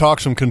 We're going to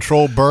talk some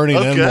controlled burning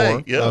and Okay,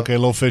 more. yeah. Okay, a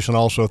little fishing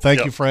also.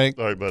 Thank you, Frank.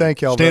 All right, buddy.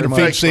 Thank y'all very Standard much.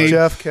 Feed Seed.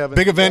 Jeff, Kevin.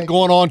 Big event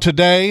going on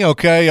today.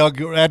 Okay,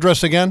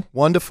 address again?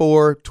 1 to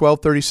 4,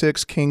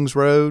 1236 Kings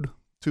Road,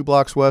 2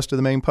 blocks west of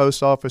the main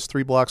post office,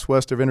 3 blocks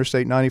west of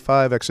Interstate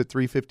 95, exit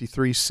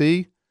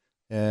 353C.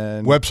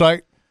 And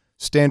Website?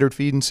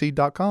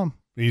 standardfeedandseed.com.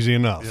 Easy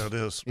enough. Yeah, it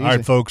is. All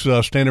right, folks,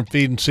 Standard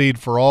Feed and Seed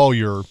for all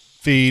your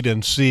feed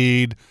and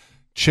seed,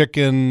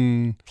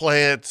 chicken,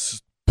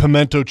 Plants.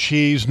 pimento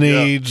cheese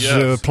needs,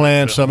 yes.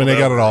 plants. I mean, they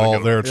got it all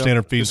there at Yeah.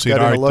 Standard Feed and Just Seed. got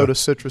All in right, a load of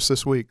citrus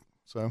this week.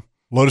 So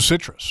load of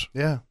citrus.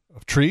 yeah.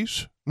 Of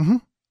trees?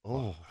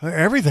 Oh.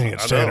 Everything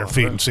at Standard know.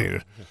 Feed and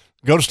Seed.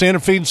 Go to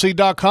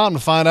standardfeedandseed.com to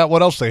find out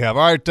what else they have.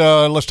 All right,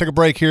 let's take a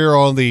break here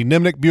on the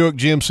Nimnik Buick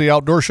GMC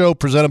Outdoor Show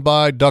presented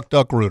by Duck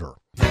Duck Rooter.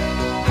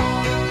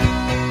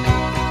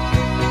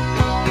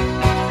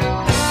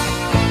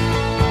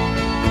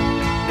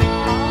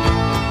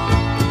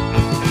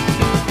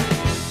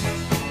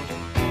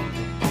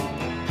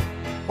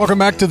 Welcome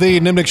back to the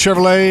Nimnik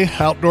Chevrolet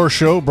Outdoor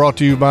Show, brought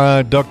to you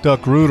by Duck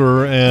Duck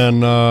Rooter.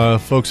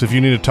 And folks, if you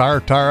need a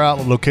tire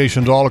outlet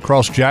locations all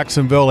across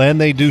Jacksonville,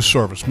 and they do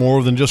service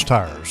more than just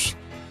tires.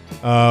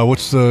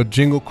 What's the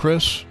jingle,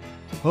 Chris?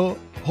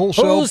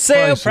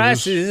 Wholesale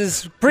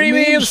prices,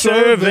 premium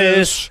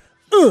service,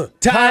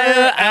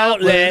 tire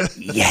outlet.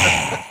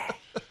 Yeah.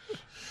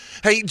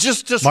 Hey,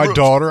 just my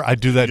daughter, I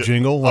do that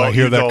jingle when I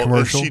hear that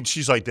commercial.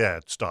 She's like,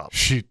 Dad, stop.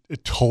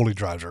 It totally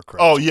drives her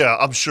crazy. Oh yeah,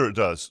 I'm sure it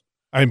does.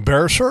 I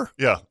embarrass her.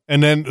 Yeah.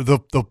 And then the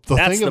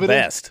That's thing of the it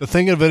best. is, the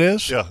thing of it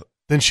is, Yeah.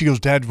 then she goes,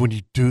 Dad, when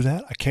you do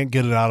that, I can't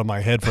get it out of my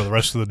head for the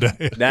rest of the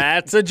day.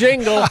 That's a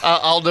jingle.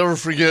 I'll never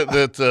forget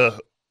that.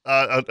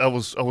 I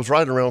was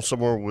riding around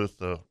somewhere with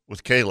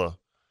Kayla,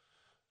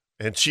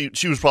 and she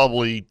was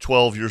probably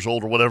 12 years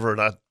old or whatever,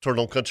 and I turned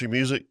on country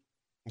music,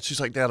 and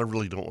she's like, Dad, I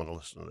really don't want to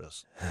listen to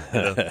this.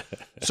 You know?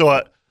 So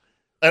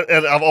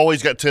I've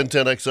always got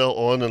 1010 XL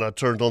on, and I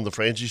turned on the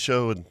Frangie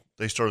show, and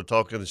they started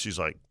talking, and she's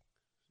like,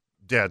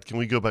 Dad, can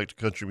we go back to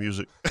country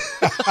music?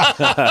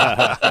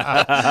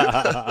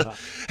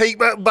 Hey,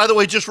 by the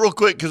way, just real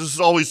quick, because this is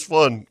always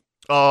fun.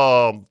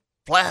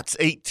 Platts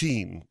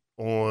 18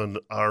 on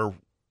our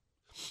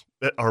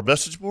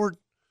message board,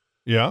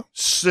 Yeah.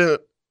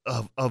 sent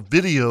a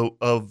video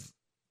of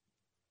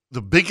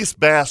the biggest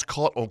bass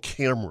caught on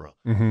camera.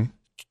 Mm-hmm.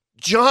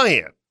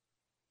 Giant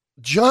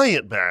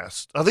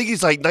bass. I think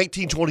he's like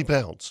 19, 20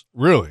 pounds.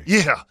 Really?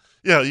 Yeah.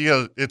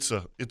 It's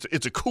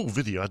a cool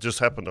video. I just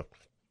happened to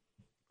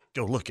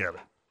go look at it.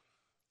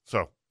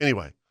 So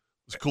anyway,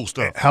 it's cool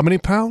stuff. How many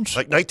pounds?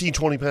 Like 19,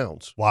 20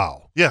 pounds.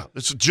 Wow. Yeah,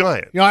 it's a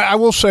giant. You know, I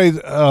will say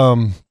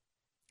the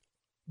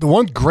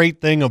one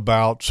great thing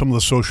about some of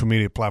the social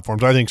media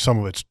platforms, I think some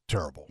of it's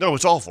terrible. No,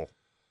 it's awful.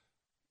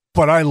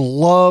 But I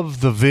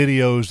love the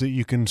videos that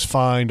you can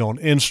find on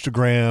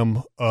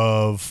Instagram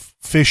of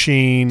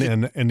fishing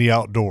and the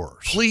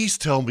outdoors. Please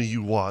tell me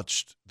you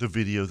watched the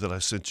video that I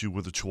sent you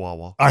with the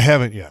Chihuahua. I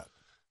haven't yet.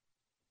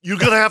 You're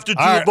going to have to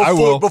do I it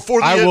will. before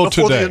the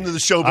end of the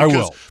show. I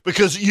will.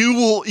 Because you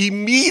will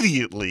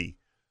immediately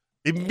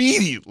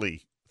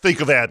think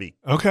of Abby.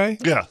 Okay.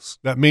 Yes.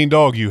 That mean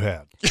dog you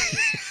had.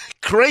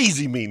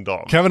 Crazy mean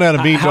dog. Kevin had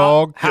a mean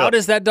dog. How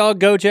does that dog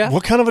go, Jeff?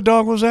 What kind of a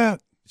dog was that?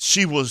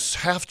 She was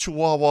half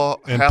Chihuahua,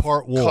 And half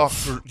part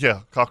wolf.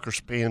 Cocker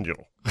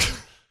Spaniel.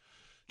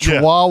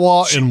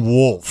 Chihuahua and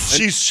wolf.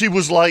 She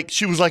was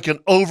like an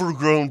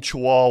overgrown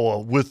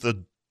Chihuahua with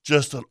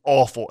just an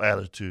awful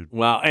attitude.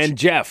 Wow. And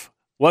Jeff,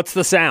 what's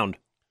the sound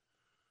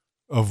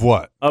Of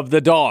what? of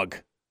the dog?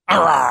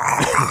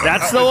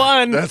 That's the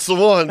one. That's the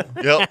one.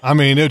 Yep. I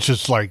mean, it's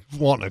just like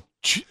wanting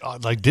to,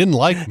 didn't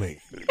like me.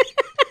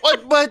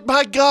 But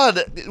my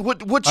God,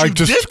 what you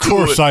did of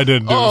course to it. I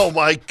didn't do Oh it.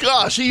 my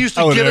gosh, he used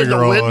I to would get in egg the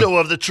her on. window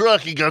of the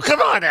truck and go,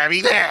 "Come on,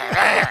 Abby!"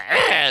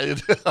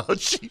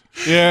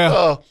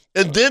 Yeah.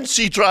 And then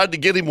she tried to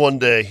get him one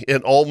day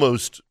and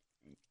almost,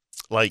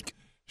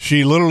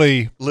 She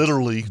literally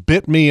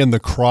bit me in the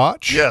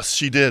crotch. Yes,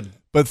 she did.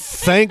 But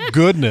thank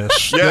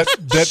goodness Yes.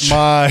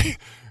 that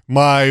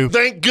my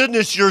Thank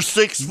goodness you're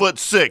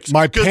 6'6".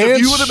 My because if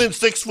pants- you would have been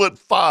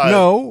 5'5".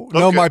 no,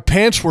 Okay. my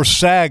pants were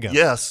sagging.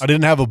 Yes. I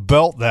didn't have a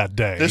belt that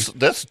day. That's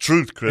the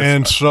truth, Chris.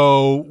 And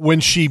so when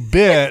she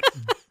bit,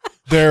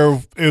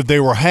 they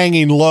were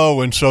hanging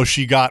low, and so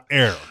she got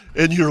air.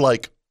 And you're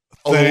like,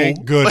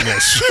 Thank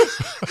goodness.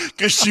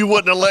 because she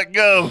wouldn't have let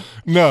go.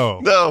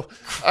 No,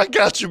 I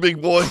got you,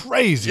 big boy.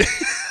 crazy.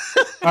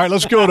 All right,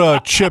 let's go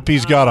to Chip.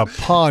 He's got a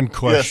pond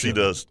question. Yes, he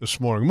does. This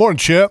morning. Morning,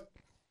 Chip.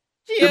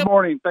 Good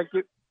morning.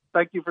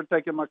 Thank you for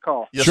taking my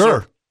call. Yes,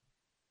 Sure. sir.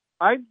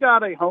 I've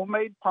got a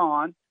homemade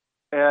pond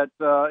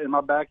in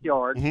my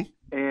backyard,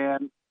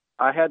 and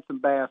I had some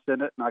bass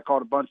in it, and I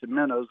caught a bunch of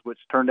minnows, which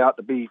turned out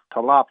to be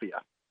tilapia.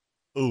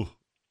 Ooh.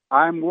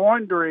 I'm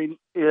wondering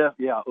if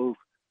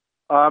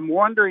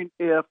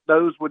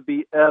those would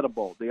be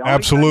edible. The only thing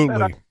Absolutely.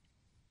 that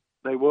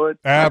they would.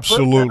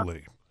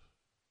 Absolutely.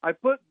 I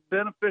put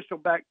beneficial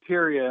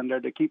bacteria in there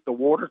to keep the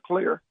water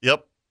clear.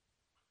 Yep.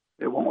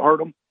 It won't hurt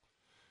them.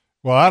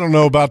 Well, I don't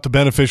know about the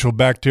beneficial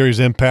bacteria's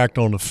impact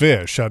on the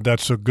fish.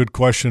 That's a good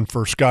question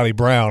for Scotty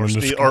Brown.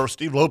 Or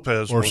Steve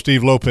Lopez. Or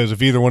Steve Lopez.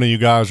 If either one of you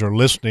guys are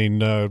listening,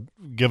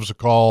 give us a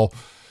call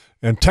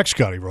and text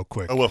Scotty real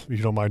quick. I will. If you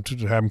don't mind to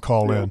have him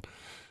call in.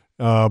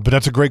 But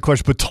that's a great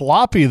question. But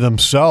tilapia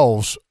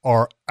themselves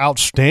are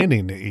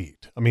outstanding to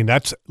eat. I mean,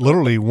 that's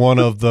literally one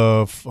of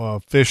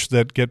the fish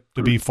that get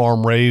to be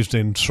farm raised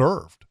and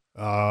served.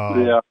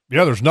 Yeah,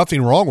 there's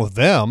nothing wrong with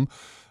them.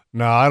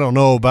 Now, I don't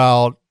know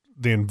about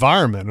the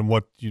environment and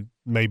what you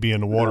may be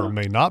in the water and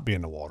may not be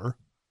in the water.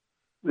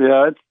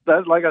 Yeah,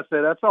 like I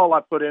said, that's all I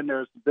put in there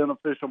is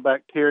beneficial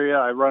bacteria.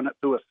 I run it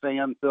through a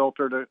sand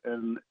filter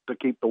to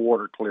keep the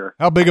water clear.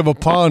 How big of a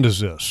pond is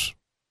this?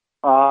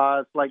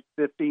 It's like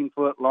 15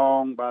 foot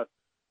long by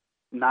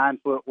 9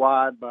 foot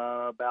wide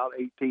by about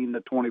 18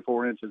 to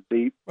 24 inches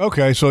deep.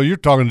 Okay, so you're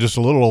talking just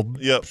a little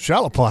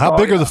shallow pond. How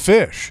big are the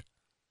fish?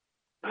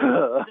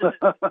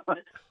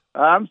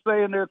 I'm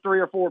saying they're 3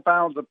 or 4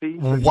 pounds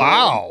apiece.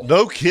 Wow.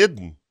 No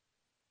kidding.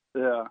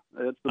 Yeah,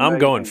 it's I'm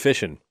going amazing.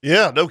 fishing.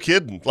 Yeah, no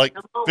kidding. Like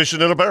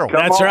fishing in a barrel.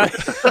 That's on. right.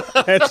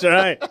 That's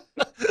right.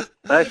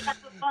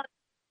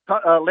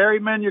 Larry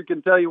Minier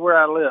can tell you where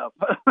I live.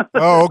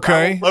 Oh,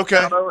 okay.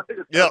 Okay.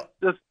 Yeah.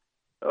 Just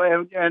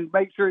and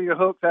make sure your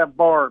hooks have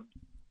barbs.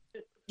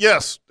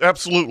 Yes,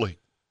 absolutely.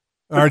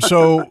 All right,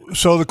 so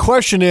the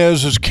question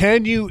is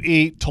can you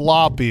eat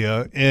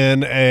tilapia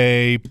in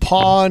a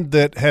pond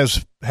that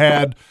has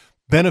had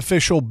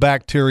beneficial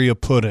bacteria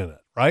put in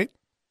it, right?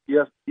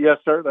 Yes,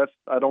 sir.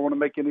 I don't want to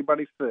make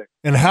anybody sick.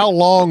 And how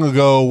long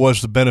ago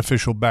was the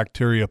beneficial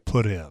bacteria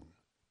put in?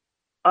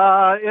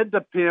 It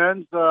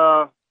depends.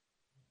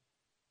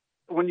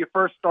 When you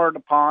first start a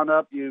pond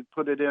up, you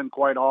put it in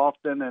quite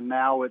often, and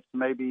now it's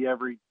maybe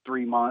every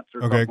 3 months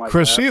or Okay, something like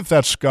Chris, that. see if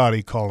that's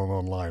Scotty calling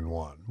on line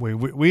one.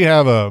 We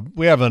have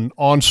an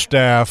on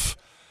staff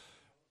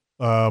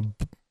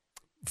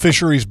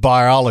fisheries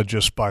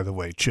biologist, by the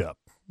way, Chip,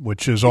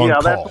 which is on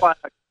call. That's why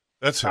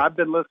That's it. I've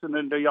been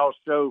listening to y'all's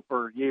show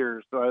for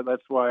years, so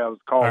that's why I was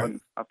calling.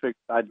 Right. I figured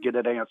I'd get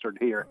it answered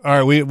here.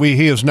 All right,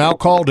 he is now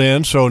called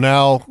in. So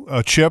now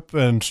Chip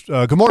and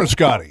good morning,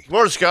 Scotty. Good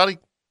morning, Scotty.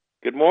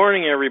 Good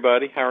morning,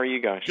 everybody. How are you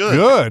guys?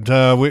 Good.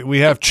 We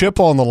have Chip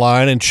on the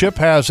line, and Chip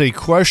has a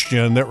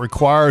question that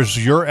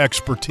requires your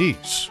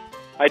expertise.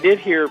 I did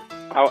hear.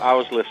 I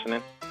was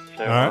listening.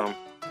 So, All right.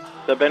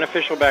 The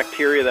beneficial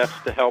bacteria, that's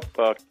to help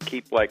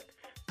keep like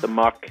the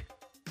muck.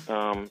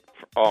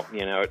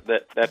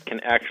 That can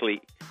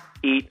actually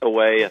eat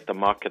away at the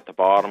muck at the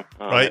bottom.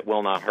 Right. It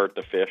will not hurt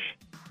the fish.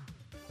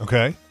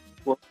 Okay.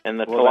 And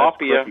the Well, that's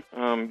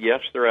tilapia, yes,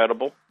 they're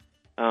edible.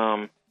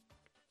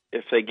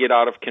 If they get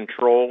out of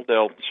control,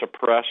 they'll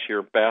suppress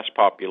your bass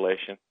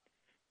population.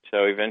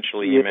 So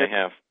eventually, you may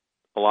have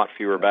a lot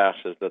fewer bass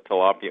as the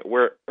tilapia.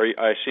 Where are you?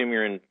 I assume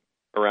you're in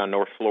around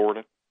North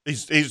Florida.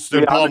 He's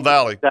in Palm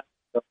Valley.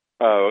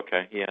 Oh,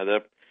 okay. Yeah,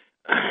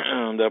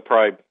 they'll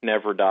probably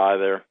never die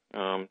there.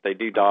 They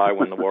do die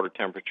when the water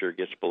temperature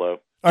gets below.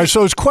 All right.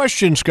 So his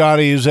question,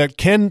 Scotty, is that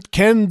can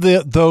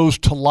those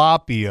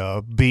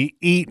tilapia be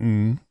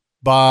eaten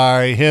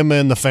by him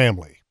and the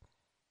family?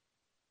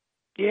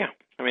 Yeah,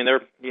 I mean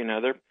they're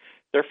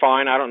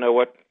fine. I don't know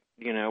what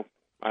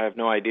I have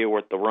no idea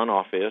what the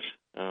runoff is.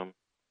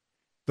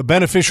 The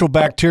beneficial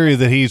bacteria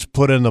that he's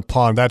put in the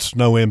pond, that's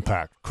no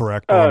impact,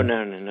 correct? Oh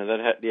no.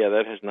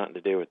 That has nothing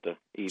to do with the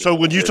eating. So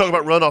when you talk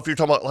about runoff, you're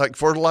talking about like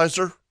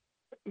fertilizer?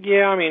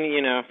 Yeah, I mean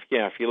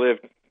if you live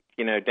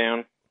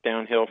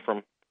downhill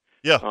from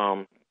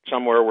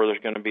somewhere where there's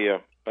going to be a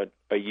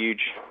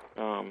huge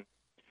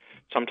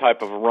some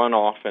type of a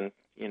runoff, and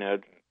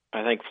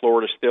I think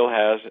Florida still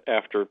has,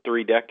 after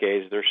 3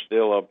 decades, there's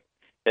still a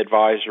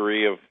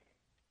advisory of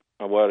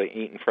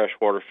eating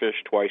freshwater fish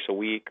twice a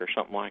week or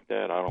something like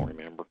that. I don't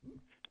remember.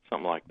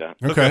 Something like that.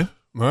 Okay.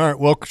 All right.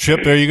 Well,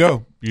 Chip, there you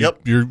go.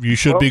 You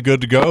should be good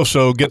to go.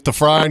 So get the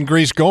frying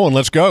grease going.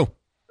 Let's go.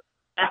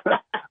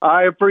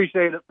 I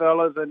appreciate it,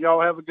 fellas, and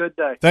y'all have a good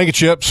day. Thank you,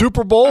 Chip.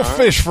 Super Bowl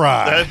fish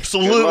fry.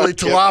 Absolutely.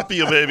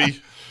 Tilapia, baby.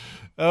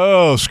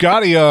 Oh,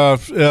 Scotty,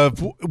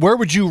 where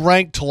would you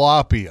rank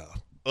tilapia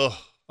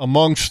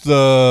amongst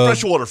the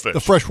freshwater fish? The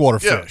freshwater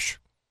fish.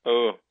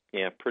 Oh,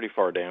 yeah, pretty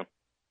far down.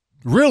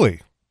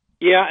 Really?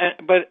 Yeah,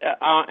 but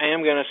I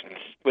am going to,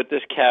 with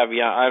this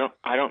caveat,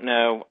 I don't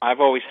know. I've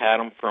always had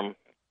them from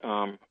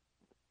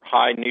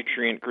high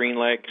nutrient green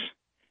lakes,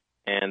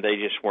 and they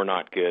just were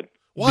not good.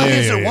 Why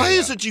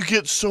is it you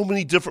get so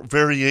many different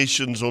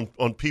variations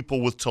on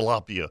people with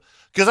tilapia?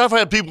 Because I've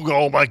had people go,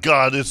 "Oh my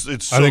God, it's so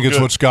I think it's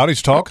good." what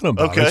Scotty's talking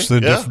about. Okay, It's the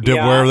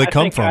where they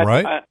come from,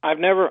 right? I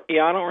don't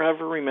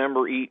ever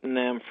remember eating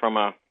them from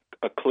a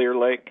clear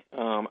lake.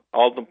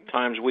 All the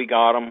times we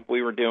got them,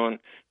 we would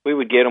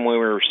get them when we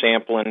were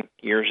sampling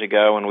years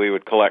ago, and we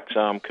would collect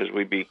some because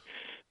we'd be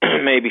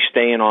maybe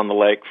staying on the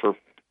lake for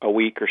a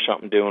week or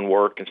something doing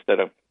work instead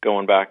of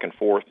going back and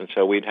forth, and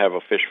so we'd have a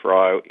fish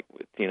fry,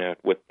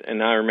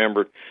 and I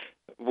remember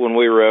when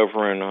we were over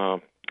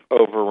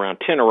around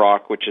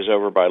Tinnerock, which is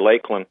over by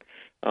Lakeland,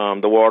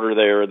 the water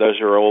there,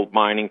 those are old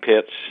mining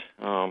pits,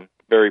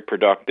 very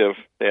productive.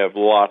 They have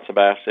lots of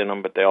bass in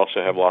them, but they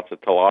also have lots of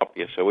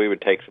tilapia, so we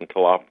would take some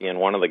tilapia, and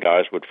one of the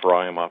guys would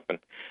fry them up, and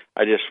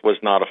I just was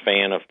not a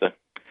fan of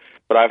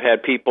but I've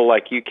had people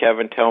like you,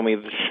 Kevin, tell me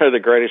they're the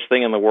greatest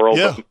thing in the world.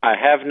 Yeah. But I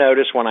have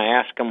noticed when I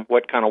ask them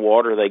what kind of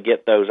water they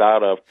get those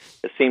out of,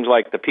 it seems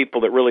like the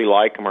people that really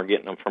like them are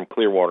getting them from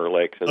clear water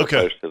lakes as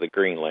opposed to the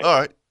green lakes. All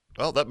right.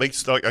 Well, I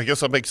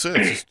guess that makes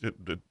sense.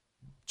 It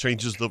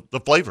changes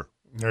the flavor.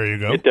 There you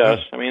go. It does.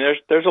 I mean,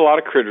 there's a lot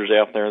of critters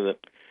out there that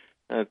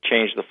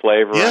change the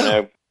flavor.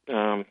 Yeah.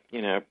 I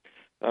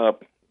know,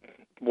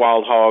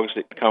 wild hogs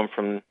that come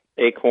from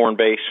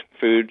acorn-based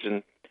foods,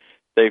 and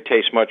they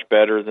taste much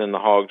better than the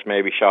hogs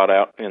maybe shot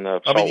out in the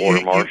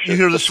saltwater marshes. You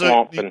hear the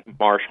swamp and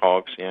marsh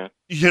hogs, yeah.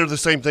 You hear the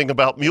same thing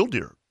about mule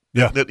deer.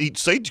 Yeah. That eat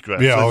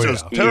sage-grouse. Yeah, It's oh,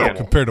 just yeah.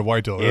 terrible. Compared to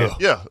whitetail.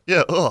 Yeah.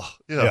 Yeah.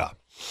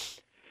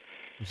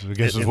 So I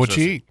guess it's what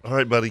you eat. All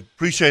right, buddy.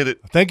 Appreciate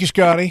it. Thank you,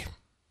 Scotty.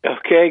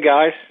 Okay,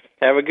 guys.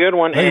 Have a good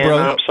one. Hey, and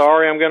brother. I'm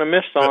sorry I'm going to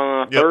miss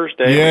on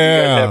Thursday. but You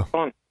Yeah. guys have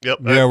fun. Yep.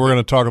 Yeah, we're going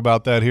to talk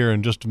about that here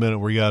in just a minute.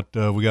 We got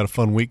a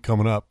fun week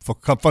coming up,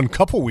 fun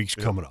couple weeks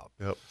coming up.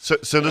 Yep.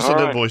 Send us All an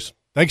right. invoice.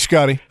 Thanks,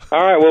 Scotty.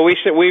 All right. Well,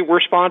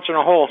 we're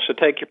sponsoring a hole, so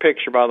take your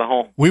picture by the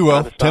hole. We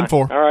will. By the sign.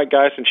 10-4. All right,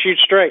 guys, and shoot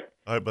straight.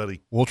 All right, buddy.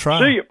 We'll try.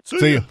 See you.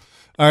 See you.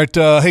 All right,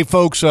 hey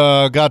folks,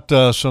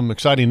 got some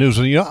exciting news.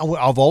 You know,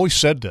 I've always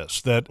said this,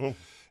 that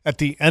at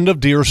the end of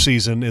deer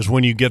season is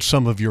when you get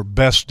some of your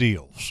best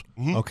deals.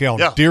 Okay,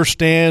 on deer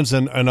stands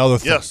and other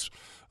things. Yes.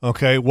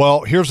 Okay,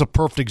 well, here's a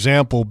perfect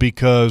example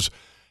because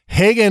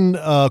Hagen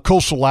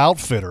Coastal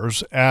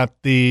Outfitters at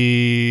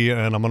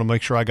and I'm going to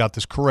make sure I got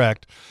this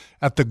correct,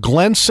 at the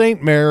Glen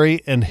St.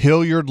 Mary and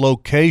Hilliard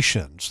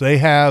locations, they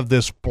have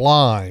this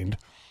blind,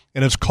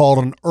 and it's called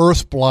an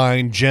Earth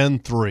Blind Gen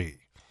 3.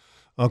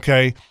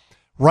 Okay,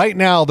 right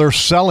now they're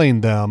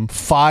selling them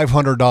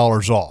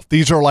 $500 off.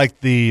 These are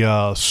like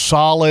the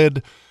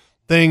solid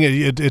thing.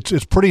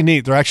 It's pretty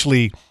neat. They're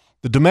actually,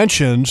 the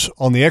dimensions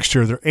on the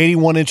exterior, they're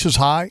 81 inches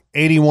high,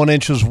 81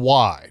 inches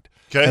wide.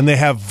 Okay. And they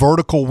have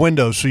vertical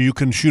windows so you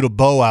can shoot a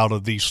bow out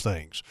of these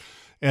things.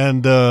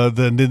 And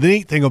the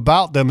neat thing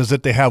about them is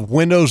that they have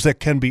windows that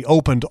can be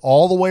opened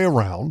all the way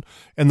around,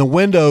 and the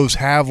windows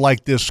have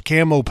like this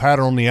camo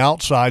pattern on the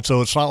outside,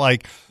 so it's not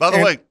like. By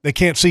the way, they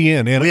can't see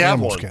in. And we have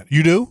animals one. can't.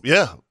 You do?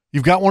 Yeah.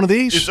 You've got one of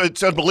these?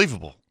 It's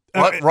unbelievable.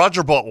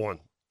 Roger bought one.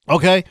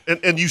 Okay.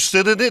 And you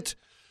sit in it,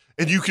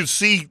 and you can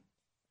see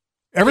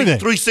everything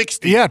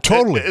 360. Yeah,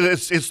 totally. And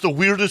it's the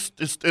weirdest.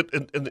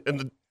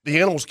 And the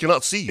animals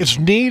cannot see you. It's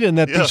neat in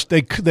that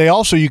they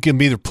also, you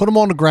can either put them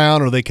on the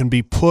ground or they can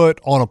be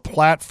put on a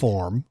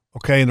platform,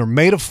 okay, and they're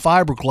made of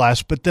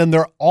fiberglass, but then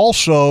they're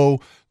also,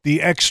 the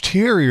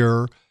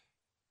exterior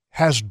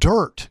has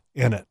dirt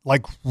in it,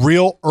 like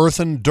real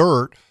earthen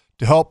dirt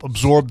to help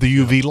absorb the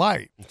UV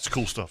light. It's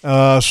cool stuff.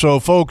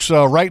 So, folks,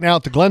 right now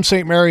at the Glen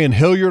St. Mary and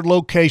Hilliard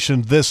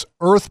location, this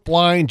Earth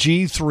Blind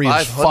G3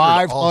 is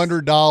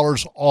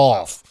 $500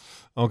 off.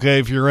 Okay,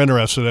 if you're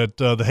interested at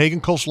the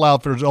Hagen Coastal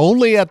Outfitters,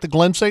 only at the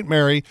Glen St.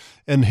 Mary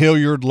and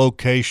Hilliard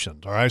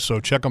locations. All right, so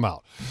check them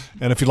out.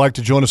 And if you'd like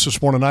to join us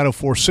this morning,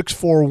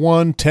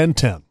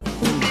 904-641-1010.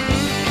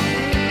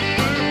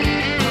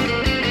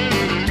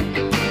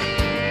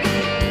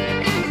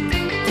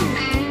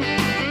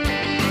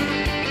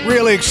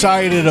 Really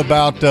excited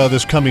about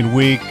this coming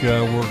week.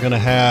 We're going to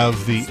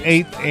have the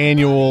 8th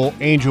annual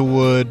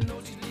Angelwood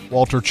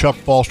Walter Chuck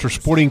Foster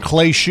Sporting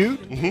Clay Shoot.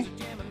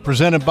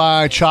 Presented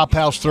by Chop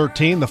House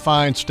 13, the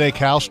fine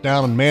steakhouse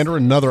down in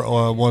Mandarin. Another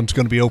one's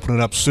going to be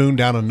opening up soon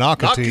down in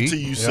Nocatee.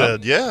 Nocatee, you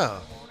said, yeah.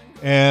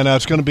 And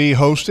it's going to be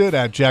hosted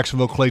at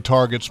Jacksonville Clay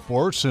Target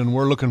Sports, and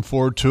we're looking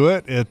forward to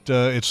it.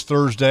 It's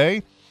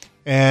Thursday,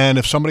 and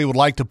if somebody would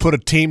like to put a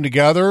team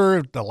together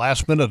at the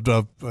last minute,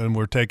 and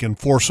we're taking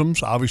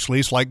foursomes, obviously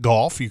it's like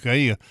golf.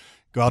 You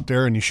go out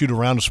there and you shoot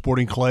around the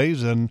sporting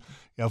clays, and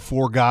you have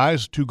 4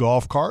 guys, 2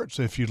 golf carts.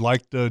 If you'd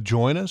like to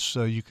join us,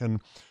 you can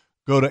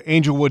go to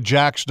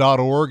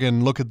angelwoodjacks.org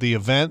and look at the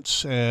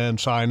events and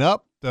sign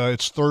up.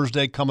 It's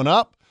Thursday coming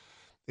up.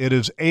 It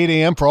is 8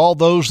 a.m. for all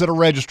those that are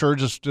registered.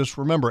 Just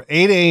remember,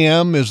 8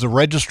 a.m. is the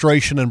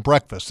registration and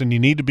breakfast, and you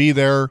need to be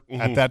there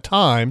at that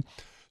time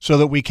so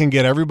that we can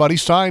get everybody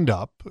signed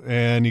up.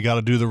 And you got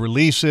to do the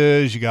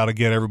releases. You got to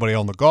get everybody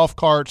on the golf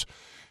carts.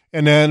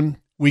 And then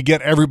we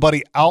get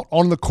everybody out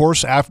on the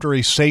course after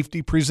a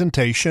safety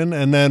presentation,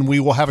 and then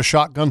we will have a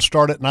shotgun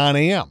start at 9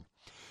 a.m.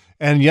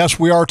 And yes,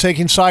 we are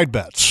taking side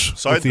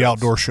bets with the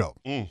outdoor show.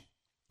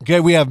 Okay,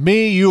 we have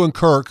me, you, and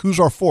Kirk. Who's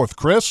our 4th?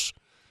 Chris,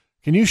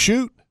 can you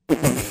shoot?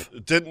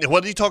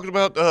 What are you talking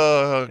about?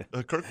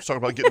 Kirk was talking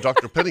about getting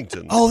Dr.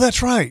 Pennington. Oh,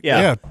 that's right.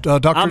 Yeah.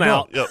 Dr. I'm Dell.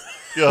 out. Yep.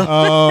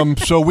 Yeah.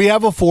 So we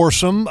have a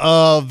foursome.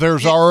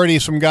 There's already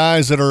some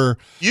guys that are.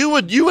 You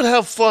would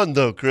have fun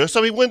though, Chris.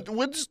 I mean, when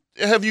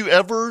have you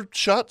ever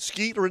shot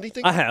skeet or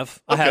anything? I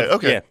have.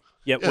 Okay.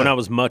 Yeah. When I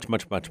was much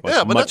but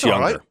that's younger.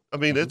 all right. I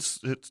mean, it's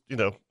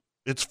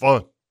it's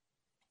fun.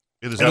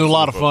 It is a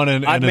lot of fun,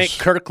 and I'd make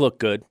Kirk look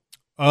good.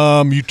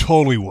 You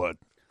totally would.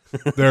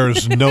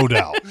 There's no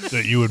doubt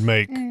that you would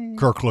make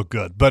Kirk look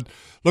good. But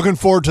looking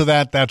forward to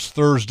that. That's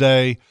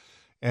Thursday,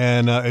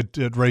 and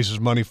it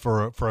raises money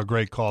for a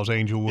great cause.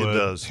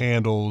 Angelwood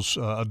handles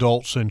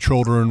adults and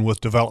children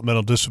with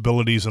developmental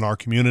disabilities in our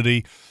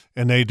community,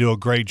 and they do a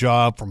great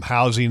job from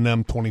housing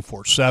them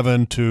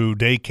 24/7 to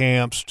day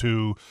camps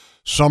to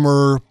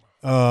summer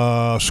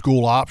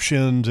school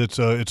options. It's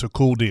a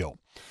cool deal.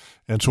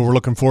 And so we're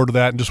looking forward to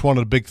that. And just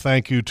wanted a big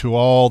thank you to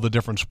all the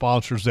different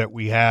sponsors that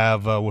we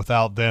have.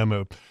 Without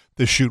them,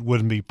 this shoot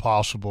wouldn't be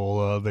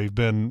possible. They've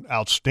been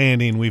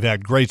outstanding. We've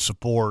had great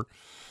support,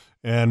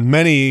 and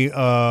many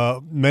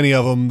of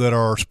them that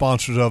are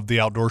sponsors of the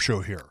outdoor show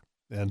here.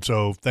 And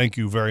so thank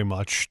you very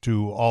much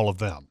to all of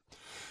them.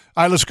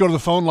 All right, let's go to the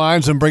phone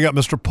lines and bring up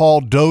Mr. Paul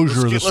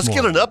Dozier this morning. Let's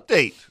get an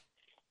update.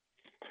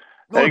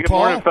 Hey, good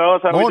morning,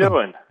 fellas. How we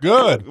doing?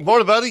 Good. Good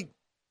morning, buddy.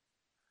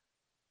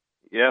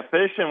 Yeah,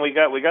 fishing. We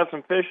got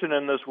some fishing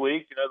in this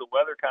week. You know, the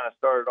weather kind of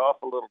started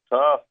off a little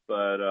tough,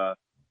 but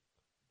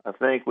I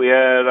think we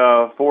had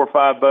 4 or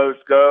 5 boats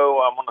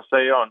go, I'm going to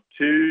say, on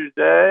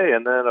Tuesday,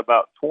 and then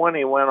about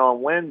 20 went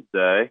on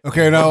Wednesday.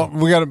 Okay, now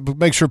we got to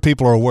make sure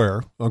people are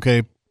aware.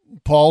 Okay,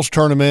 Paul's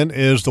tournament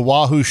is the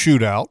Wahoo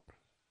Shootout.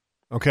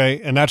 Okay,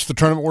 and that's the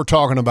tournament we're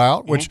talking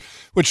about. Which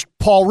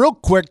Paul, real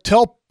quick,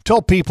 tell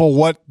people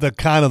what the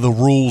kind of the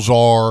rules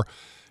are,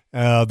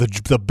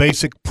 the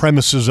basic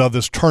premises of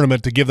this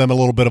tournament to give them a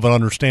little bit of an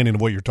understanding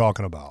of what you're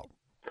talking about.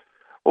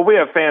 Well, we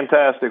have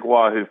fantastic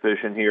wahoo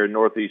fishing here in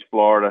Northeast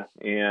Florida,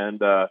 and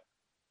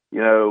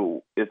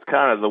it's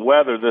kind of the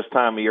weather this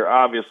time of year.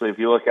 Obviously, if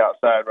you look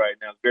outside right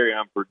now, it's very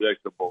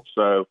unpredictable.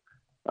 So,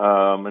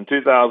 in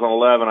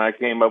 2011, I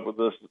came up with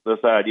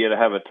this idea to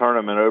have a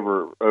tournament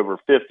over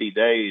 50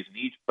 days, and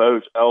each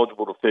boat's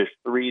eligible to fish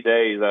 3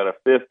 days out of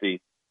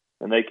 50,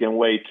 and they can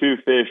weigh 2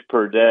 fish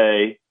per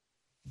day,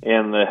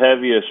 and the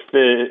heaviest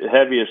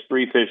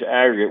 3 fish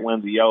aggregate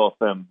wins the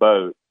yellowfin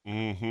boat.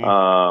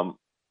 Mm-hmm.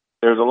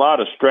 There's a lot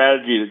of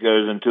strategy that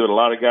goes into it. A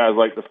lot of guys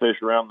like to fish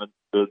around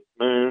the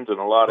moons, and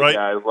a lot of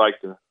guys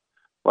like to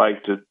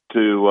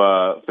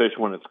fish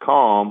when it's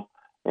calm.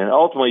 And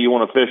ultimately, you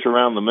want to fish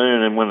around the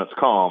moon and when it's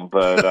calm,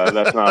 but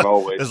that's not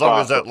always as long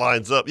possible. as that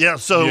lines up. Yeah.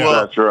 So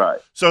that's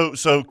right.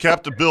 So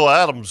Captain Bill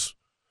Adams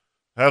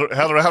had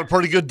a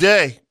pretty good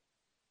day.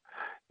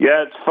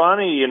 Yeah, it's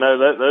funny.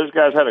 Those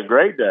guys had a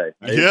great day.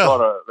 They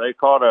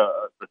caught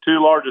the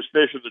 2 largest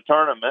fish of the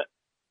tournament.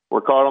 Were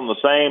caught on the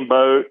same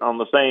boat on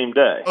the same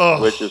day,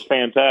 which is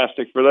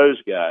fantastic for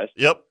those guys.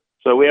 Yep.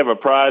 So we have a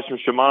prize from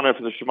Shimano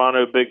for the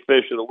Shimano Big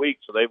Fish of the Week.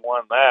 So they've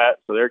won that.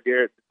 So they're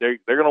going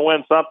to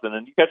win something.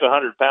 And you catch a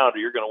 100-pounder,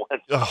 you're going to win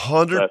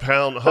something.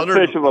 100-pound,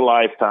 fish of a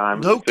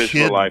lifetime. No fish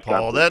kidding, of a lifetime.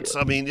 Paul. That's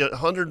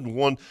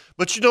 101.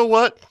 But you know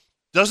what?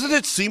 Doesn't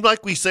it seem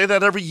like we say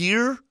that every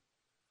year?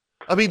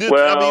 I mean,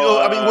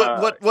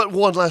 what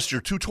won last year?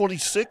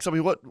 226. I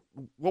mean, what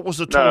was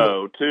the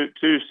total? No,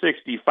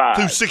 265.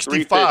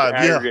 265.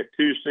 Yeah,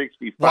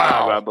 265.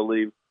 Wow. I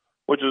believe,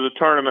 which is a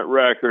tournament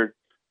record.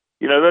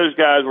 Those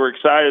guys were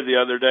excited the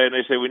other day, and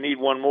they say we need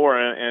one more.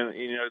 And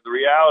the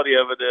reality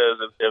of it is,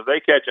 if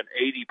they catch an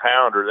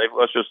 80-pounder,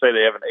 let's just say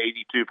they have an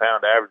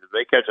 82-pound average. If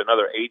they catch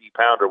another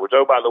 80-pounder, which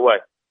by the way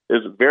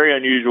is very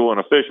unusual in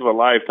a fish of a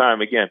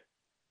lifetime. Again,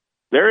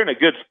 they're in a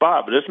good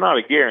spot, but it's not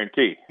a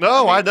guarantee.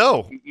 No, I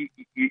know.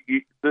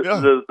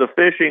 The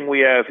fishing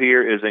we have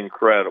here is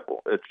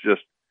incredible. It's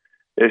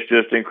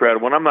just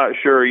incredible. And I'm not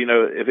sure, if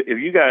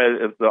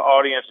the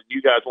audience and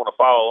you guys want to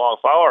follow along,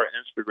 follow our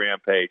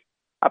Instagram page.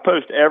 I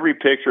post every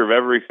picture of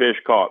every fish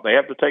caught. They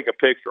have to take a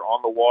picture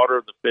on the water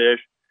of the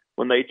fish.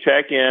 When they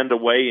check in to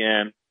weigh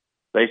in,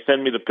 they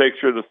send me the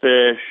picture of the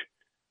fish,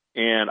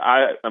 and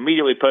I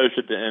immediately post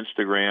it to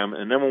Instagram.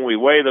 And then when we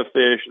weigh the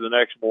fish the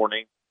next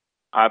morning,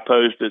 I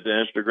posted to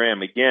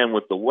Instagram again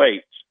with the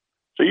weights.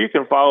 So you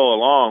can follow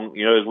along,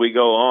 as we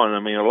go on. I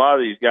mean, a lot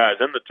of these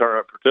guys in the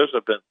tournament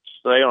participants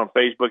stay on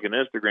Facebook and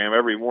Instagram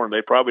every morning.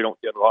 They probably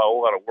don't get a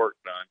whole lot of work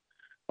done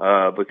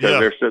because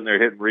they're sitting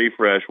there hitting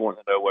refresh,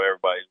 wanting to know what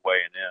everybody's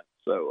weighing in.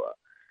 So,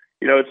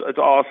 it's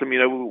awesome.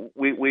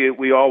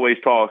 We always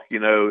talk,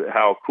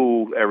 how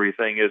cool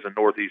everything is in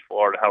Northeast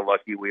Florida, how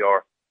lucky we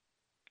are.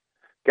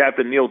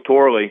 Captain Neil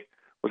Torley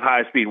was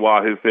high-speed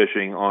wahoo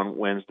fishing on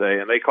Wednesday,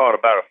 and they caught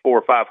about a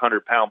 400 or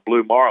 500-pound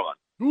blue marlin.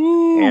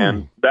 Ooh.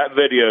 And that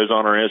video is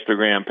on our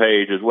Instagram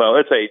page as well.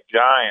 It's a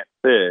giant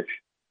fish.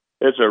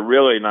 It's a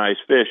really nice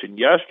fish. And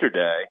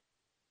yesterday,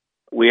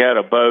 we had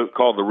a boat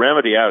called the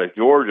Remedy out of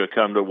Georgia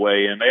come to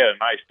weigh in. They had a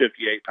nice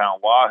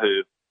 58-pound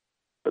wahoo,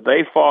 but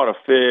they fought a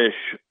fish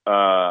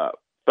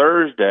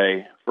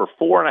Thursday for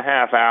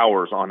 4.5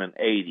 hours on an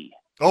 80.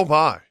 Oh,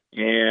 my.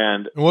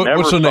 And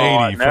what's an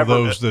 80 for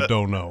those that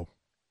don't know?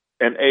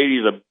 An 80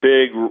 is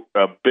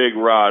a big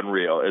rod and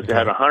reel. It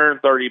had a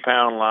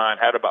 130-pound line,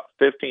 had about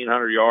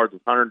 1,500 yards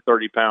with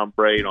 130-pound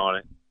braid on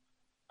it.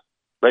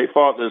 They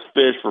fought this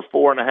fish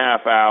for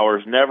 4.5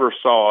 hours, never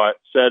saw it,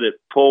 said it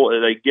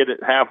they get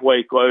it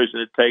halfway close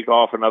and it'd take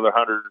off another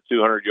 100 or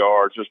 200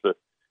 yards. Just an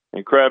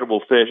incredible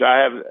fish.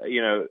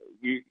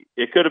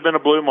 It could have been a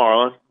blue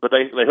marlin, but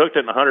they hooked it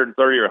in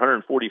 130 or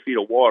 140 feet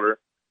of water.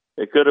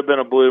 It could have been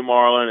a blue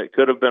marlin. It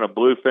could have been a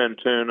bluefin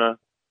tuna.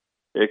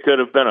 It could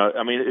have been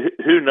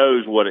who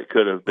knows what it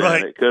could have been.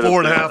 Right. It could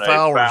 4.5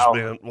 hours,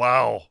 man.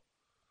 Wow.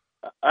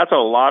 That's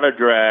a lot of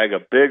drag, a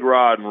big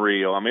rod and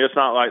reel. I mean, it's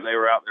not like they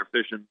were out there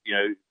fishing.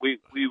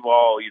 We've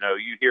all,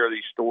 you hear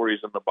these stories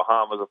in the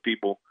Bahamas of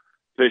people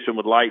fishing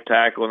with light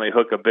tackle and they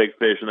hook a big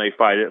fish and they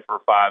fight it for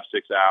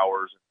 5-6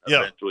 hours and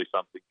eventually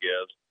something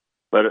gives.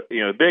 But,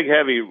 big,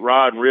 heavy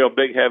rod and reel,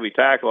 big, heavy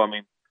tackle. I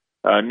mean,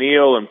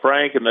 Neil and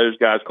Frank and those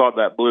guys caught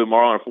that blue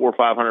marlin, a 400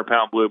 or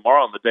 500-pound blue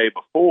marlin the day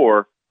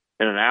before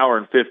in an hour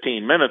and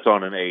 15 minutes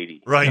on an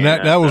 80. Right. And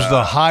that was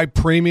the high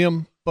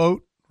premium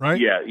boat, right?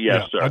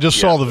 Yes, sir. I just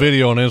saw the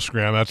video on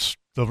Instagram. That's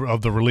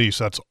of the release.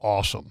 That's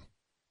awesome.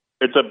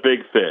 It's a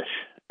big fish.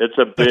 It's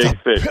a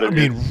big fish. I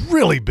mean,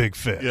 really big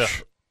fish. Yeah.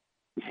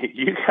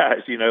 You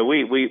guys,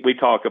 we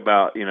talk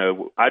about,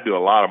 I do a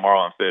lot of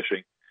marlin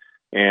fishing,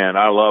 and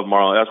I love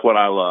marlin. That's what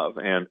I love.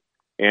 And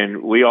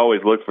and we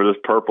always look for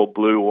this purple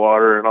blue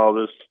water and all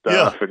this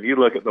stuff. Yeah. And you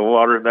look at the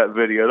water in that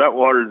video; that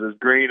water is as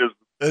green as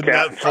Isn't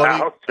that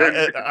funny?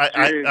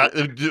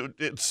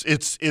 It's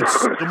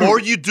the more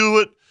you do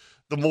it,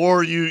 the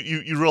more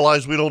you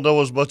realize we don't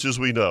know as much as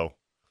we know.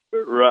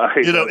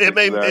 Right. You know, it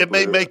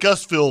may make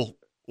us feel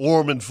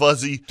warm and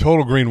fuzzy.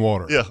 Total green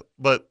water. Yeah,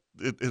 but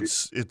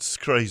it's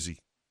crazy.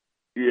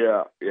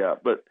 Yeah.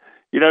 But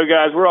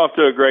guys, we're off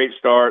to a great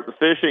start. The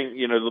fishing,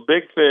 the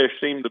big fish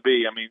seem to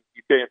be. I mean,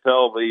 you can't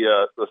tell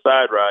the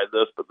side ride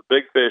this, but the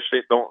big fish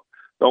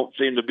don't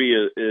seem to be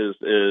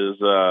as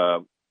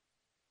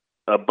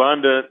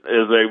abundant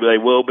as they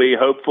will be,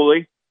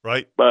 hopefully.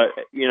 Right. But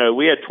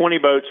we had 20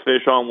 boats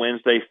fish on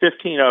Wednesday.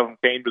 15 of them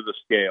came to the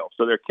scale,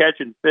 so they're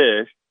catching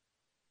fish.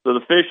 So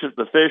the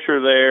fish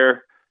are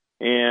there,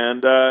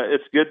 and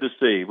it's good to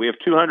see. We have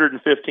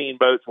 215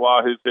 boats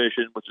wahoo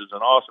fishing, which is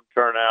an awesome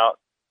turnout,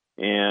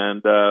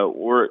 and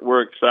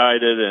we're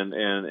excited.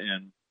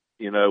 And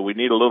we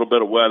need a little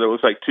bit of weather. It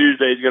looks like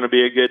Tuesday is going to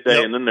be a good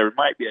day, and then there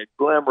might be a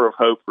glimmer of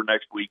hope for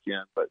next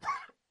weekend. But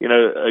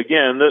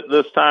again,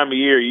 this time of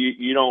year,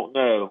 you don't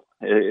know.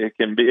 It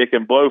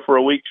can blow for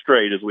a week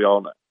straight, as we all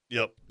know.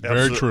 Yep,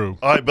 absolutely. Very true.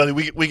 All right, buddy,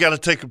 we got to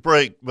take a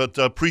break, but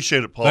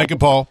appreciate it, Paul. Thank you,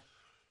 Paul.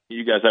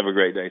 You guys have a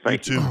great day.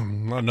 Thank you.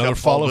 Another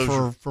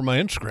follow for my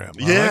Instagram.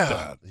 I like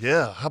that.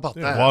 Yeah. How about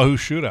that? Wahoo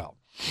Shootout.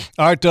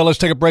 All right, let's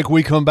take a break.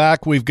 We come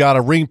back. We've got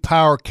a Ring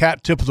Power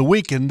Cat Tip of the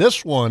Week, and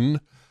this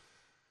one,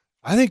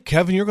 I think,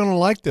 Kevin, you're going to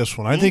like this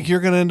one. I think you're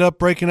going to end up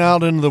breaking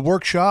out into the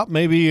workshop.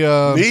 Maybe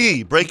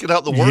me breaking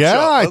out the workshop.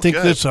 Yeah, I think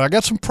this. I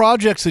got some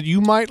projects that you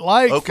might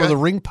like for the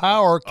Ring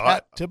Power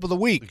Cat Tip of the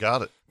Week.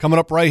 Got it. Coming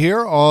up right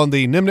here on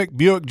the Nimnik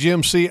Buick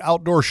GMC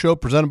Outdoor Show,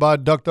 presented by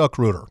Duck Duck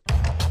Rooter.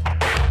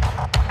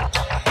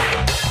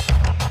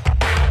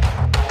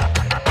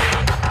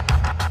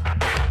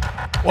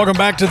 Welcome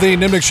back to the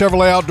Nimnik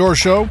Chevrolet Outdoor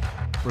Show,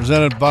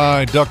 presented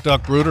by Duck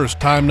Duck Rooter. It's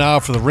time now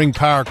for the Ring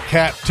Power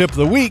Cat Tip of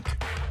the Week.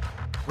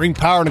 Ring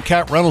Power and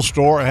Cat Rental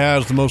Store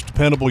has the most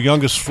dependable,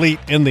 youngest fleet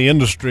in the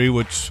industry,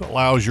 which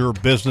allows your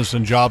business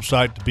and job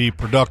site to be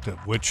productive,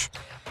 which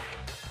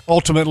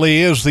ultimately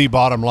is the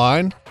bottom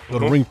line. Go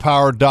to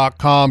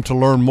ringpower.com to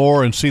learn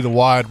more and see the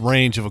wide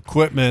range of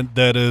equipment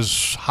that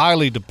is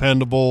highly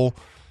dependable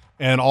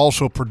and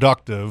also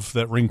productive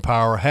that Ring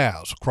Power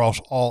has across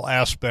all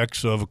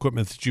aspects of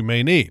equipment that you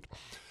may need.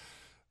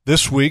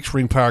 This week's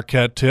Ring Power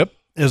Cat Tip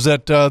is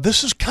that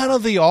this is kind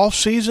of the off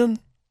season.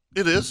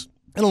 It is.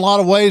 In a lot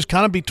of ways,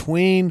 kind of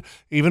between,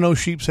 even though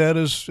Sheep's Head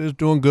is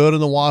doing good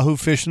and the wahoo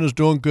fishing is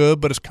doing good,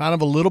 but it's kind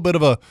of a little bit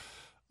of a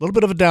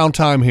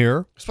downtime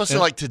here. Especially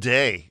like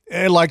today.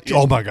 And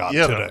oh my God,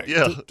 today.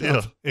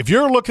 Yeah. If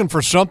you're looking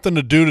for something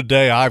to do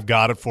today, I've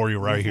got it for you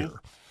right here.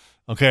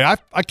 Okay,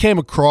 I came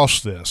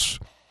across this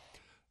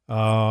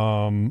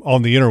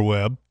on the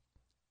interweb,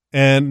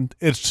 and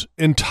it's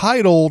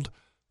entitled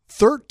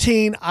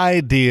 13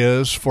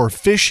 Ideas for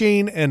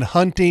Fishing and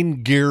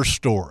Hunting Gear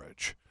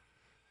Storage.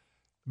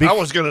 I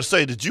was going to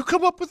say, did you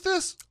come up with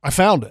this? I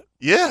found it.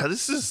 Yeah,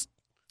 this is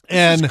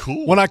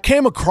cool. When I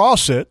came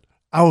across it,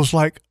 I was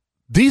like,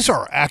 these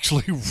are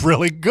actually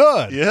really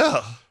good.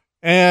 Yeah.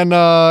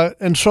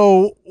 And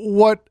so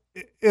what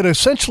it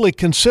essentially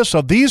consists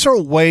of, these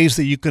are ways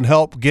that you can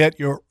help get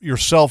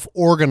yourself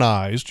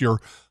organized, your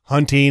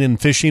hunting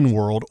and fishing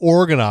world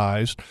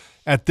organized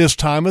at this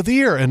time of the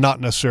year, and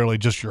not necessarily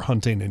just your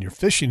hunting and your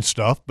fishing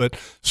stuff, but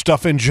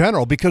stuff in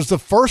general. Because the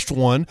first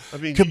one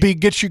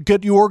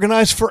get you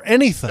organized for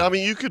anything. I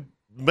mean, you could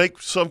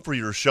make some for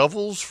your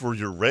shovels, for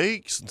your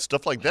rakes, and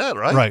stuff like that,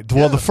 right? Right. Yeah.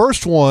 Well, the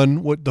first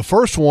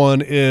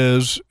one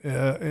is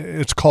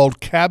it's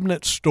called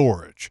cabinet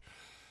storage.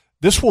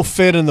 This will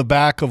fit in the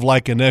back of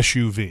like an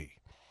SUV.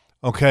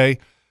 Okay,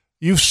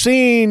 you've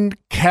seen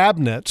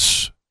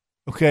cabinets,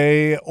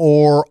 okay,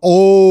 or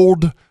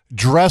old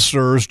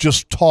dressers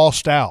just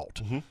tossed out.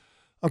 Mm-hmm.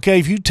 Okay,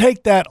 if you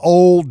take that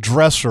old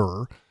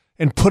dresser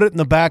and put it in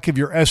the back of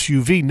your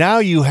SUV, now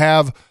you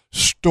have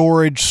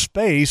storage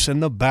space in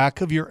the back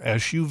of your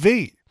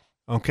SUV,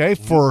 okay,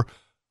 for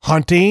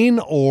hunting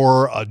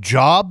or a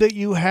job that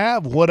you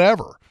have,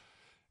 whatever.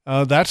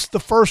 That's the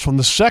first one.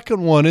 The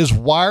second one is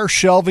wire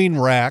shelving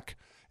rack.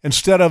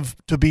 Instead of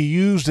to be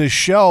used as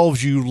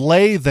shelves, you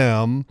lay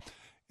them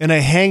in a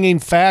hanging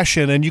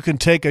fashion, and you can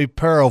take a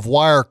pair of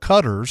wire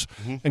cutters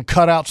and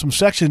cut out some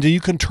sections, and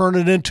you can turn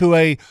it into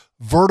a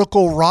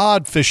vertical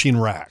rod fishing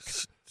rack.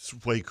 It's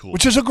way cool.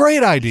 Which is a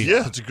great idea.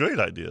 Yeah, it's a great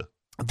idea.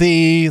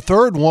 The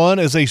third one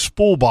is a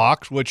spool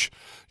box, which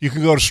you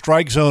can go to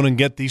Strike Zone and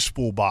get these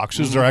spool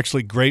boxes. They're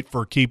actually great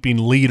for keeping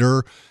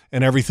leader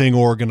and everything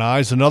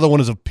organized. Another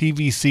one is a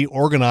PVC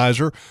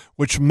organizer,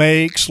 which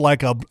makes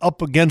like a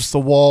up against the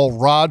wall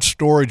rod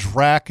storage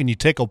rack, and you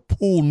take a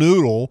pool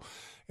noodle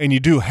and you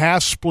do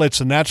half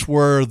splits, and that's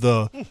where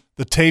the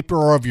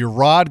taper of your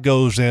rod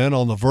goes in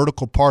on the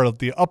vertical part of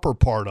the upper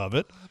part of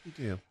it.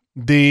 Yeah.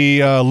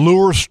 The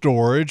lure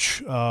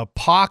storage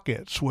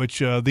pockets,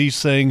 which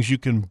these things you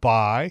can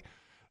buy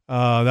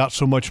not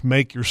so much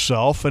make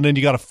yourself. And then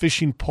you got a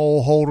fishing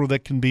pole holder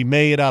that can be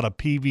made out of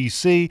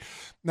PVC.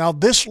 Now,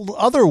 this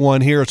other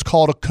one here, it's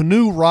called a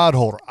canoe rod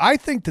holder. I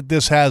think that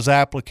this has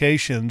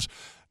applications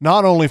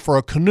not only for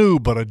a canoe,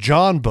 but a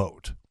John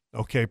boat,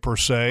 okay, per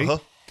se,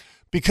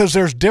 because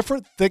there's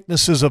different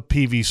thicknesses of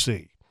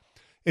PVC.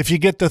 If you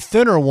get the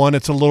thinner one,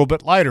 it's a little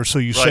bit lighter, so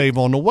you save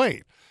on the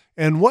weight.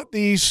 And what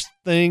these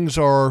things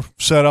are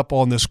set up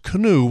on this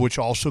canoe, which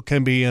also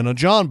can be in a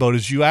John boat,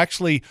 is you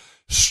actually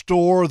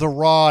store the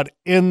rod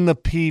in the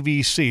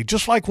PVC.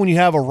 Just like when you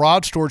have a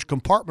rod storage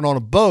compartment on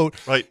a boat,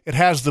 it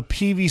has the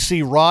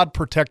PVC rod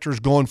protectors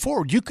going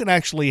forward. You can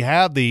actually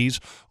have these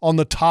on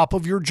the top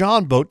of your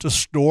John boat to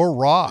store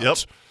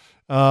rods.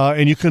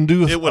 And you can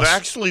do it would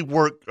actually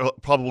work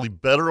probably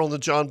better on the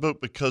John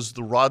boat because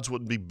the rods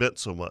wouldn't be bent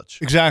so much.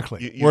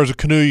 Exactly. Whereas a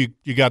canoe,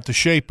 you got the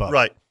shape of.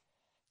 Right.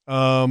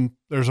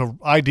 There's an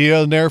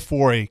idea in there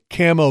for a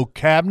camo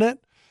cabinet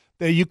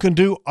that you can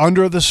do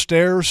under the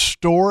stairs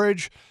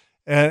storage,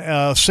 and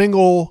a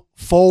single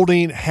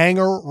folding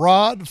hanger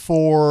rod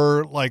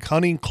for like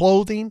hunting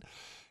clothing.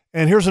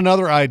 And here's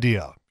another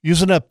idea,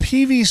 using a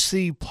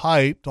PVC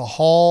pipe to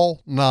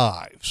haul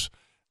knives.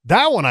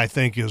 That one I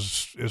think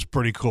is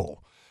pretty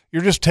cool.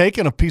 You're just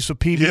taking a piece of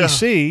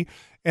PVC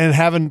and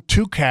having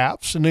two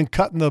caps and then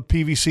cutting the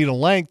PVC to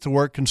length to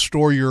where it can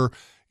store your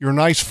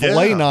nice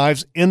fillet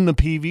knives in the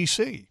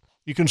PVC.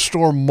 You can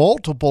store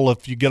multiple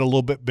if you get a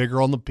little bit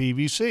bigger on the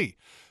PVC.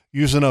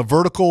 Using a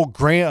vertical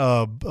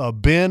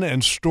bin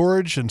and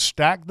storage and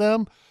stack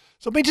them.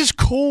 So, I mean, just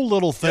cool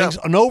little things.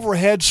 An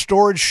overhead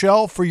storage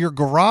shelf for your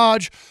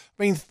garage.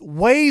 I mean,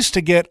 ways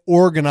to get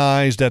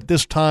organized at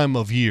this time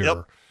of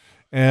year.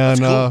 And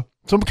cool.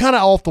 Some kind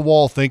of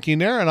off-the-wall thinking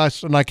there,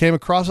 and I came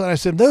across it, and I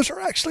said, those are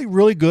actually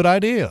really good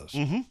ideas.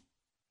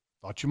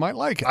 Thought you might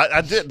like it.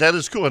 I did. That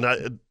is cool.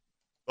 And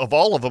of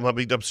all of them, I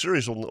mean, I'm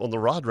serious on the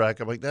rod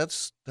rack. I'm like,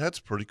 that's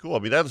pretty cool. I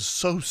mean, that is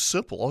so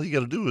simple. All you got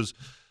to do is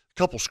a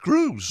couple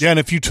screws. Yeah, and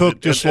if you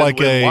took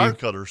a wire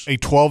cutters. A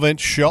 12-inch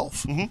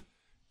shelf,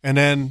 and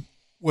then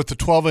with the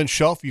 12-inch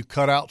shelf, you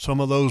cut out some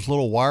of those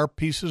little wire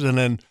pieces and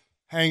then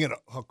hang it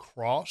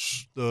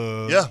across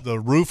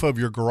the roof of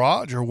your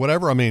garage or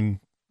whatever. I mean,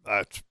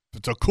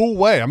 it's a cool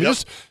way. I mean,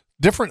 just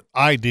different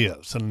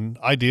ideas, and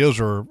ideas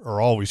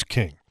are always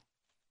king.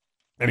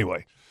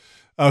 Anyway,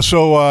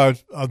 so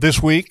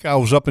this week I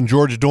was up in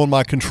Georgia doing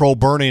my control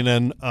burning,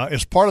 and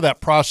as part of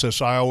that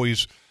process, I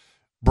always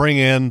bring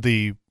in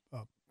the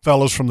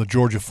fellows from the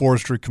Georgia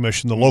Forestry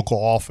Commission, the local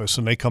office,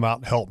 and they come out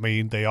and help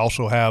me. They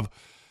also have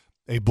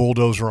a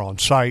bulldozer on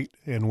site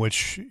in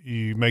which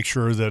you make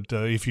sure that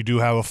if you do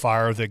have a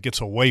fire that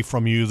gets away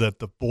from you, that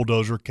the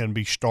bulldozer can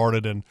be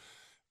started and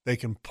they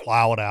can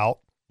plow it out.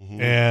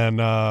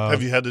 And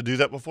have you had to do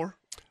that before?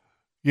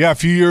 Yeah, a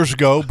few years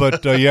ago,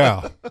 but we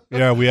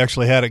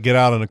actually had it get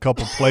out in a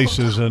couple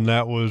places, and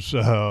that was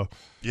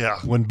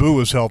when Boo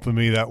was helping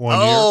me that one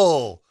year.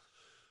 Oh,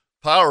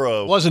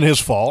 Pyro. It wasn't his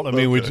fault. I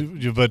mean,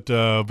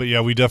 but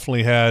we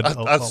definitely had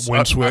a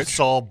wind switch. I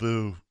saw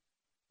Boo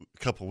a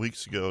couple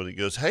weeks ago, and he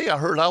goes, "Hey, I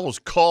heard I was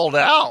called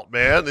out,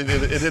 man." And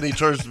then he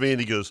turns to me and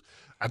he goes,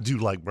 "I do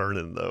like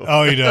burning, though."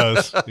 Oh, he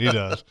does. He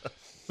does.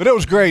 But it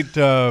was great.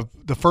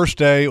 The first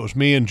day, it was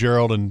me and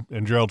Gerald,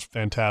 and Gerald's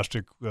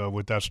fantastic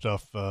with that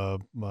stuff.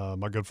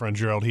 My good friend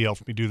Gerald, he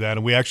helps me do that.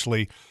 And we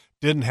actually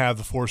didn't have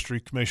the Forestry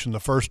Commission the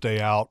first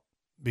day out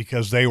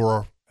because they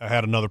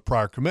had another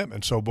prior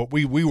commitment. So, but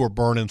we were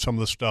burning some of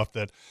the stuff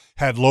that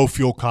had low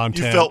fuel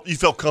content. You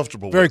felt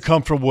comfortable with it. Very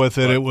comfortable with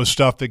it. Right. It was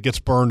stuff that gets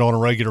burned on a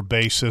regular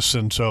basis,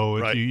 and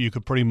so you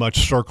could pretty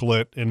much circle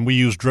it. And we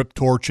use drip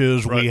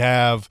torches. Right. We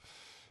have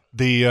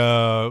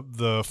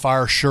the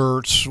fire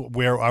shirts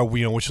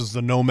which is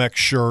the Nomex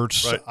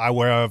shirts. Right.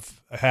 I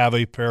have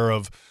a pair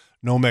of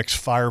Nomex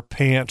fire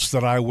pants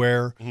that I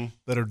wear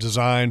that are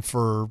designed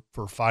for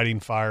fighting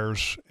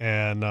fires,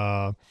 and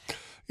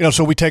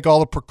so we take all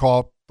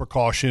the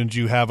precautions.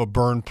 You have a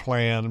burn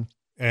plan,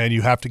 and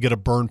you have to get a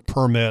burn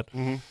permit.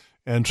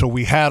 And so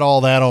we had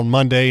all that on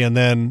Monday, and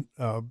then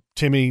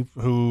Timmy,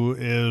 who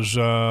is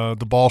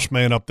the boss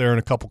man up there in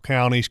a couple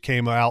counties,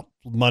 came out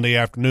Monday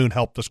afternoon,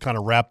 helped us kind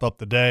of wrap up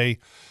the day.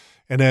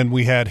 And then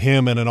we had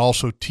him, and then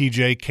also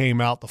TJ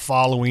came out the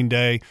following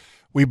day.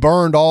 We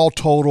burned all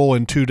total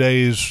in 2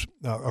 days,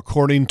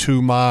 according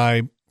to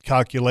my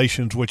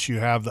calculations, which I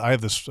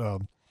have this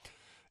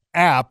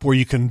app where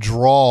you can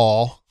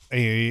draw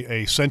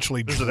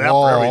essentially There's draw. An app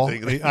for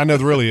everything. I know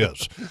there really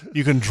is.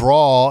 You can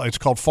draw. It's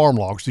called Farm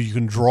Logs. So you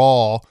can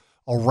draw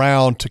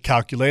around to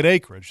calculate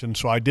acreage, and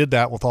so I did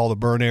that with all the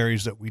burn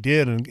areas that we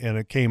did, and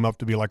it came up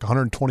to be like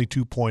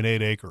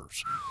 122.8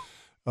 acres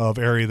of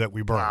area that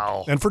we burned.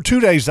 Wow. And for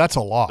 2 days, that's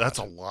a lot. That's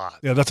a lot.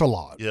 Yeah, that's a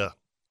lot. Yeah.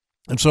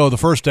 And so the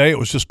first day it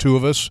was just two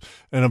of us,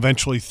 and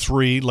eventually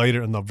three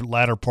later in the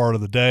latter part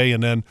of the day,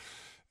 and then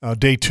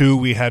day two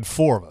we had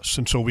four of us,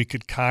 and so we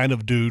could kind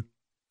of do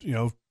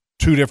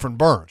two different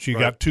burns. You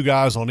got two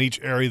guys on each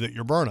area that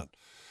you're burning,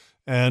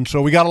 and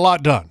so we got a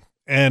lot done.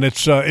 And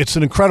it's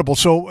an incredible.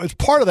 So as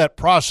part of that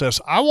process,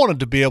 I wanted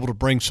to be able to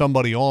bring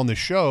somebody on the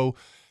show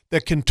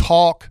that can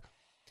talk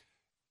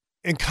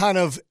and kind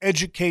of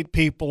educate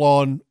people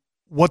on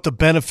what the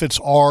benefits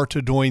are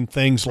to doing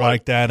things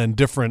like that and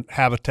different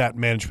habitat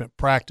management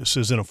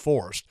practices in a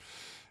forest.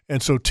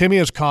 And so Timmy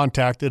has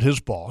contacted his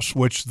boss,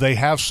 which they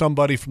have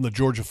somebody from the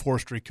Georgia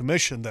Forestry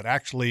Commission that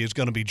actually is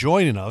going to be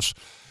joining us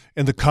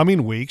in the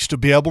coming weeks to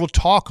be able to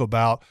talk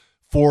about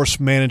forest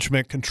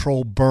management,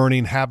 controlled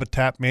burning,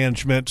 habitat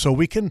management, so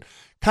we can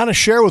kind of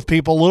share with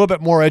people a little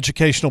bit more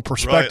educational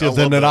perspective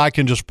than that I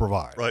can just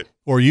provide,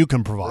 or you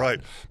can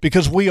provide,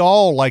 because we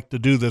all like to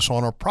do this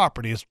on our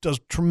property. It does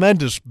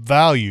tremendous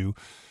value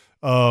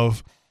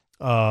of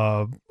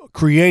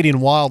creating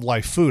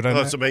wildlife food. Oh,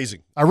 that's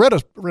amazing. I read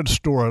a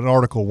story, an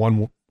article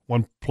one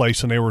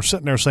place, and they were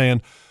sitting there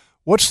saying,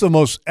 "What's the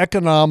most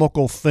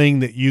economical thing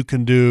that you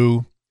can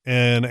do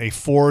in a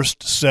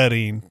forest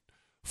setting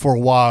for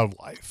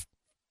wildlife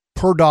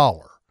per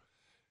dollar?"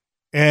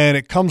 And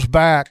it comes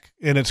back,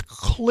 and it's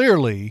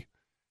clearly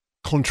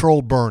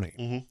controlled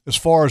burning as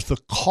far as the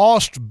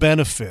cost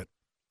benefit,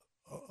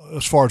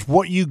 as far as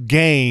what you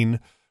gain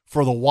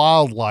for the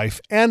wildlife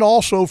and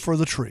also for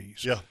the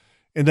trees. Yeah.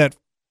 And that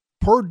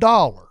per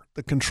dollar,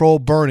 the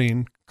controlled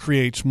burning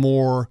creates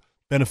more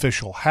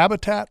beneficial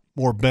habitat,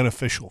 more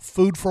beneficial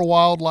food for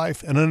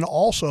wildlife, and then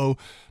also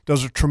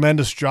does a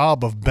tremendous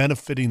job of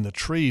benefiting the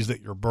trees that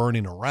you're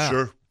burning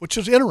around, which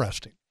is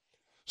interesting.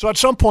 So at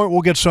some point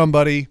we'll get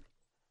somebody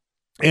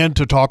in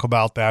to talk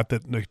about that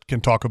can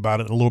talk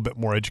about it in a little bit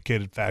more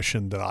educated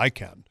fashion than I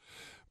can.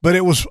 But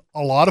it was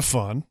a lot of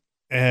fun.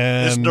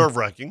 And it's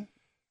nerve-wracking.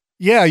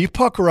 Yeah, you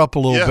pucker up a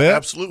little bit. Yeah,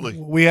 absolutely.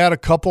 We had a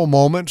couple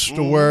moments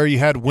to where you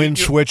had wind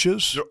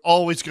switches. You're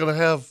always going to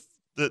have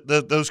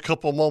those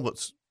couple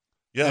moments.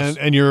 Yes.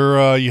 And you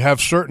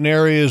have certain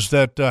areas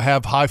that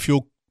have high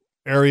fuel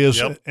areas.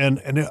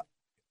 And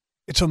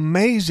it's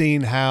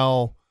amazing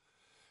how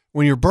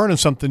when you're burning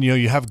something,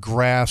 you have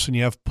grass and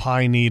you have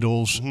pine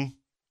needles,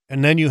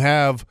 and then you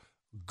have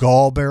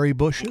gallberry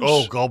bushes.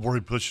 Oh,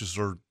 gallberry bushes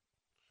are.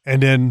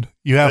 And then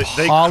you have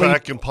they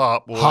crack and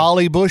pop. Boy.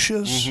 Holly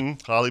bushes.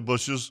 Holly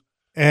bushes.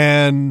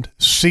 And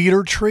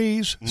cedar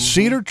trees.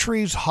 Cedar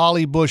trees,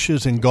 holly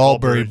bushes, and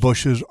gallberry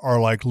bushes are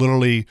like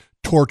literally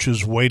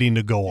torches waiting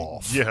to go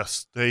off.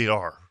 Yes, they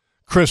are.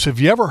 Chris,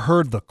 have you ever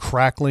heard the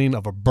crackling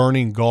of a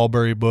burning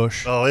gallberry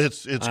bush? Oh,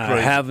 it's crazy.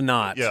 I have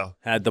not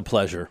had the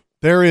pleasure.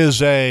 There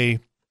is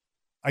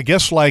I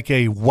guess like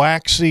a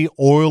waxy,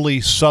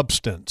 oily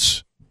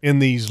substance in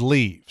these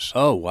leaves.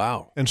 Oh,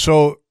 wow. And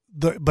so,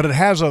 but it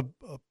has I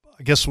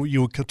guess what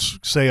you could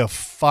say a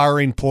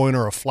firing point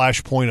or a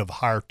flash point of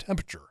higher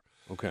temperature.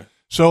 Okay.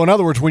 So in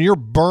other words, when you're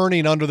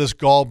burning under this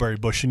gallberry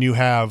bush and you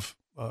have,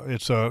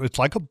 it's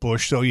like a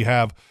bush, so you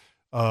have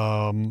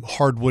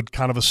hardwood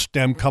kind of a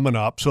stem coming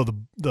up, so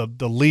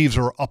the leaves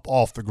are up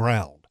off the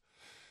ground.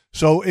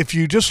 So if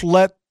you just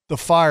let the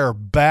fire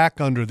back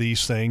under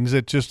these things,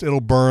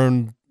 it'll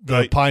burn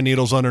the pine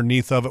needles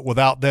underneath of it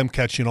without them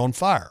catching on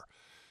fire.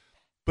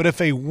 But if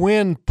a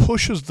wind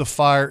pushes the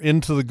fire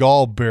into the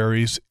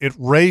gallberries, it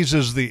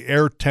raises the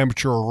air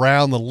temperature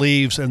around the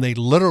leaves, and they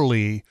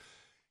literally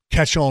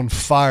catch on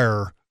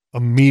fire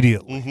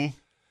immediately.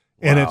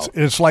 And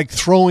it's like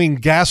throwing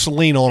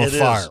gasoline on a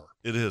fire.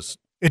 It is.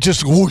 It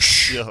just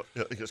whoosh. Yeah,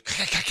 it goes.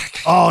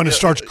 And it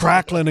starts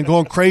crackling and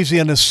going crazy.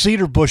 And the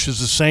cedar bush is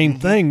the same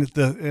thing.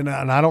 And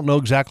I don't know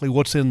exactly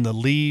what's in the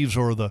leaves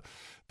or the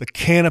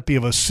canopy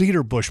of a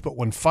cedar bush, but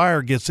when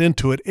fire gets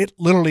into it, it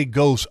literally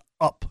goes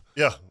up.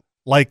 Yeah.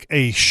 Like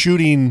a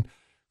shooting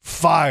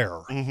fire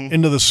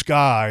into the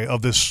sky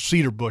of this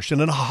cedar bush. And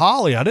then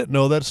holly, I didn't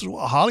know that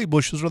holly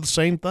bushes are the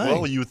same thing.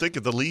 Well, you would think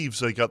of the leaves,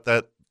 they got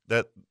that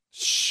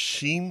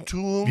sheen to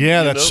them.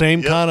 Yeah, that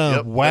same kind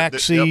of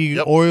waxy,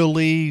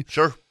 oily.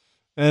 Sure.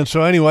 And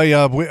so anyway,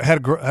 we had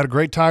a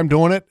great time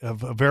doing it.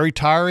 Very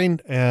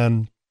tiring.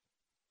 And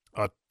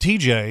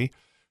TJ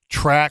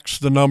tracks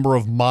the number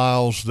of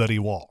miles that he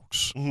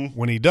walks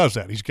when he does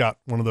that. He's got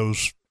one of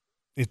those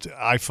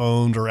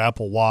iPhones or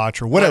Apple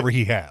Watch or whatever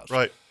he has.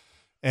 Right.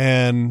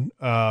 And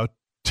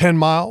 10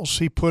 miles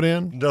he put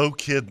in. No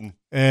kidding.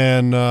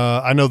 And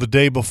I know the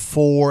day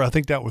before, I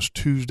think that was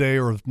Tuesday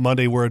or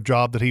Monday, where a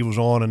job that he was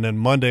on, and then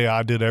Monday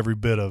I did every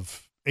bit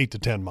of 8 to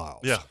 10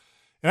 miles. Yeah.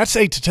 And that's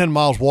 8 to 10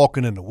 miles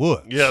walking in the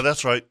woods. Yeah,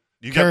 that's right.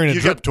 Carrying a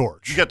drip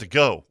torch. You got to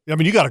go. I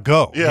mean, you got to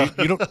go. Yeah.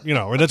 You don't,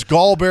 and it's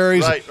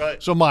gallberries.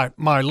 Right. So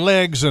my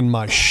legs and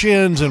my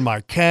shins and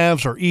my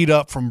calves are eat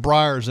up from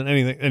briars and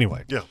anything.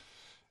 Anyway. Yeah.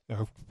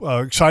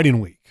 Exciting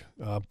week.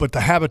 But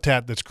the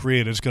habitat that's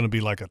created is going to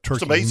be like a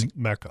turkey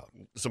mecca.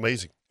 It's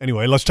amazing.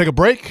 Anyway, let's take a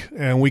break,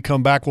 and we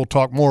come back. We'll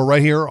talk more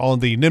right here on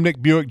the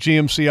Nimnick Buick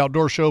GMC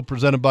Outdoor Show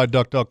presented by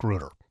Duck Duck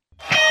Rooter.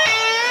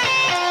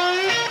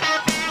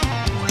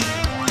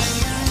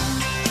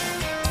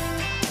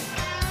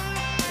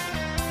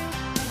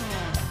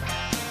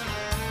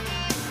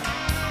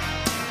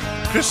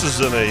 Chris is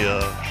in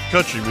a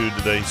country mood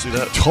today. You see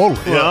that?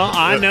 Totally. Well,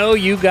 I know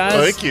you guys.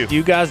 Thank you.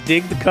 You guys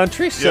dig the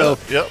country. So,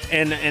 yep.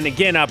 And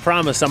again, I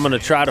promise I'm going to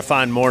try to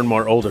find more and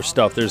more older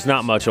stuff. There's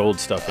not much old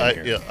stuff in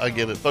here. Yeah, I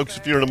get it. Folks,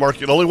 if you're in the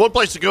market, only one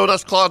place to go, and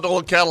that's Claude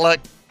Dolan Cadillac.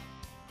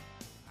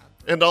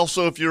 And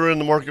also, if you're in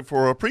the market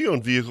for a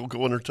pre-owned vehicle,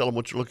 go in there and tell them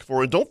what you're looking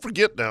for. And don't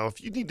forget now,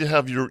 if you need to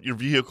have your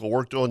vehicle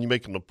worked on, you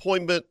make an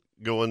appointment,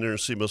 go in there and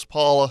see Miss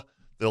Paula.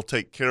 They'll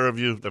take care of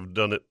you. They've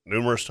done it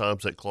numerous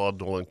times at Claude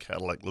Dolan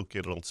Cadillac,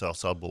 located on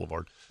Southside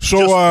Boulevard.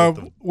 So,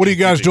 what are you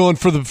guys doing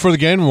for the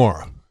game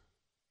tomorrow?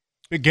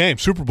 Big game,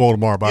 Super Bowl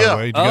tomorrow, by the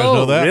way. Did you guys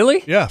know that?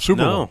 Really? Yeah,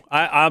 Super Bowl. No,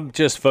 I'm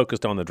just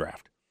focused on the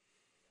draft.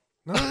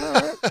 You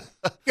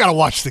got to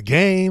watch the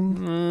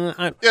game.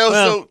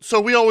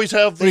 So we always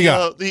have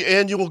the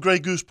annual Grey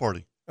Goose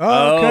Party.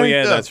 Oh, okay.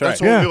 Yeah, that's right.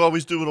 That's what we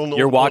always do it on.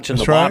 You're watching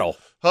the bottle,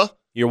 huh?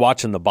 You're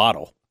watching the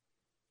bottle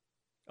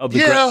of the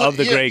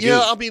Grey Goose.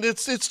 Yeah, I mean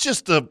it's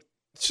just a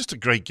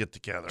great get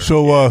together.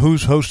 So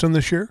who's hosting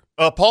this year?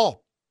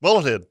 Paul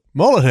Mullethead.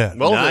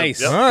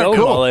 Nice. Yep. All right, Go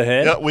cool.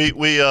 Mullethead.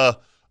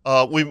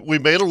 Yeah, we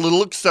made a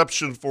little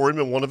exception for him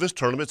in one of his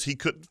tournaments. He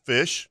couldn't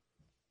fish,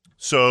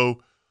 so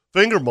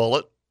Finger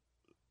Mullet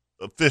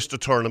fished a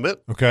tournament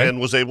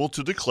and was able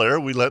to declare.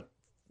 We let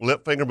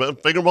Finger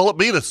Mullet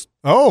beat us.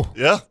 Oh,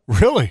 yeah,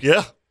 really?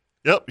 Yeah,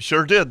 yep,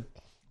 sure did.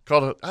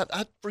 Caught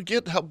I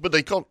forget how, but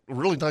they caught a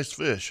really nice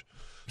fish.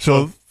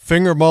 So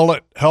Finger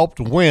Mullet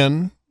helped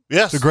win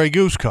the Grey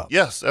Goose Cup.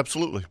 Yes,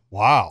 absolutely.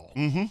 Wow.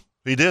 Mm-hmm.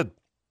 He did.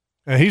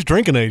 And he's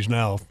drinking age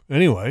now,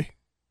 anyway.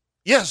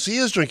 Yes, he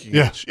is drinking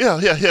age. Yeah.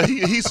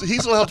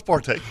 He's allowed to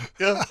partake.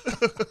 Yeah.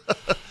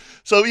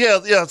 So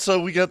so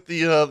we got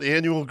the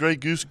annual Grey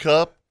Goose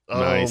Cup.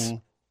 Nice.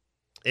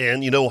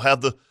 And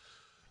have the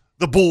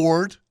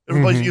board.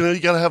 Everybody, you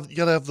gotta have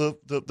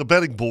the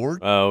betting board.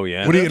 Oh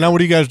yeah. What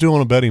do you guys do on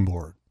a betting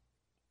board?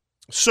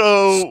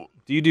 So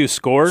do you do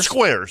scores?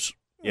 Squares.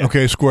 Yeah.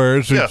 Okay,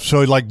 squares. Yeah. So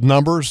like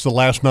numbers, the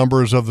last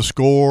numbers of the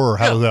score, or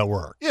how does that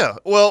work? Yeah.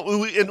 Well,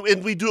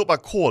 we do it by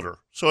quarter,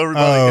 so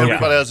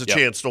everybody has a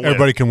chance to win.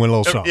 Everybody can win a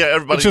little something. Yeah,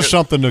 everybody. It's just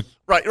something to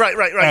right.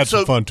 add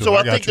some fun to it. So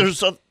I think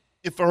there's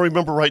if I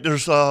remember right,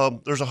 there's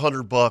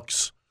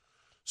 $100.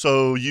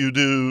 So you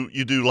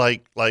do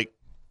like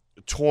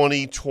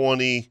 20,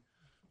 20,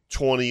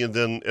 20, and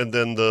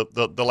then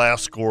the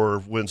last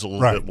score wins a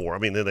little bit more. I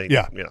mean, it ain't.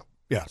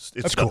 Yeah,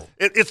 it's cool.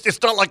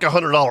 It's not like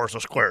 $100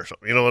 a square or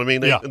something. You know what I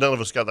mean? Yeah. None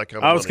of us got that kind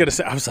of money. I was gonna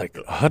say, I was like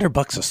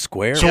 $100 a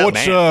square. So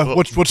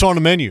what's on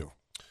the menu?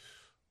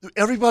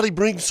 Everybody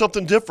brings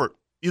something different.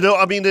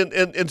 I mean,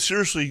 and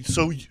seriously,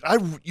 so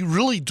you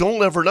really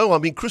don't ever know. I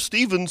mean, Chris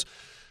Stevens,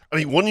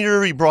 one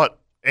year he brought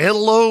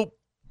antelope.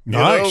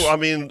 Nice. I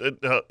mean,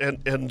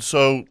 and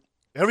so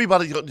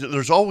everybody,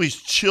 there's always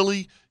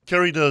chili.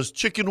 Kerry does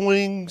chicken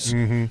wings.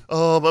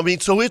 Mm-hmm. I mean,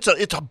 so it's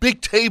a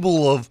big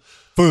table of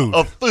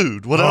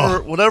food,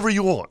 whatever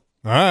you want.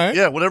 All right.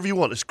 Yeah, whatever you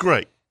want. It's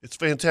great. It's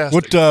fantastic.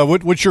 What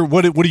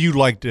do you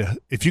like to,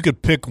 if you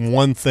could pick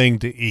one thing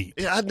to eat?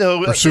 Yeah, I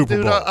know. For Super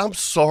Dude, Bowl. I'm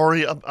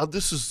sorry.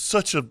 This is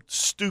such a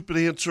stupid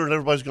answer, and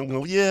everybody's going to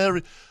go, yeah.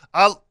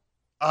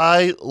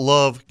 I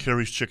love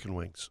Kerry's chicken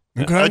wings.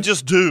 Okay. I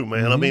just do,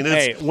 man. I mean,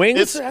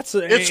 wings. It's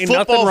ain't football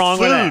nothing wrong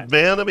food, with that.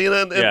 man. I mean,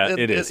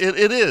 it is.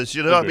 It is.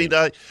 I mean,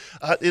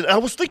 I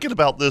was thinking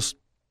about this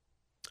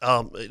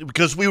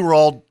because we were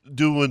all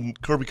doing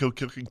Kirby Co.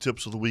 cooking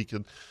tips of the week,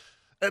 and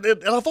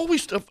I've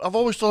always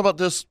thought about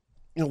this.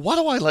 Why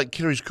do I like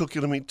Kerry's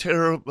cooking? I mean,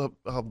 Tara,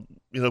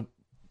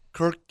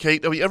 Kirk,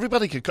 Kate. I mean,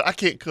 everybody can cook. I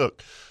can't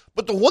cook,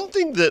 but the one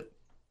thing that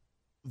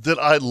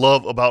I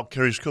love about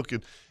Kerry's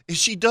cooking is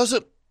she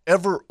doesn't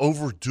ever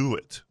overdo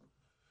it.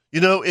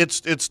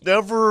 It's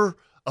never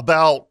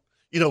about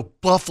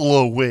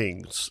buffalo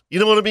wings. You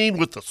know what I mean,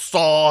 with the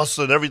sauce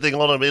and everything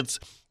on them.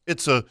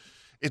 It's a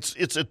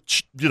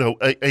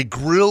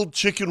grilled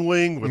chicken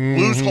wing with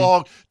loose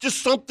hog,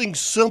 just something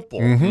simple.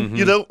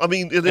 I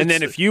mean, and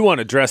then if you want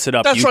to dress it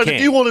up, that's you right. can.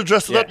 If you want to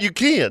dress it up, you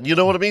can. You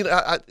know what I mean?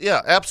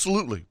 Yeah,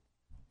 absolutely.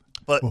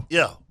 But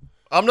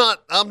I'm not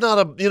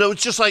a.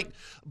 It's just like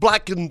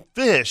blackened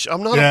fish.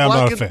 I'm not a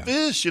blackened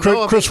fish.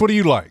 Chris, what do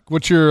you like?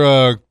 What's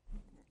your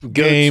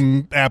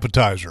game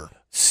appetizer?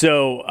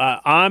 So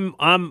I'm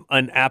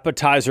an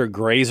appetizer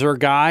grazer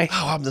guy.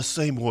 Oh, I'm the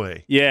same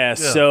way. Yeah.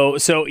 So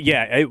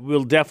it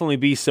will definitely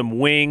be some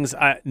wings.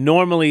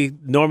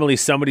 Normally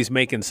somebody's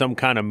making some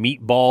kind of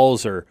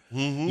meatballs or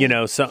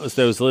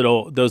those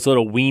little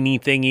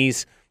weenie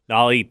thingies.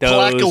 I'll eat those.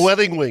 Palaka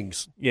wedding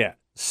wings. Yeah.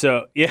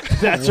 So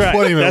that's right.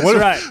 Wait a minute. That's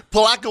right.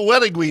 Palaka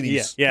wedding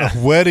weenies. Yeah.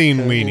 Wedding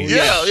weenies.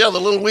 Yeah, the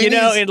little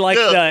weenies. In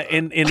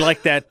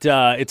like that,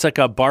 it's like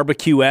a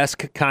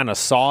barbecue-esque kind of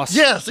sauce.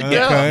 Yes.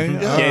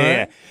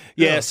 Okay.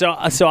 Yeah. So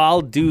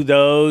I'll do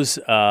those.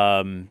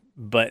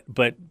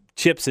 But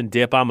chips and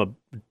dip, I'm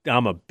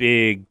a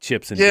big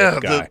chips and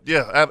dip guy.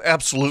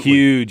 Absolutely.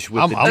 Huge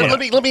with the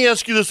dip. Let me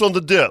ask you this on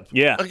the dip.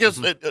 Yeah. I guess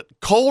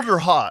cold or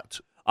hot?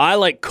 I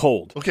like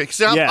cold. Okay,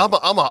 see,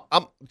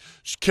 I'm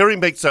Kerry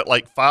makes that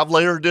like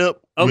 5-layer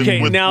dip.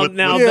 Okay, with now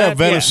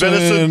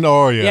venison.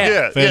 Oh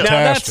yeah,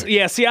 fantastic.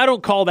 Now see, I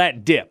don't call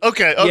that dip.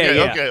 Okay.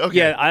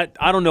 Yeah,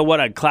 I don't know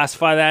what I'd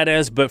classify that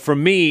as, but for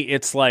me,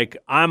 it's like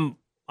I'm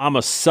I'm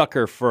a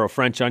sucker for a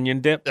French onion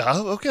dip.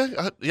 Okay.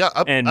 I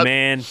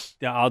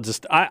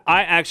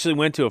actually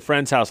went to a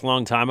friend's house a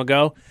long time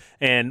ago,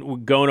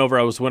 and going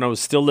over, when I was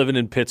still living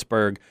in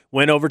Pittsburgh,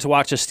 went over to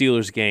watch a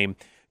Steelers game,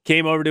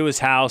 came over to his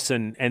house,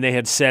 and they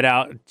had set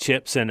out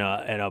chips and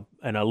a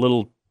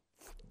little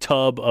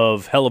tub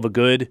of hell of a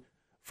good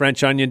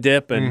French onion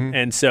dip,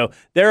 and so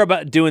they're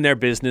about doing their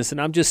business, and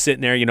I'm just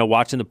sitting there,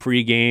 watching the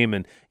pregame,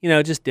 and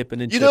just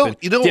dipping and chipping.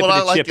 What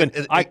I like?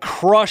 I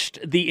crushed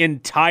the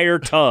entire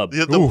tub.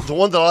 The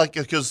one that I like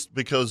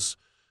because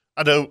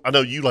I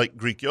know you like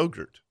Greek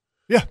yogurt.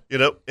 Yeah,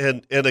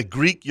 and a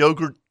Greek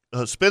yogurt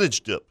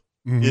spinach dip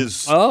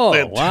is Wow,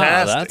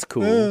 fantastic. that's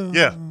cool.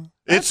 Yeah.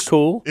 It's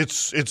cool.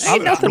 It's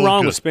ain't nothing really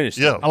wrong good. with spinach.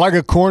 Yeah, I like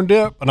a corn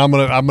dip, and I'm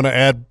gonna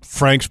add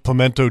Frank's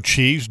pimento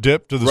cheese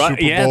dip to the Super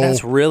Bowl. Yeah,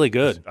 that's really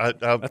good.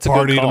 That's a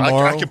good call.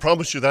 I can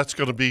promise you that's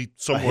going to be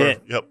somewhere.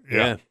 Yep.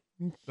 Yeah.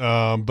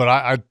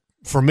 But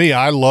for me,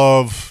 I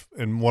love,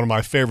 and one of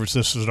my favorites.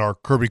 This is our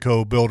Kirby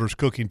Co. Builders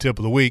cooking tip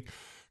of the week.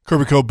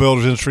 Kirby Co.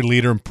 Builders, industry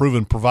leader and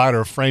proven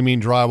provider of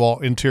framing,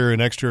 drywall, interior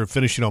and exterior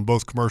finishing on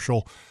both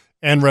commercial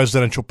and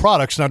residential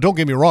products. Now, don't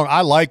get me wrong, I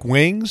like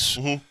wings.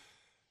 Mm-hmm.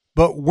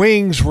 But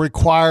wings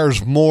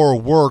requires more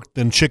work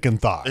than chicken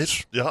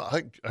thighs.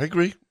 I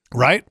agree.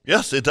 Right?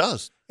 Yes, it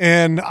does.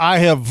 And I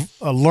have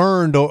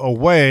learned a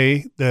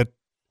way that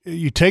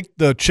you take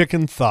the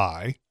chicken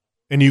thigh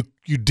and you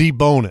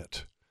debone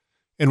it.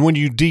 And when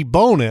you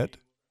debone it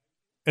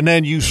and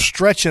then you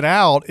stretch it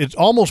out, it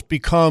almost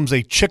becomes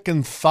a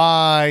chicken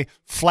thigh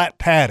flat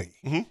patty.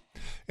 Mm-hmm.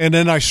 And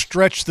then I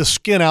stretch the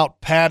skin out,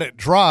 pat it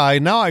dry.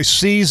 Now I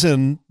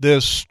season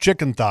this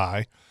chicken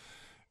thigh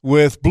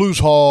with Blues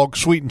Hog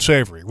Sweet and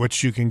Savory,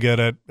 which you can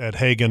get at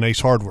Hagen Ace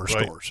Hardware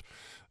stores.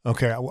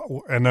 Okay,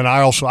 and then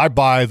I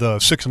buy the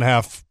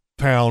 6.5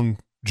 pound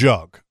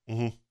jug.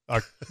 Mm-hmm.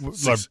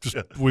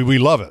 We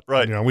love it,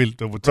 right?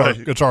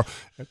 It's our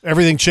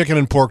everything chicken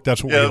and pork.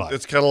 That's what we like.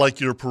 It's kind of like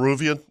your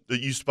Peruvian that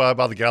you used to buy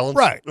by the gallons,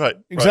 right?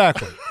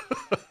 Exactly.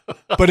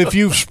 But if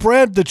you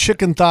spread the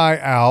chicken thigh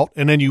out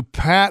and then you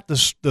pat the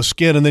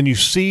skin and then you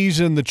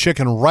season the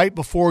chicken right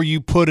before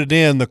you put it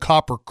in the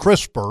copper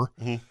crisper.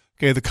 Mm-hmm.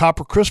 Okay, the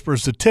copper crisper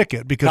is the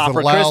ticket because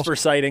copper crisper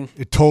sighting.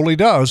 It totally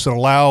does. It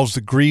allows the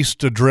grease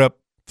to drip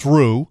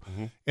through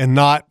and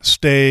not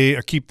stay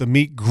or keep the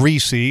meat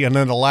greasy, and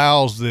then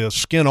allows the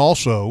skin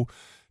also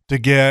to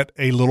get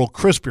a little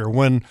crispier.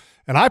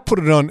 And I put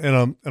it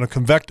in a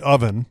convect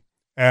oven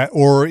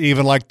or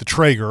even like the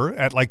Traeger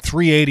at like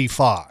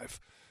 385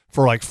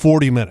 for like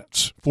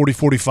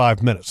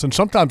 45 minutes. And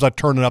sometimes I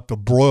turn it up to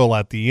broil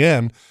at the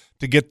end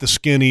to get the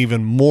skin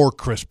even more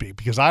crispy,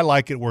 because I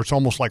like it where it's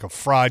almost like a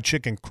fried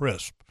chicken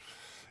crisp.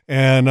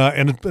 And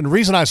the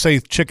reason I say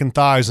chicken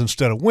thighs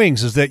instead of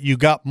wings is that you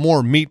got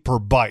more meat per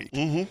bite.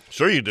 Mm-hmm.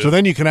 Sure you do. So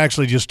then you can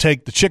actually just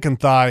take the chicken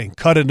thigh and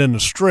cut it into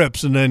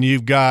strips, and then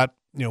you've got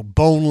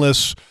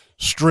boneless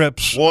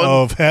strips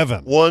of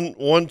heaven.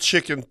 One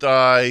chicken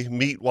thigh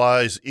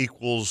meat-wise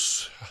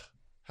equals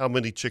how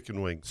many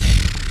chicken wings?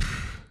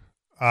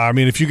 I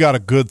mean, if you got a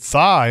good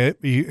thigh,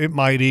 it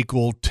might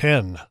equal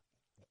 10.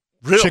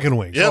 Really? Chicken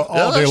wings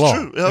all day long.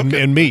 True. Yeah,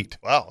 okay. and meat.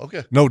 Wow,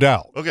 okay. No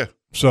doubt. Okay.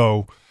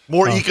 So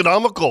more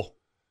economical.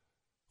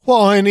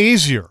 Well, and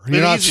easier.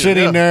 You're not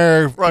sitting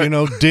there, right.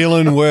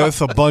 Dealing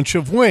with a bunch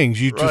of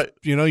wings. You just,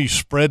 you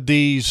spread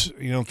these,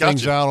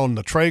 things out on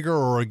the Traeger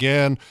or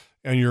again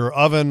in your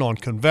oven on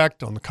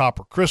convect on the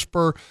copper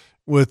crisper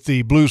with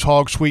the Blues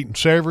Hog Sweet and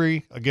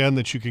Savory, again,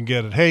 that you can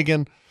get at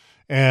Hagen.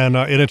 And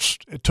it's,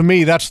 to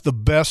me, that's the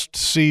best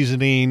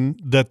seasoning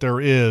that there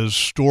is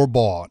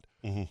store-bought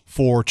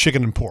for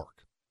chicken and pork.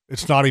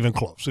 It's not even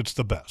close. It's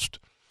the best.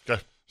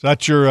 Okay. So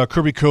that's your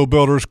Kirby Co.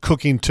 Builders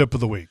cooking tip of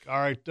the week. All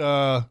right,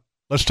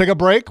 let's take a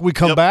break. We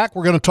come back.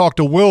 We're going to talk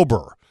to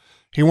Wilbur.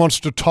 He wants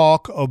to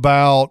talk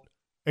about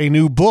a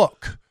new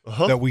book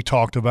that we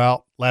talked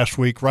about last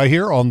week right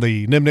here on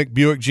the Nimnick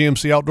Buick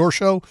GMC Outdoor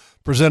Show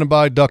presented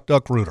by Duck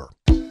Duck Rooter.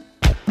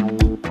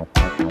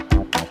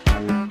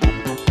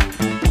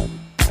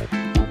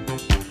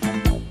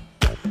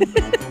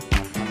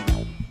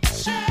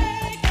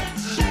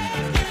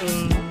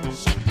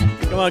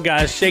 Come on,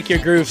 guys, shake your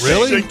groove.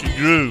 Really? Shake your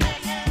groove.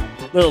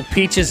 Little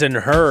Peaches and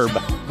Herb.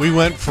 We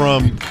went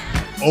from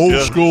old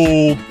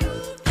school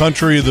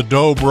country, the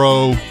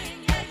dobro,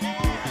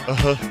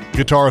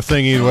 guitar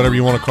thingy, whatever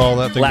you want to call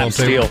that thing. Lap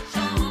steel.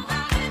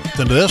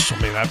 Then to this, I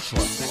mean, that's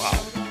like, wow.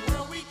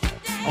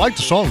 I like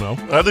the song, though.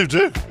 I do,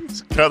 too.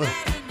 It's kind of...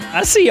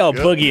 I see y'all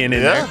boogieing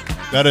in there.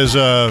 That is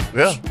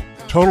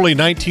totally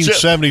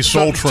 1970s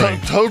Soul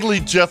Train. Totally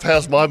Jeff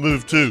has my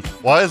move, too.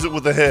 Why is it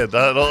with the head?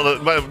 I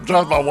don't know. It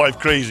drives my wife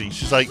crazy.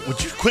 She's like, would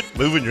you quit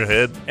moving your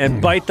head?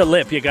 And bite the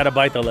lip. You got to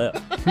bite the lip.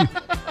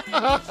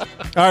 All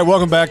right,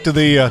 welcome back to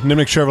the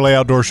Nimnick Chevrolet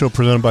Outdoor Show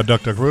presented by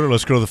Duck Duck Rooter.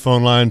 Let's go to the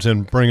phone lines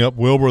and bring up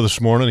Wilbur this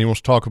morning. He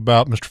wants to talk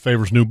about Mr.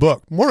 Favor's new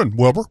book. Morning,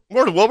 Wilbur.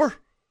 Morning, Wilbur.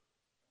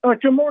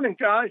 Good morning,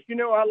 guys.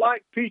 I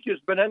like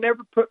peaches, but I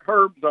never put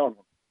herbs on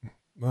them.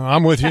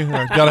 I'm with you.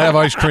 Got to have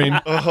ice cream.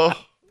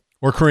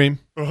 Or cream.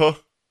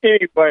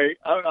 Anyway,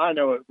 I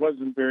know it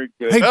wasn't very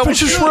good. Hey,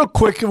 just real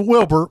quick,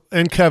 Wilbur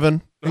and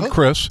Kevin and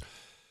Chris.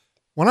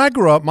 When I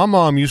grew up, my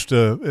mom used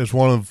to, as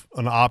one of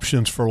an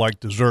options for like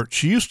dessert,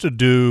 she used to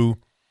do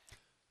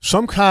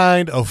some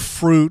kind of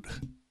fruit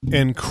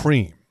and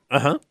cream.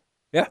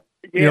 Yeah.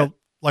 You know,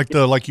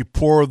 like you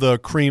pour the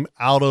cream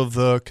out of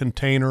the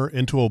container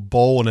into a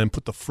bowl and then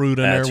put the fruit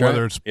in That's there, right.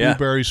 whether it's Yeah.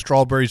 blueberries,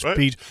 strawberries,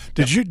 peach.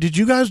 Did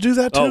you guys do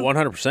that too? Oh,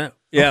 100%.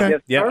 Yeah. Okay.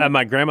 Yeah. At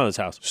my grandmother's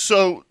house.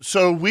 So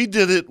we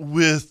did it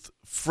with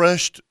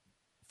fresh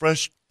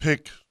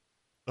pick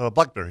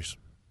blackberries.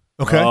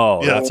 Okay.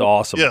 Oh, that's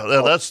awesome. Yeah,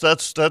 that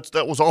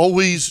was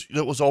always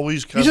kind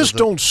You of just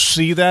don't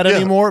see that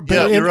anymore.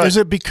 But you're right. is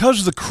it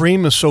because the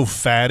cream is so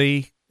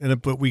fatty,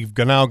 but we've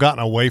now gotten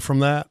away from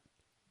that?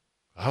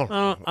 I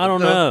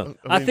don't know.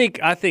 I mean-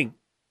 I think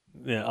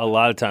a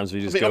lot of times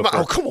we just go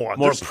for come on,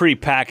 more there's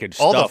prepackaged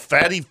all stuff. the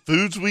fatty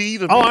foods we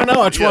eat. I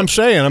know. That's what I'm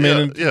saying. I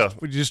mean, yeah.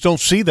 we just don't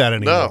see that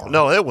anymore.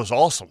 No, it was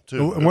awesome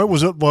too. And what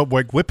was it? What,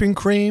 like whipping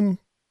cream?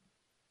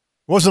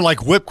 It wasn't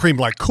like whipped cream,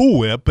 like Cool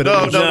Whip, but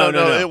No.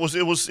 it was,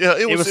 It was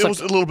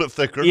a little bit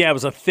thicker. Yeah, it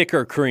was a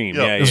thicker cream.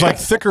 Yeah, it was like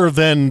thicker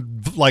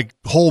than like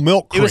whole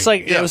milk cream.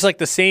 It was like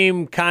the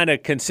same kind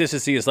of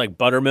consistency as like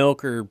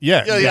buttermilk or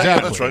exactly.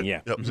 that's right.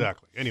 Yeah,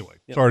 exactly. Anyway,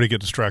 sorry to get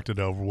distracted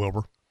over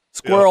Wilbur.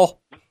 Squirrel.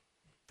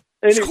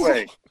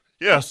 Anyway,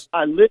 yes,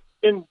 I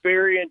listened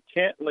very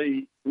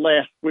intently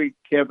last week,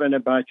 Kevin,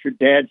 about your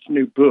dad's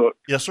new book.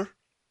 Yes, sir.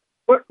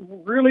 What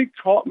really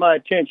caught my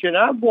attention,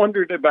 I've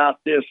wondered about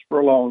this for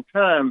a long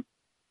time.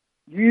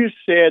 You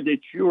said that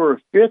you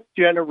were fifth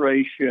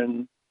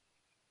generation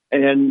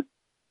and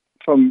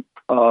from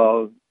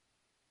Palm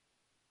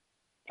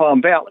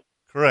Valley.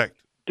 Correct.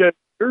 Does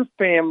your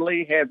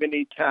family have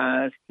any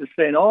ties to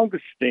St.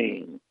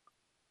 Augustine?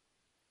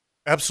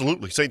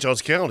 Absolutely, St.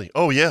 Johns County.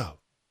 Oh yeah.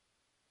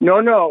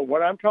 No.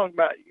 What I'm talking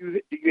about, do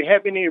you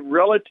have any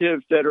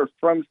relatives that are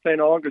from St.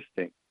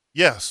 Augustine?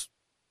 Yes.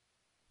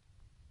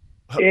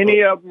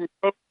 Any of them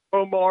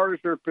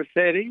Pomars or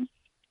Pasettis?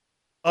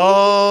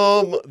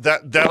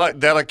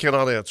 That I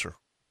cannot answer.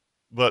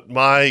 But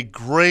my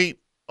great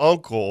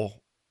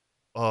uncle,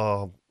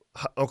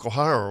 Uncle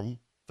Hiram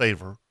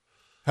Favor.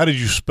 How did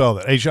you spell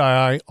that?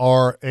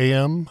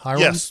 Hiram?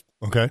 Hiram? Yes.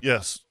 Okay.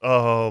 Yes.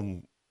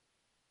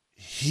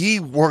 He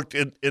worked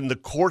in the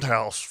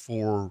courthouse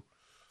for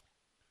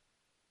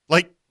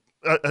like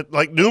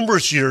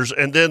numerous years,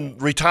 and then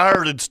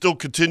retired and still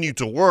continued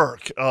to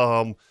work.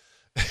 And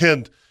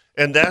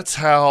that's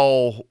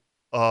how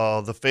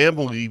the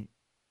family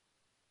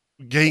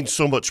gained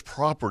so much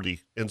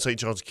property in St.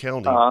 Johns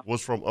County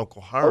was from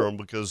Uncle Hiram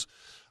because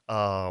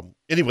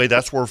anyway,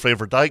 that's where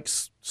Favor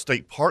Dykes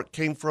State Park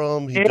came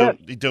from. He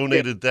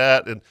donated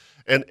that,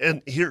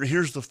 and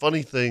here's the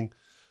funny thing,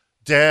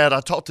 Dad.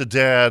 I talked to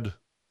Dad.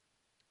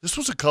 This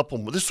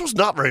was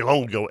not very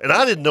long ago, and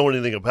I didn't know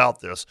anything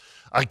about this.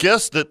 I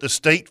guess that the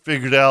state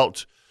figured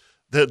out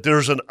that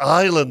there's an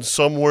island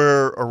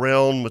somewhere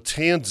around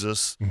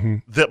Matanzas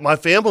that my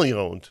family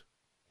owned.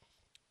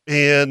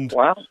 And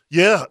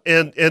yeah,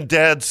 and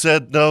Dad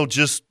said no,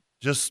 just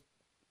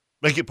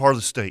make it part of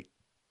the state.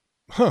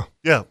 Huh?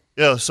 Yeah.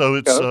 So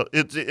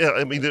it's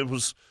I mean,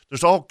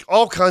 there's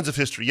all kinds of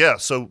history. Yeah.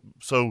 So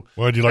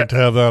Why'd you like to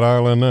have that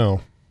island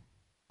now?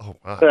 Oh,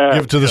 my.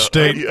 Give it to the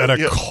state at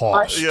a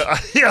cost.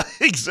 Yeah,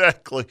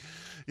 exactly.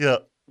 Yeah,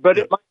 but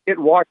it might get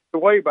washed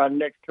away by the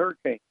next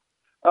hurricane.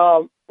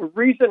 The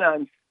reason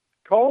I'm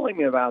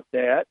calling about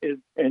that is,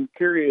 and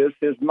curious,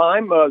 is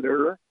my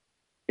mother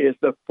is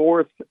the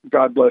fourth,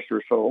 God bless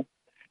her soul,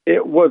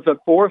 it was a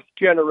fourth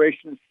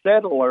generation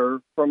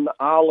settler from the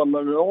Isle of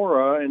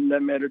Menorah in the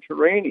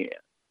Mediterranean.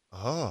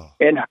 Oh.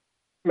 And her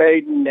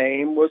maiden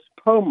name was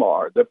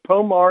Pomar. The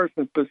Pomars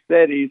and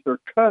Pasettis are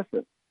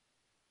cousins.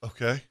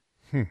 Okay.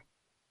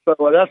 So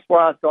that's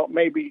why I thought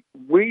maybe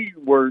we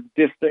were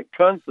distant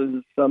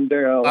cousins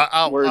someday.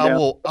 I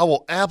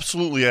will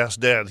absolutely ask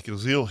Dad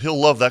because he'll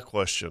love that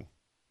question.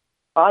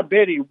 I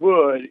bet he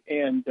would,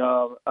 and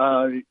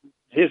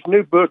his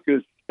new book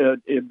is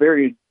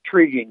very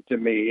intriguing to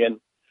me, and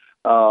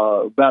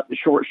about the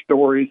short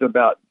stories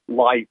about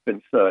life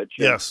and such.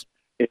 Yes,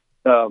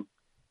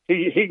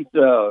 he's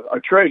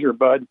a treasure,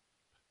 bud.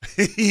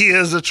 He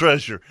is a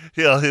treasure.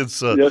 Yeah,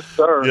 it's yes,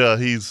 sir. Yeah,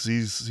 he's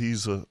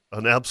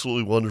an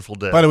absolutely wonderful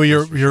dad. By the way,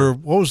 your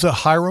what was that,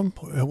 Hiram?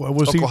 What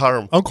was Uncle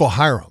Hiram. Uncle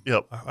Hiram.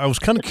 Yep. I was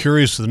kind of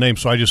curious to the name,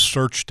 so I just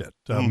searched it.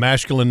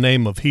 Masculine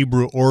name of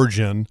Hebrew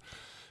origin.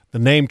 The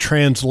name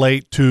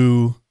translates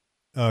to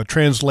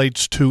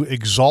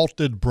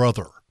exalted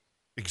brother.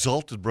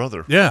 Exalted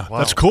brother. Yeah, wow.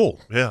 That's cool.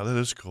 Yeah, that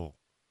is cool.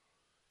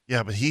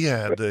 Yeah, but he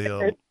had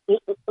a.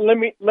 Let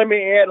me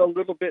add a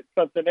little bit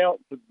something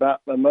else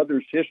about my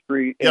mother's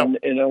history, and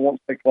I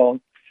won't take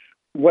long.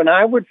 When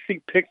I would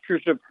see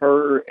pictures of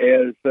her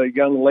as a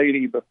young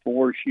lady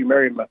before she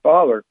married my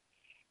father,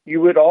 you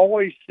would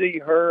always see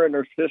her and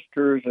her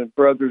sisters and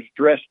brothers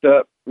dressed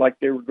up like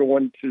they were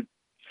going to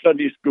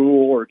Sunday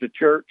school or to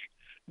church.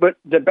 But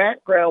the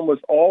background was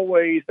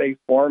always a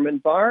farm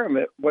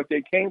environment, what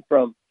they came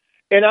from.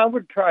 And I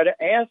would try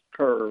to ask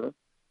her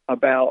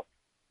about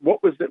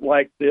what was it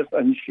like this?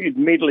 And she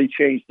immediately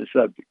changed the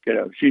subject.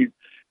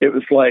 It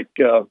was like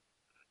the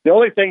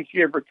only thing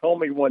she ever told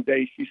me one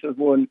day, she said,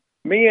 when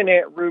me and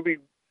Aunt Ruby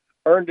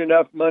earned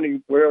enough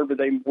money wherever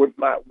they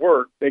might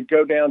work, they'd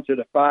go down to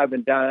the 5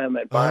 and dime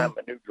and buy them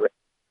a new dress.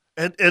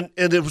 And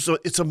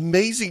it's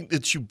amazing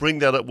that you bring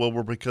that up,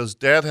 Wilbur, because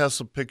Dad has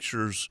some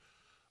pictures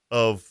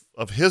of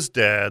his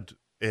dad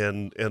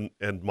and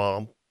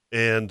mom,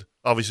 and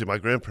obviously my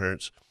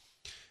grandparents.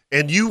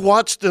 And you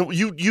watched them.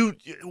 You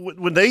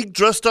when they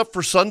dressed up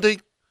for Sunday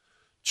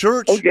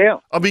church. Oh yeah.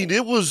 I mean,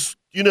 it was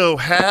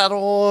hat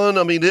on.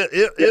 I mean,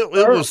 it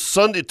was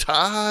Sunday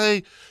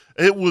tie.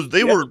 It was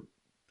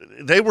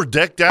they were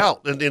decked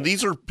out, and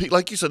these are,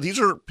 like you said, these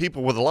are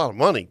people with a lot of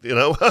money.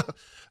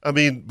 I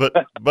mean, but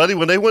buddy,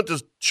 when they went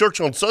to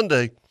church on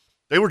Sunday,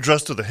 they were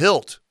dressed to the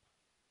hilt.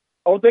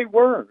 Oh, they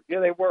were.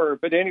 Yeah, they were.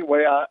 But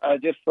anyway, I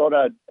just thought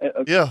I'd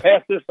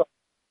pass this on.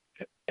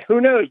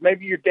 Who knows?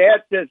 Maybe your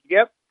dad says,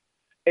 yep.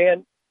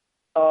 And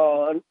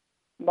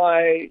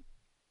my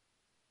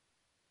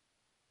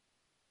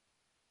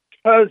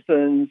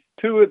cousins,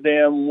 2 of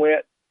them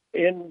went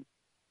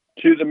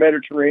into the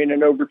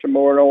Mediterranean over to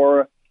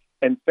Moronora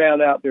and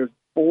found out there's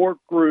 4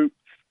 groups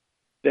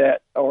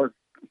that are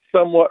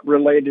somewhat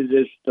related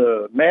as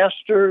the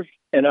Masters,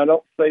 and I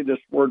don't say this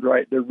word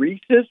right, the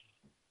races,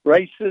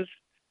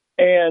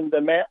 and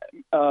the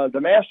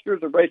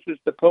Masters, the races,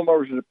 the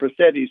Pomors, and the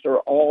Presettis are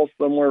all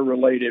somewhere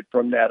related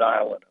from that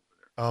island.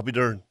 I'll be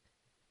darned.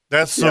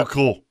 That's so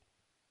cool.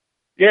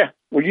 Yeah.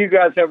 Well, you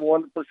guys have a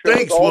wonderful show.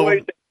 Thanks,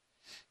 always.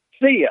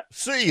 See ya.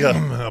 See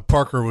ya.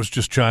 Parker was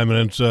just chiming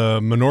in. It's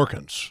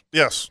Menorcans.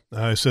 Yes.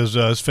 He says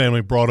his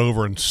family brought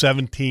over in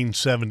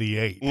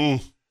 1778.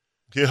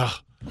 Yeah.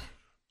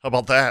 How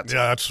about that?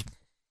 Yeah,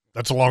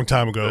 that's a long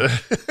time ago.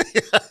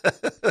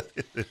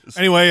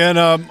 Anyway,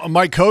 and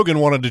Mike Hogan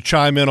wanted to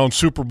chime in on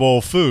Super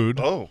Bowl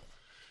food. Oh.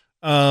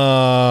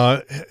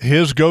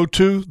 His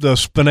go-to, the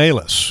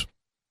Spinalis.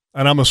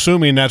 And I'm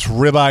assuming that's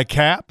ribeye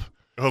cap.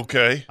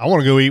 Okay. I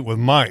want to go eat with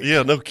Mike.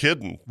 Yeah, no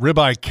kidding.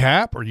 Ribeye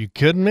cap? Are you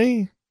kidding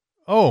me?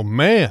 Oh,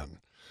 man.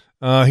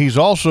 He's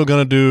also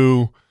going to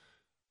do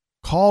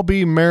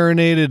Colby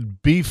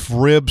marinated beef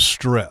rib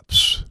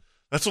strips.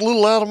 That's a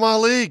little out of my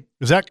league.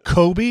 Is that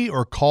Kobe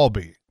or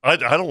Colby? I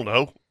don't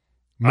know.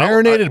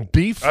 Marinated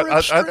beef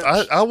rib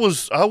strips? I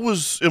was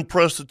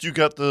impressed that you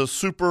got the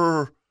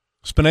super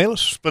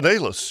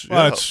Spinalis. Yeah.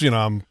 Well, it's,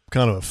 I'm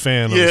kind of a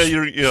fan of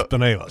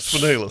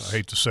Spinalis. I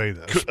hate to say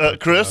this.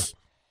 Chris,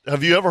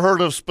 have you ever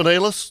heard of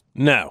Spinalis?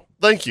 No.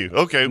 Thank you.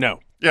 Okay. No.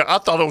 Yeah, I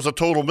thought it was a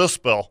total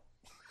misspell.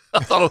 I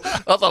thought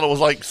it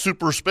was like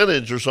super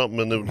spinach or something,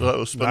 and it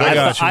was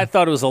Spinalis. I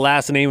thought it was the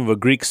last name of a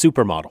Greek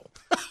supermodel.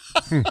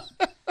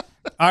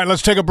 All right,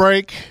 let's take a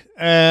break.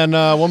 And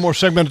one more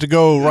segment to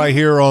go right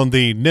here on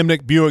the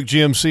Nimnik Buick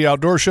GMC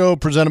Outdoor Show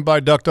presented by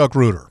Duck Duck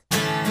Rooter.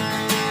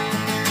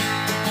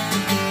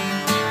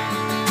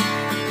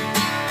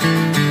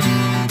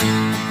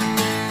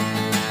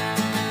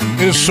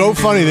 It is so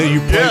funny that you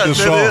played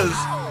this song. It is.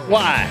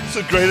 Why? It's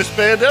the greatest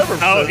band ever.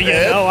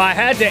 Oh, I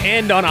had to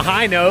end on a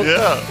high note.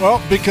 Yeah. Well,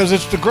 because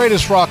it's the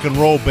greatest rock and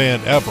roll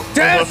band ever.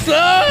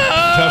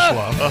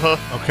 Tesla!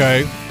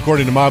 Okay,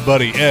 according to my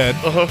buddy Ed.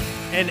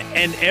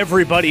 And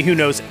everybody who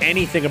knows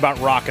anything about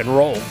rock and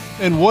roll.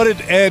 And what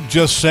did Ed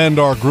just send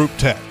our group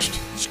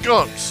text?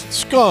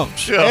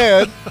 Skunks. Yeah.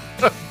 Ed,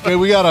 okay,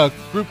 we got a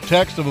group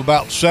text of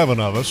about 7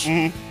 of us.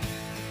 Mm-hmm.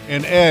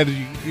 And Ed,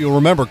 you'll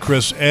remember,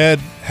 Chris, Ed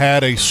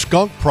had a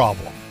skunk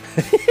problem.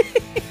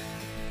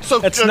 So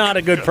that's not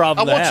a good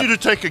problem I want you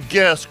to take a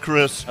guess,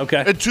 Chris.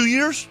 Okay. In 2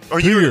 years? 2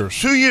 years.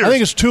 2 years. I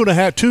think it's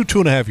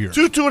 2.5 years.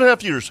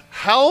 2.5 years.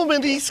 How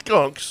many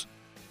skunks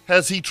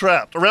has he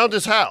trapped around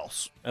his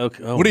house?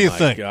 Okay. What do you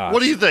think? What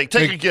do you think?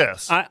 Take a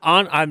guess.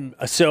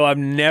 I've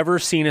never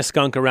seen a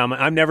skunk around.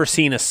 I've never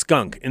seen a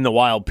skunk in the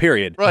wild.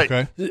 Period. Right.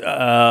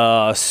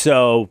 Okay.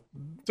 So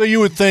you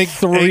would think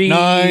 3, 8,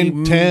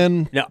 9,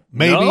 10, no,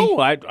 maybe? No,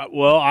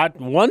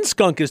 one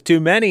skunk is too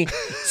many.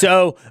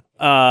 So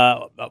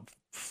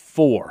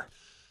 4.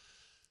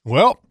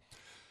 Well,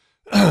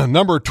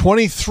 number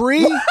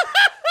 23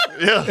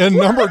 yeah. and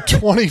number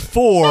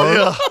 24.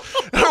 Yeah.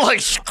 They're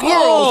like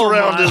squirrels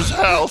around his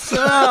house.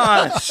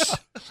 Gosh.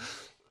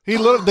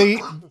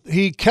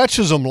 He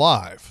catches them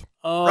live.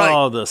 Oh,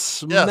 right. The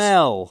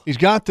smell. Yes. He's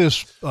got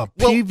this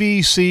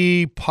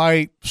PVC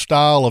pipe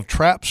style of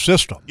trap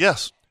system.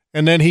 Yes.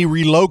 And then he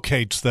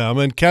relocates them.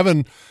 And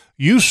Kevin,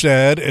 you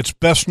said it's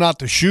best not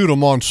to shoot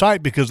them on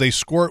sight because they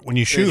squirt when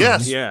you shoot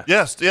them. Yeah.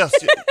 Yes.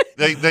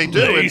 They do.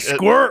 They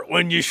squirt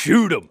when you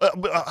shoot them.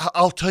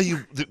 I'll tell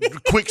you the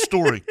quick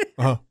story.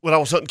 When I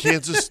was hunting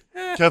Kansas,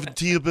 Kevin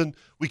Tiabin,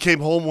 we came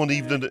home one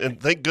evening, and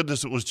thank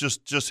goodness it was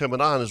just him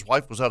and I, and his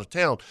wife was out of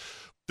town.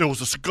 There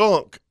was a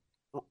skunk,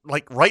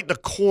 like right in the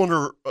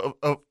corner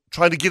of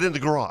trying to get in the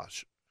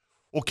garage.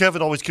 Well,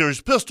 Kevin always carries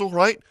a pistol,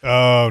 right?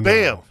 Oh, no.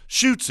 Bam,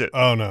 shoots it.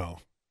 Oh, no.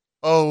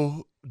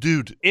 Oh,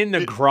 dude. In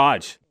the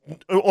garage.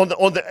 On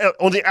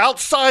the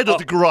outside of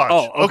the garage.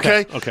 Oh,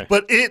 okay.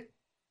 But it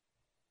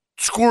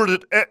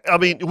squirted. I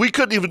mean, we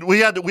couldn't even. We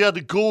had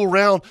to go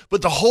around,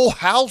 but the whole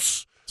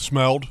house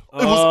Smelled? It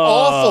was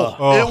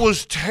awful. Oh. It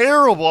was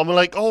terrible. I'm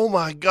like, oh,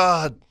 my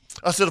God.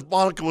 I said, if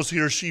Monica was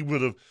here, she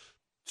would have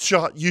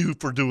shot you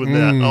for doing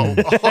that.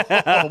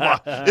 Oh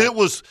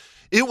my.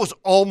 It was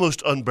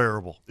almost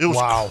unbearable. It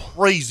was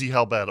crazy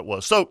how bad it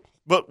was. So,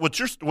 but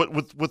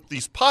with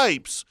these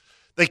pipes,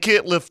 they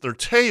can't lift their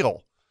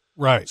tail.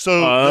 Right.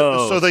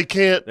 So they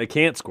can't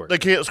squirt. They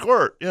can't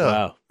squirt. Yeah.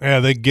 Wow. Yeah,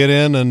 they get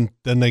in and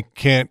then they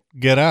can't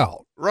get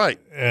out. Right.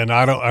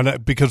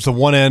 And because the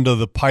one end of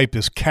the pipe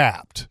is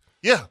capped.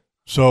 Yeah.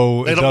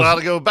 So they don't know how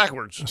to go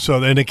backwards. So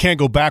then they can't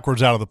go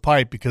backwards out of the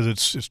pipe because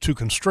it's too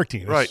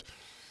constricting. Right.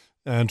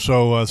 And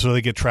so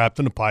they get trapped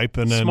in the pipe,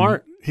 and then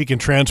Smart. he can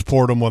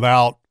transport them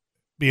without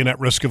being at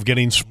risk of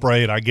getting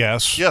sprayed, I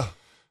guess. Yeah.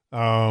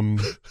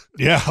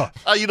 Yeah.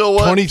 You know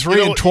what?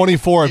 23 and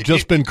 24 have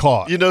just been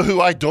caught. You know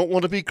who I don't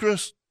want to be,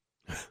 Chris?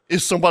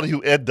 Is somebody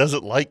who Ed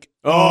doesn't like.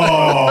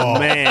 Oh,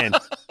 man.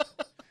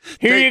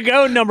 Here you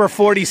go, number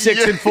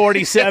 46 and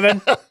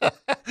 47.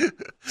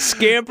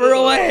 Scamper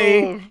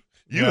away.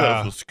 You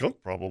have a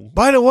skunk problem.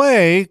 By the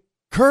way,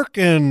 Kirk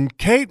and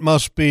Kate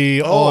must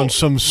be on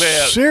some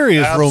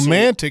serious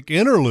romantic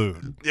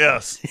interlude.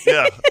 Yes.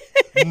 Yeah.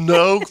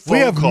 No phone We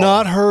have call.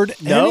 not heard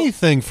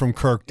anything from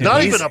Kirk.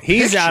 Not even a picture.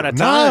 He's out of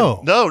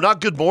time. No,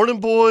 not good morning,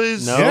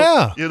 boys. No.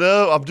 Yeah. You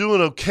know, I'm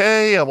doing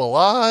okay. I'm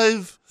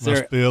alive.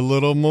 Must be a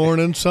little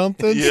morning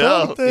something.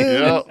 Yeah. Something.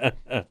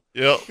 Yeah.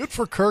 Yeah. Good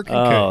for Kirk and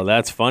Kate. Oh,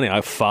 that's funny.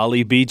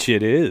 Folly Beach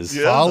it is.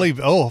 Yeah.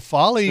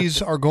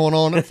 Follies are going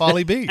on at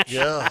Folly Beach.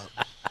 Yeah.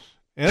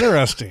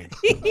 Interesting.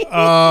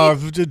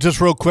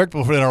 Just real quick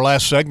before in our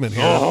last segment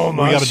here,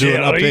 we got to do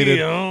an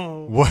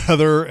updated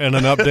weather and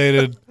an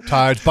updated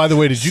tides. By the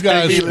way, did you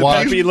guys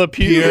watch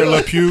Pierre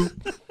LePew?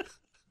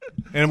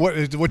 And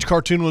which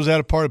cartoon was that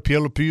a part of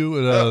Pierre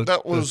LePew?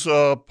 That was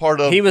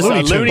part of. He was Looney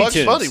a Looney Bugs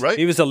Tunes. Bunny, right?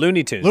 He was a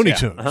Looney Tunes. Looney yeah.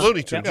 Tunes. Uh-huh.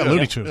 Looney Tunes. Yeah,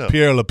 Looney Tunes. Yeah.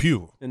 Pierre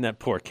LePew. And that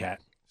poor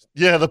cat.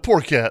 Yeah, the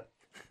poor cat.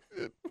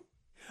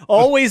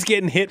 Always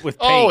getting hit with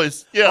paint.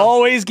 Always, yeah.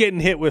 Always getting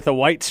hit with a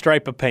white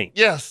stripe of paint.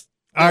 Yes.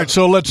 All right,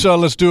 so let's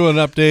do an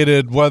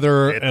updated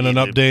weather and an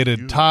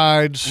updated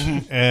tides.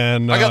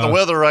 And I got the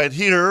weather right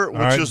here,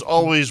 which is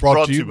always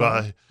brought to you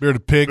by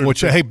Bearded Pig.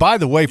 Hey, by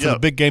the way, for the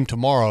big game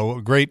tomorrow,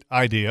 a great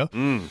idea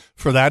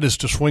for that is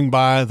to swing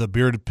by the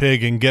Bearded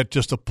Pig and get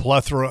just a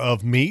plethora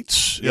of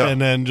meats, and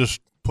then just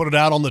put it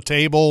out on the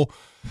table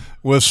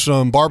with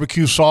some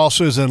barbecue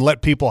sauces and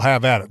let people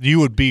have at it. You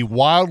would be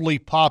wildly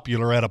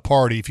popular at a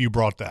party if you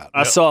brought that.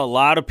 I saw a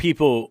lot of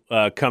people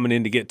coming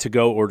in to get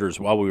to-go orders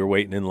while we were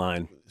waiting in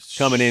line.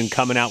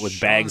 Coming out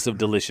with bags of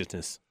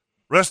deliciousness.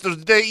 Rest of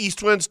the day,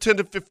 east winds 10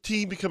 to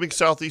 15, becoming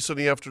southeast in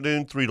the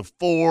afternoon, 3 to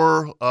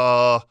 4.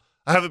 I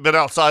haven't been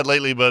outside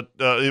lately, but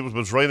it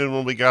was raining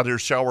when we got here.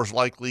 Showers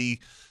likely,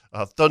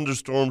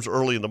 thunderstorms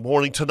early in the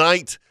morning.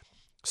 Tonight,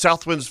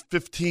 south winds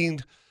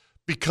 15,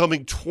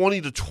 becoming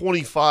 20 to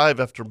 25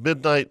 after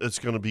midnight. It's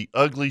going to be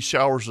ugly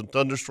showers and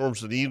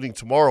thunderstorms in the evening.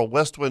 Tomorrow,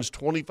 west winds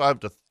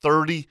 25 to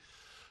 30.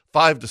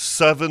 5 to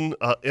 7,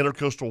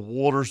 intercoastal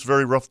waters,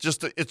 very rough.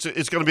 Just it's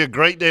going to be a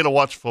great day to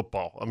watch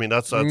football. I mean,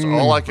 that's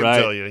all I can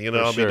tell you. You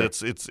know, I mean,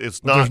 it's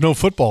not. There's no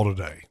football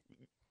today.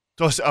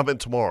 So I meant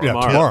tomorrow.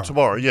 Yeah,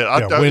 tomorrow.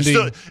 Yeah,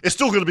 it's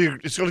still going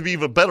to be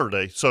even better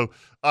day. So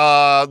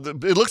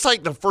it looks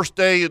like the first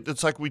day.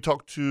 It's like we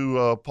talked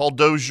to Paul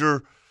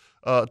Dozier.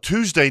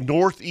 Tuesday,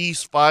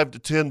 northeast 5 to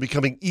 10,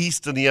 becoming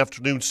east in the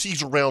afternoon.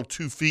 Seas around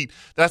 2 feet.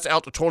 That's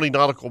out to 20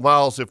 nautical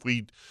miles. If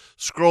we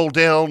scroll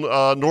down,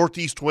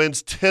 northeast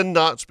winds 10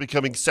 knots,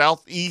 becoming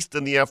southeast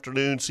in the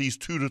afternoon. Seas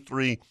 2 to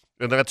 3,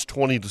 and that's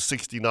 20 to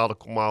 60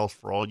 nautical miles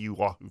for all you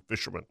Wahoo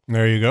fishermen.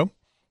 There you go.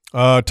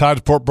 Tides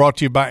Report brought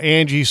to you by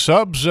Angie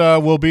Subs.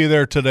 We'll be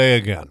there today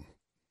again.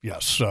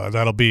 Yes,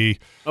 that'll be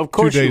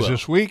 2 days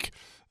this week.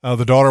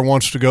 The daughter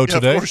wants to go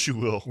today. Of course you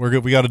will.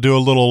 We got to do a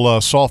little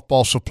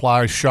softball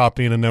supply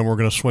shopping, and then we're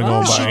going to swing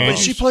on by Angie's.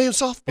 Is she playing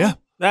softball? Yeah.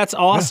 That's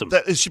awesome.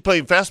 Yeah. Is she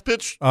playing fast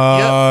pitch?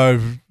 I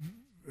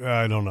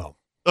don't know.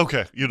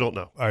 Okay, you don't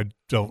know. I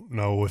don't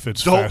know if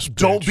it's fast pitch.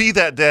 Don't be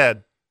that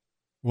dad.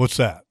 What's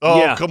that?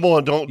 Oh, come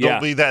on. Don't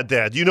be that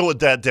dad. You know what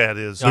that dad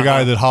is. The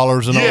guy that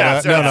hollers and all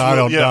that? No, I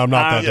don't. No, I'm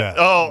not that dad.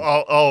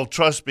 Oh,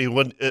 trust me.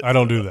 I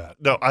don't do that.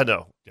 No, I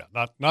know.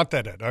 Yeah, not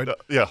that dad.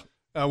 Yeah.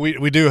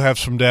 We do have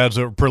some dads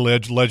that were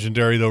pretty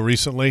legendary, though,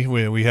 recently.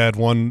 We had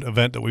one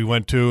event that we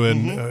went to,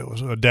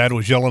 and a dad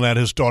was yelling at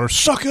his daughter,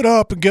 "Suck it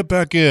up and get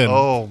back in."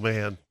 Oh,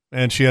 man.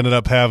 And she ended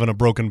up having a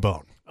broken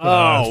bone.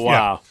 Oh, wow.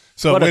 Yeah.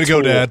 So what way to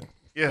go, Dad.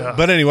 Yeah.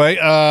 But anyway.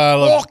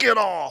 Walk it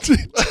off.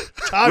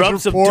 Rub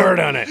some dirt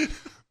on it.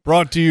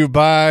 Brought to you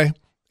by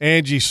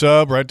Angie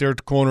Sub, right there at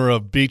the corner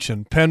of Beach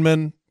and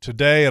Penman.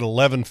 Today at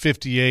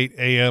 11:58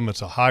 a.m.,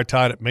 it's a high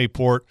tide at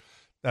Mayport.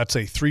 That's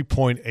a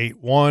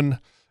 3.81.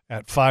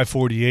 At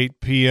 5:48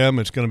 p.m.,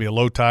 it's going to be a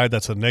low tide.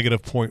 That's a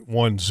negative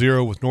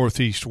 0.10 with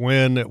northeast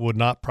wind. It would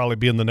not probably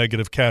be in the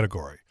negative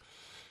category.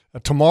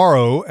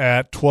 Tomorrow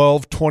at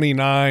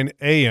 12:29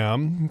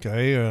 a.m.,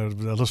 okay,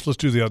 let's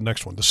do the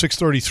next one. The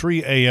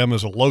 6:33 a.m.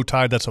 is a low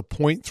tide. That's a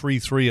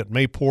 0.33 at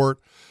Mayport.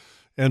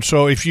 And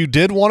so if you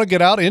did want to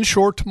get out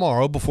inshore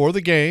tomorrow before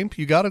the game,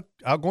 you got an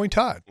outgoing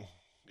tide.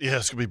 Yeah,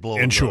 it's gonna be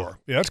blowing. Inshore.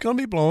 Yeah, it's gonna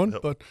be blowing.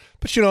 Yep.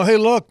 But you know, hey,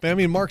 look, I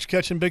mean, Mark's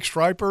catching big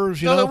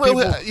stripers. I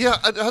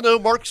know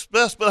Mark's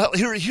best, but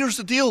here's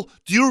the deal.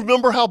 Do you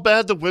remember how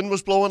bad the wind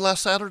was blowing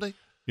last Saturday?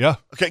 Yeah.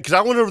 Okay, because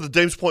I went over the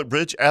James Point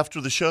Bridge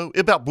after the show.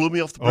 It about blew me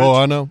off the bridge. Oh,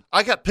 I know.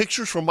 I got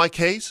pictures from Mike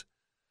Hayes.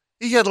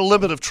 He had a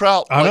limit of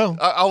trout. I know.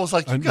 I was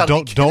like, you gotta be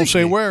kidding don't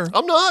say me. where.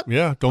 I'm not.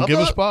 Yeah, don't give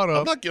a spot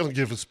up. I'm not going to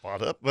give a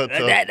spot up, but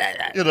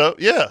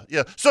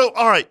yeah. So,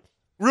 all right,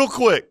 real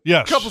quick.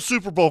 Yes. A couple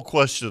Super Bowl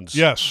questions.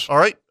 Yes. All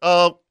right.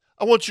 I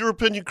want your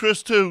opinion,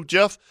 Chris, too.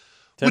 Jeff,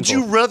 would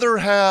you rather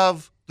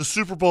have the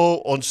Super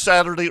Bowl on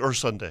Saturday or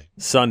Sunday?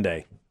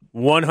 Sunday.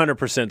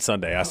 100%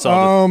 Sunday. I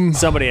saw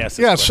somebody asked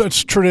this question.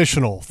 It's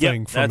traditional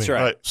thing for me. That's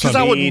right. Because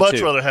I would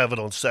much rather have it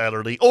on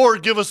Saturday or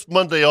give us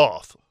Monday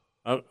off.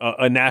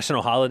 A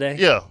national holiday?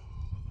 Yeah.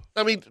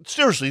 I mean,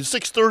 seriously,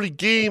 6:30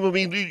 game. I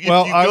mean, you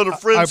go to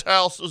friends'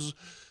 houses.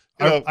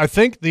 I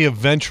think the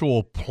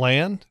eventual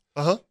plan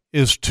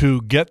is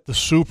to get the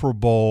Super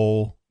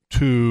Bowl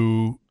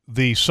to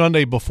the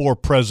Sunday before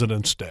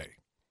President's Day.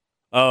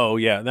 Oh,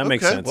 yeah, that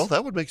makes sense. Well,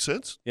 that would make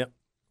sense. Yep.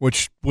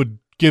 Which would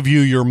give you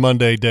your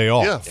Monday day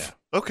off. Yeah.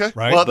 Okay.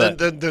 Right? Well,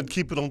 then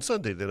keep it on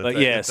Sunday. Then.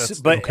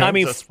 I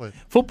mean,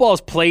 football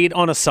is played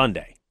on a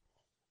Sunday.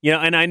 You know,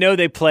 and I know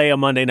they play a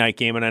Monday night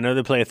game, and I know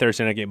they play a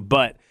Thursday night game,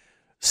 but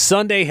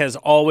Sunday has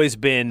always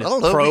been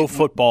pro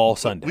football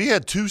Sunday. We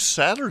had 2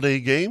 Saturday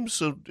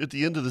games at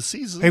the end of the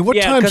season. Hey, what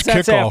time's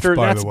kickoff,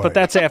 by the way? But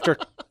that's after.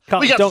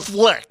 We got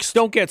flex.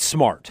 Don't get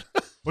smart.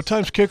 What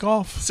time's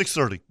kickoff?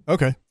 6:30.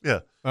 Okay. Yeah.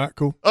 All right,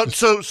 cool.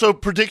 So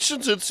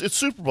predictions, it's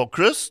Super Bowl,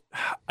 Chris?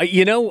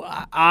 You know,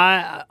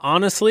 I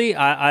honestly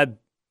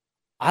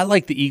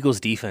like the Eagles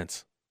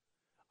defense.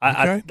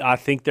 Okay. I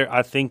think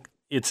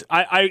it's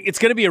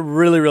going to be a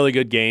really, really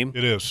good game.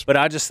 It is. But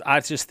I just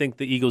think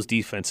the Eagles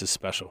defense is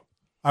special.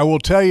 I will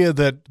tell you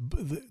that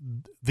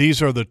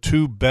these are the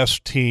 2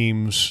 best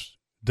teams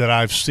that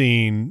I've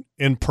seen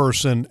in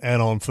person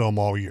and on film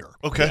all year.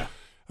 Okay. Yeah.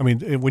 I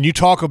mean, when you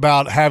talk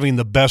about having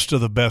the best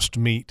of the best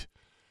meet,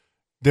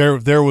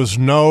 there was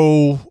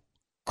no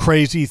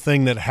crazy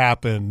thing that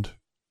happened.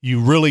 You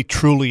really,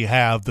 truly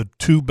have the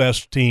 2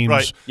 best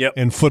teams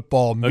in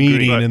football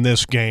meeting in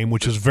this game,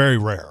 which is very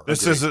rare.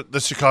 This isn't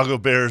the Chicago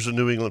Bears and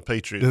New England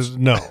Patriots.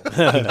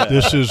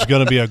 This is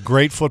going to be a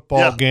great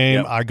football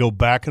game. Yep. I go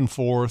back and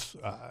forth.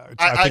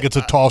 I think it's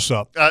a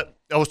toss-up. I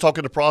was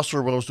talking to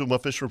Prosser when I was doing my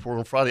fishing report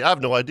on Friday. I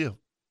have no idea.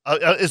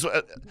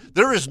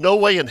 There is no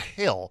way in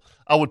hell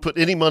I would put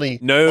any money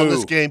on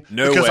this game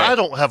because I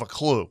don't have a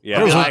clue.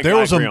 Yeah, I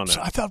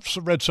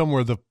read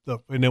somewhere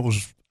and it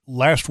was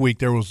last week.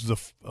 There was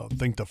I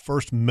think the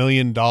first $1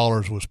 million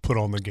was put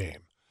on the game.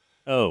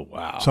 Oh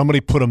wow!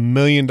 Somebody put $1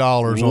 million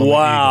on.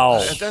 Wow,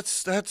 the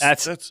Eagles. That's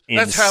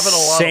having a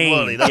lot of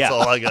money. That's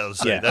all I got to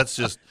say. Yeah. That's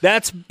just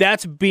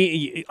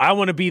I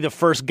want to be the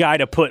first guy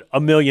to put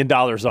 $1 million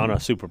on a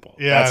Super Bowl.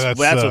 Yeah,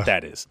 that's what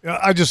that is.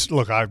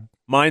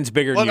 Mine's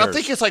bigger than yours. I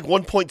think it's like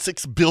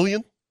 $1.6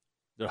 billion.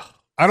 Ugh.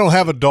 I don't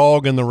have a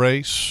dog in the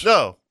race.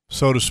 No,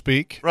 so to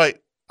speak. Right.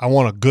 I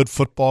want a good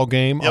football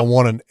game. Yep. I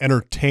want an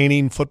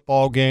entertaining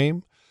football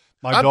game.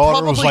 My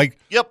daughter was like,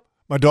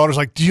 My daughter's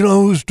like, do you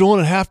know who's doing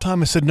it at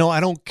halftime? I said, no, I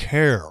don't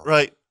care.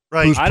 Right.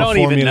 Who's I don't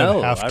even know.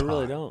 I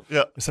really don't.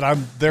 Yeah. I said,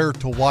 I'm there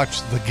to watch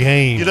the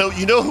game. You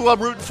know who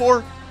I'm rooting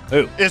for?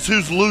 Who? It's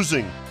who's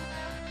losing.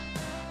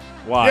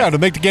 Why? Yeah, to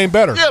make the game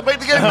better. Yeah, make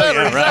the game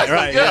better. Exactly.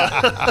 Right.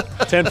 Yeah.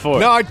 10-4.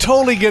 No, I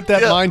totally get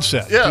that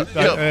mindset. Yeah.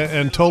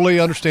 And totally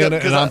understand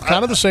it. And I'm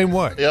kind of the same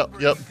way.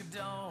 Yep.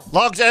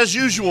 Logs, as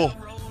usual,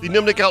 the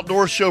Nimnik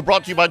Outdoors Show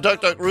brought to you by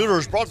Duck Duck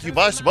Rooters, brought to you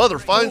by some other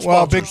fine sponsors.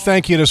 Well, big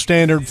thank you to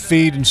Standard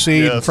Feed and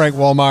Seed and Frank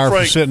Wallmeyer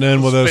for sitting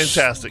in with us.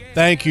 Fantastic.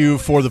 Thank you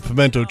for the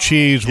pimento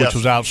cheese, which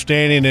was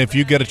outstanding. And if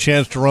you get a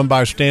chance to run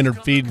by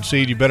Standard Feed and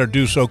Seed, you better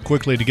do so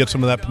quickly to get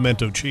some of that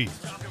pimento cheese.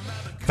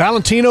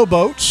 Valentino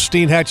Boats,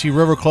 Steinhatchee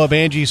River Club,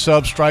 Angie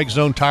Sub, Strike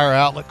Zone Tire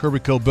Outlet, Kirby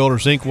Co.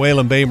 Builders, Inc.,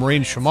 Whalen Bay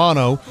Marine,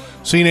 Shimano,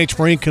 C&H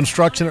Marine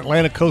Construction,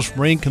 Atlantic Coast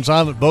Marine,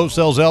 Consignment Boat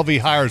Sales, LV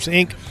Hires,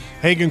 Inc.,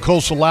 Hagen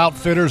Coastal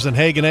Outfitters and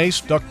Hagen Ace,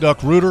 Duck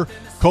Duck Rooter,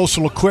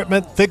 Coastal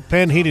Equipment, Thick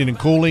Pen Heating and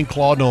Cooling,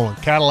 Claude Nolan,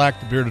 Cadillac,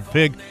 The Bearded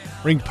Pig,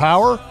 Ring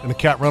Power, and the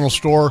Cat Rental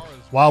Store,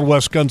 Wild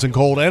West Guns and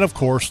Gold, and, of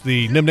course,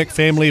 the Nimnik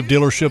family of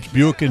dealerships,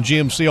 Buick and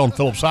GMC on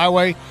Phillips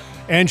Highway,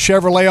 and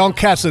Chevrolet on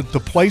Cassett, the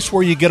place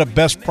where you get a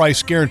best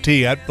price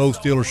guarantee at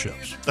both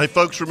dealerships. Hey,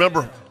 folks,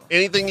 remember,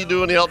 anything you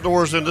do in the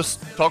outdoors, and this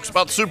talks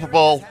about Super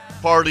Bowl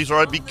parties, all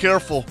right, be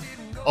careful.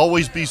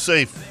 Always be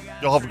safe.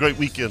 Y'all have a great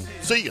weekend.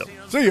 See ya.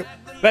 See ya.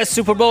 Best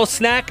Super Bowl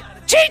snack,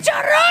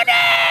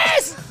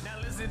 chicharrones!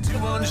 Listen to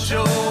one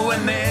show,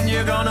 and then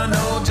you're gonna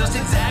know just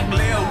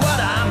exactly